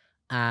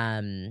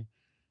 Um,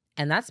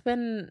 and that's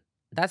been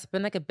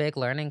like a big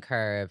learning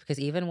curve because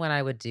even when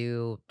I would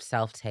do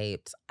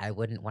self-taped, I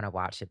wouldn't want to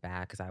watch it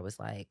back because I was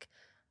like,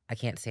 I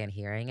can't stand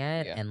hearing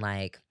it. Yeah. And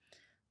like,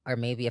 or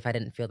maybe if I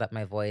didn't feel that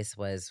my voice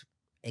was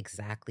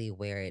exactly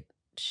where it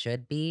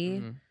should be,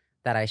 Mhm.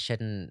 that I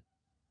shouldn't,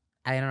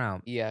 I don't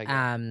know. Yeah,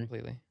 yeah, Um,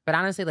 completely. but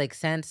honestly, like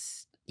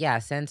since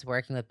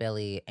working with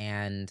Billy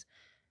and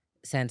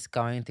since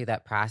going through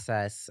that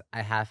process,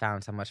 I have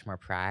found so much more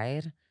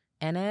pride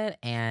in it,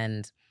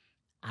 and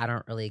I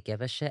don't really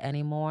give a shit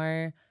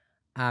anymore.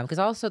 Because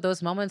also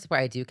those moments where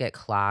I do get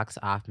clocked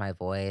off my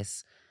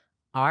voice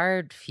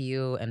are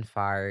few and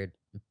far,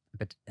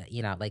 but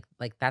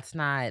that's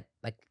not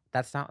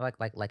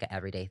like an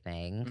everyday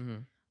thing.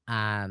 Mhm.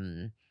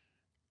 Um,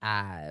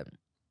 uh,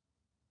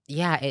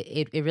 yeah,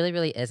 it really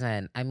really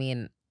isn't. I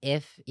mean,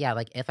 if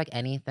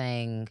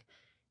anything,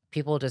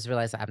 people just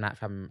realize that I'm not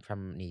from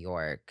New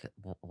York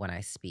when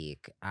I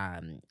speak,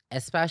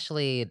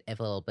 especially if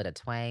a little bit of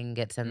twang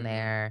gets in Mhm.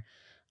 there,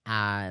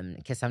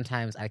 because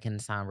sometimes I can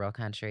sound real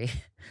country.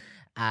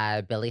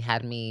 Billy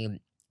had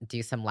me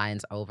do some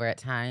lines over at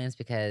times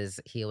because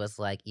he was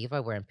like,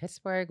 "Eva, we're in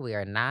Pittsburgh. We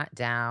are not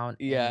down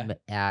Yeah. in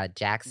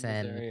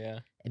Jackson." Missouri,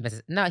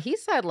 yeah. No, he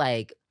said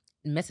like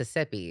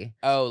Mississippi.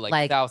 Oh, like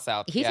Like South,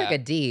 South, he took yeah. a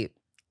deep,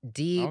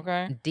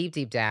 Okay.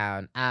 deep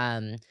down.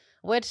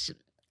 Which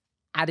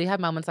I do have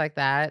moments like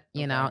that,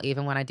 Okay.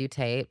 even when I do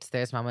tapes,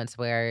 there's moments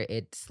where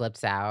it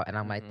slips out and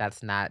I'm like, Mhm.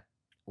 that's not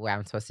where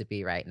I'm supposed to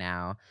be right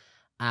now.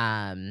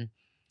 Um,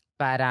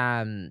 but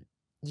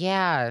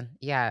yeah,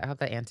 yeah, I hope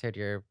that answered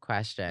your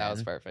That was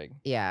question. perfect.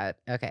 Yeah,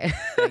 okay.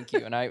 Thank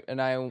you, and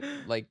I,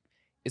 like,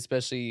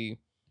 especially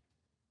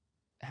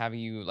having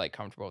you, like,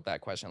 comfortable with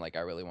that question, like,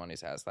 I really wanted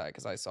to ask that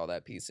because I saw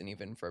that piece, and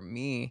even for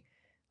me,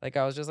 like,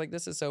 I was just like,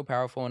 "This is so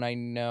powerful," and I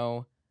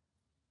know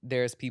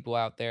there's people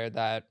out there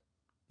that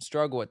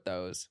struggle with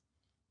those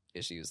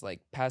issues,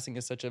 like, passing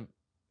is such a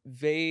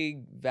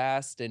vague,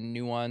 vast, and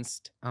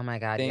nuanced Oh my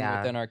god, thing yeah.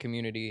 within our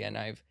community, and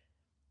I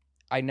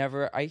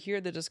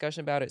hear the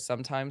discussion about it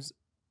sometimes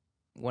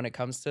when it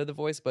comes to the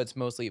voice, but it's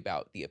mostly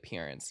about the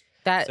appearance.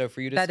 That So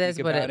for you to that speak is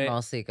what it about it,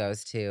 mostly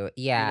goes to. you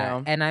Yeah.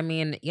 know? And I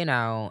mean,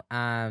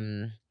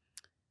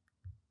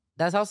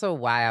 that's also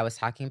why I was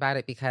talking about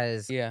it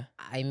because Yeah.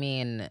 I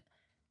mean,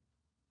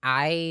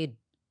 I,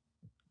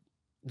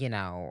 you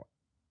know,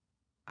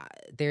 uh,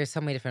 there's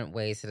so many different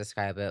ways to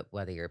describe it,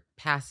 whether you're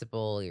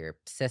passable, you're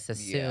cis Yeah.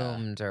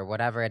 assumed, or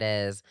whatever it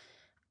is.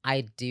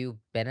 I do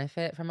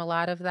benefit from a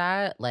lot of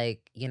that.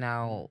 Like,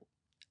 Mhm.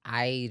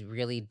 I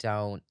really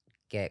don't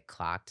get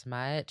clocked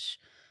much.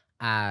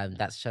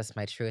 That's just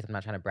my truth. I'm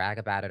not trying to brag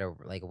about it or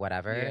like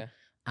whatever.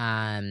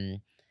 Yeah.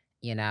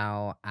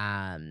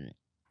 Um,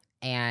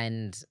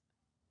 and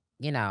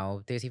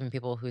there's even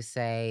people who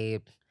say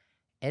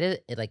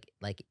it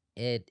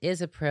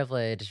is a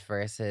privilege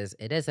versus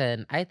it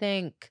isn't. I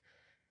think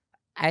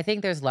I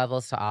think there's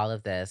levels to all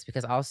of this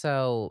because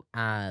also,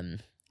 I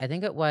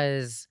think it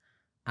was,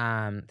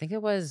 I think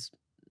it was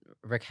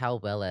Raquel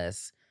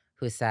Willis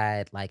who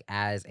said, like,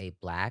 as a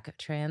Black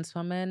trans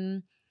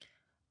woman,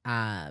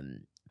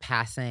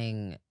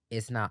 passing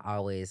is not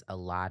always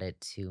allotted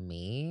to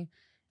me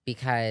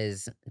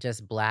because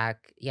just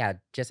Black, yeah,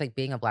 just like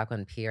being a Black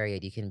woman,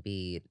 period, you can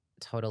be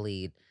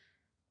totally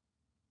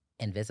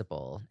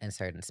invisible in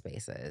certain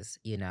spaces,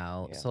 you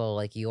know? Yeah. So,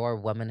 like, your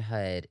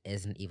womanhood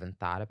isn't even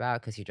thought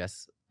about because you're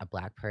just a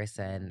Black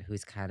person Mhm.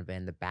 who's kind of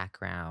in the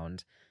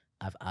background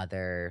of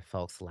other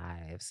folks'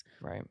 lives.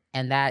 Right.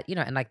 And that, you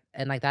know, and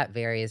like that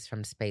varies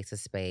from space to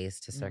space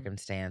to Mhm.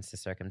 circumstance to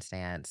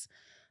circumstance.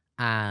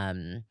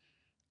 Um,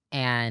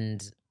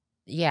 and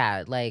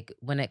yeah, like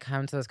when it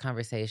comes to those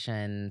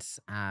conversations,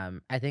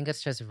 I think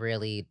it's just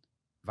really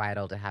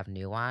vital to have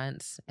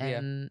nuance Yeah.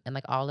 and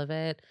like all of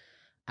it.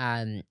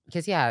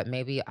 Because yeah,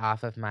 maybe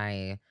off of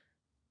my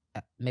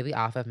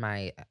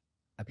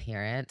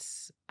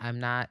appearance, I'm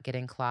not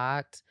getting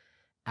clocked.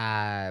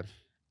 Uh,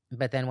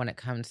 but then when it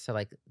comes to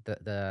like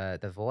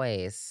the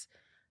voice,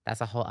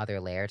 that's a whole other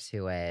layer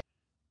to it.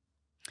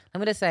 I'm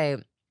gonna say,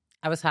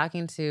 I was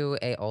talking to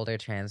a older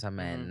trans Mhm.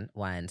 woman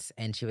once,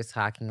 and she was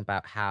talking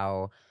about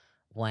how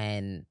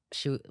when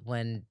she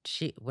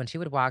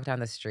would walk down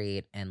the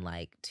street in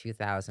like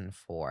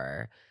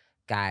 2004,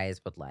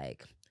 guys would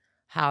like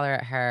holler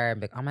at her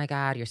and be like, "Oh my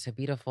God, you're so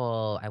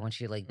beautiful. I want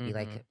you to like be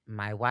like Mhm.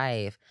 my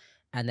wife."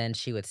 And then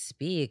she would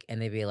speak,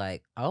 and they'd be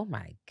like, "Oh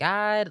my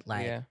God,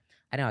 like Yeah.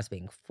 I know I was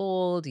being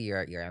fooled.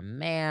 You're a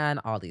man.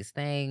 All these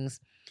things."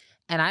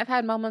 And I've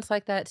had moments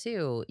like that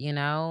too, you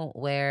know,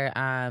 where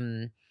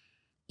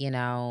you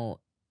know,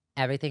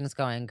 everything's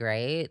going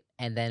great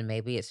and then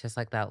maybe it's just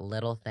like that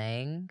little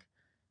thing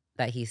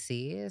that he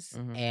sees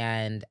Mhm.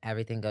 and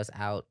everything goes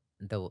out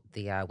the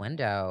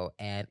window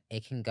and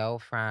it can go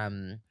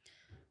from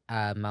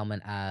a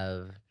moment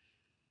of,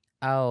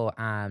 "Oh,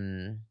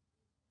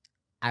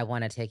 I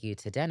want to take you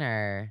to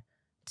dinner,"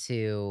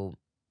 to,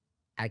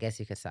 "I guess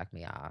you could suck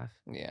me off."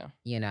 Yeah.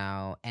 You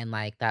know, and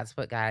like that's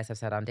what guys have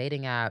said on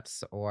dating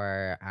apps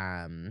or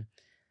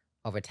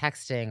over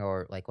texting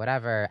or like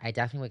whatever. I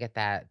definitely would get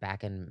that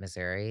back in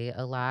Missouri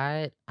a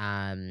lot.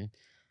 And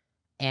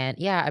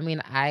yeah, I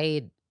mean,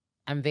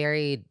 I'm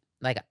very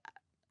like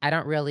I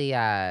don't really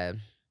I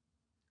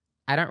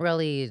don't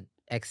really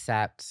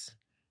accept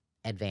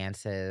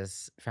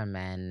advances from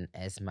men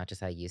as much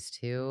as I used Mhm.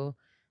 to.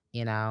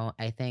 You know,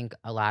 I think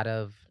a lot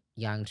of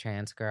young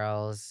trans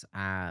girls,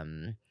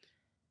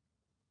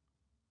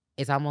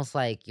 it's almost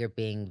like you're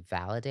being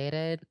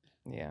validated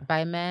Yeah.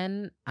 by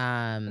men.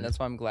 And that's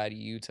why I'm glad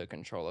you took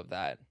control of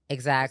that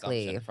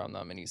Exactly. assumption from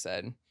them and you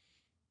said,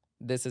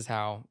 "This is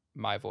how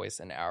my voice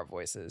and our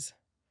voices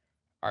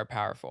are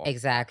powerful,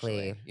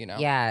 Exactly. actually," you know?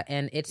 Yeah,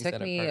 and it You took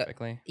said it me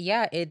perfectly.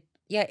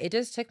 it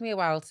just took me a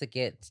while to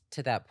get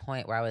to that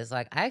point where I was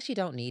like, I actually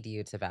don't need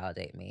you to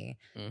validate me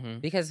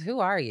Mhm. because who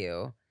are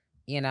you?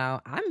 You know,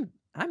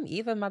 I'm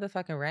Eva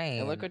motherfucking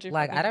And look Rain. what your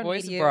Like I fucking don't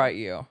need voice you. brought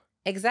you.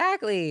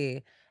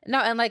 Exactly. No,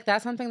 and like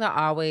that's something that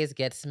always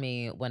gets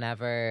me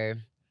whenever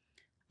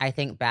I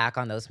think back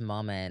on those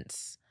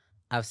moments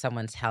of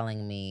someone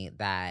telling me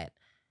that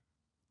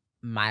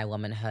my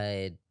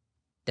womanhood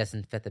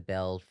doesn't fit the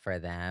bill for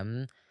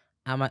them.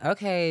 I'm like,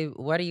 "Okay,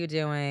 what are you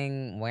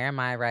doing? Where am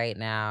I right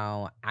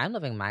now? I'm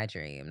living my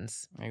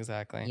dreams,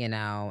 Exactly. you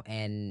know,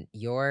 and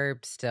you're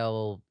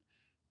still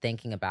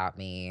thinking about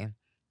me.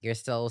 You're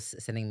still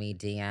sending me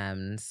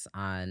DMs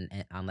on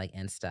like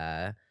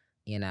Insta,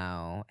 you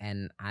know,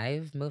 and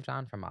I've moved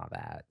on from all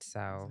that.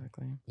 So,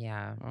 Exactly.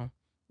 yeah. Well,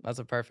 that's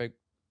a perfect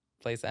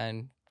place to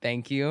end.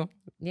 Thank you.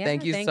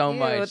 Thank Yeah, you thank so you.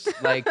 much.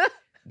 Like,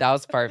 that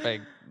was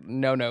perfect.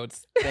 No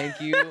notes. Thank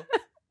you.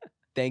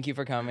 Thank you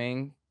for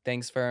coming.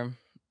 Thanks for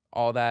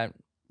all that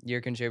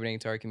you're contributing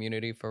to our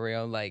community for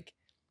real. Like,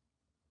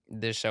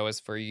 this show is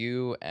for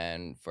you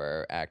and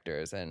for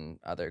actors and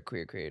other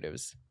queer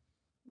creatives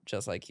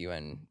just like you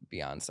and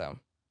beyond. So,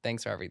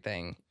 thanks for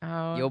everything.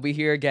 Oh, You'll be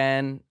here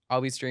again.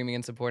 I'll be streaming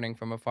and supporting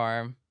from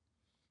afar.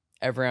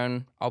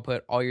 Everyone, I'll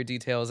put all your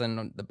details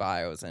in the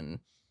bios and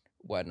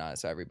whatnot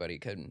so everybody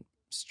can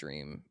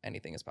stream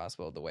anything as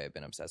possible the way I've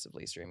been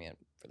obsessively streaming it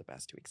for the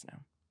past 2 weeks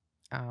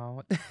now.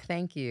 oh,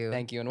 thank you.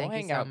 Thank you. And we'll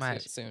Thank you hang so out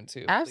much. soon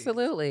too, please.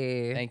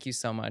 Absolutely. Thank you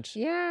so much for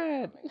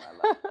Yeah. coming,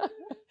 my love.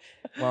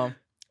 Well,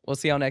 we'll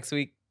see y'all next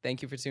week.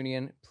 Thank you for tuning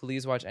in.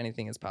 Please watch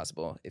anything as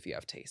possible if you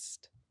have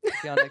taste.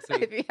 See y'all next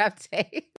week. If you have taste.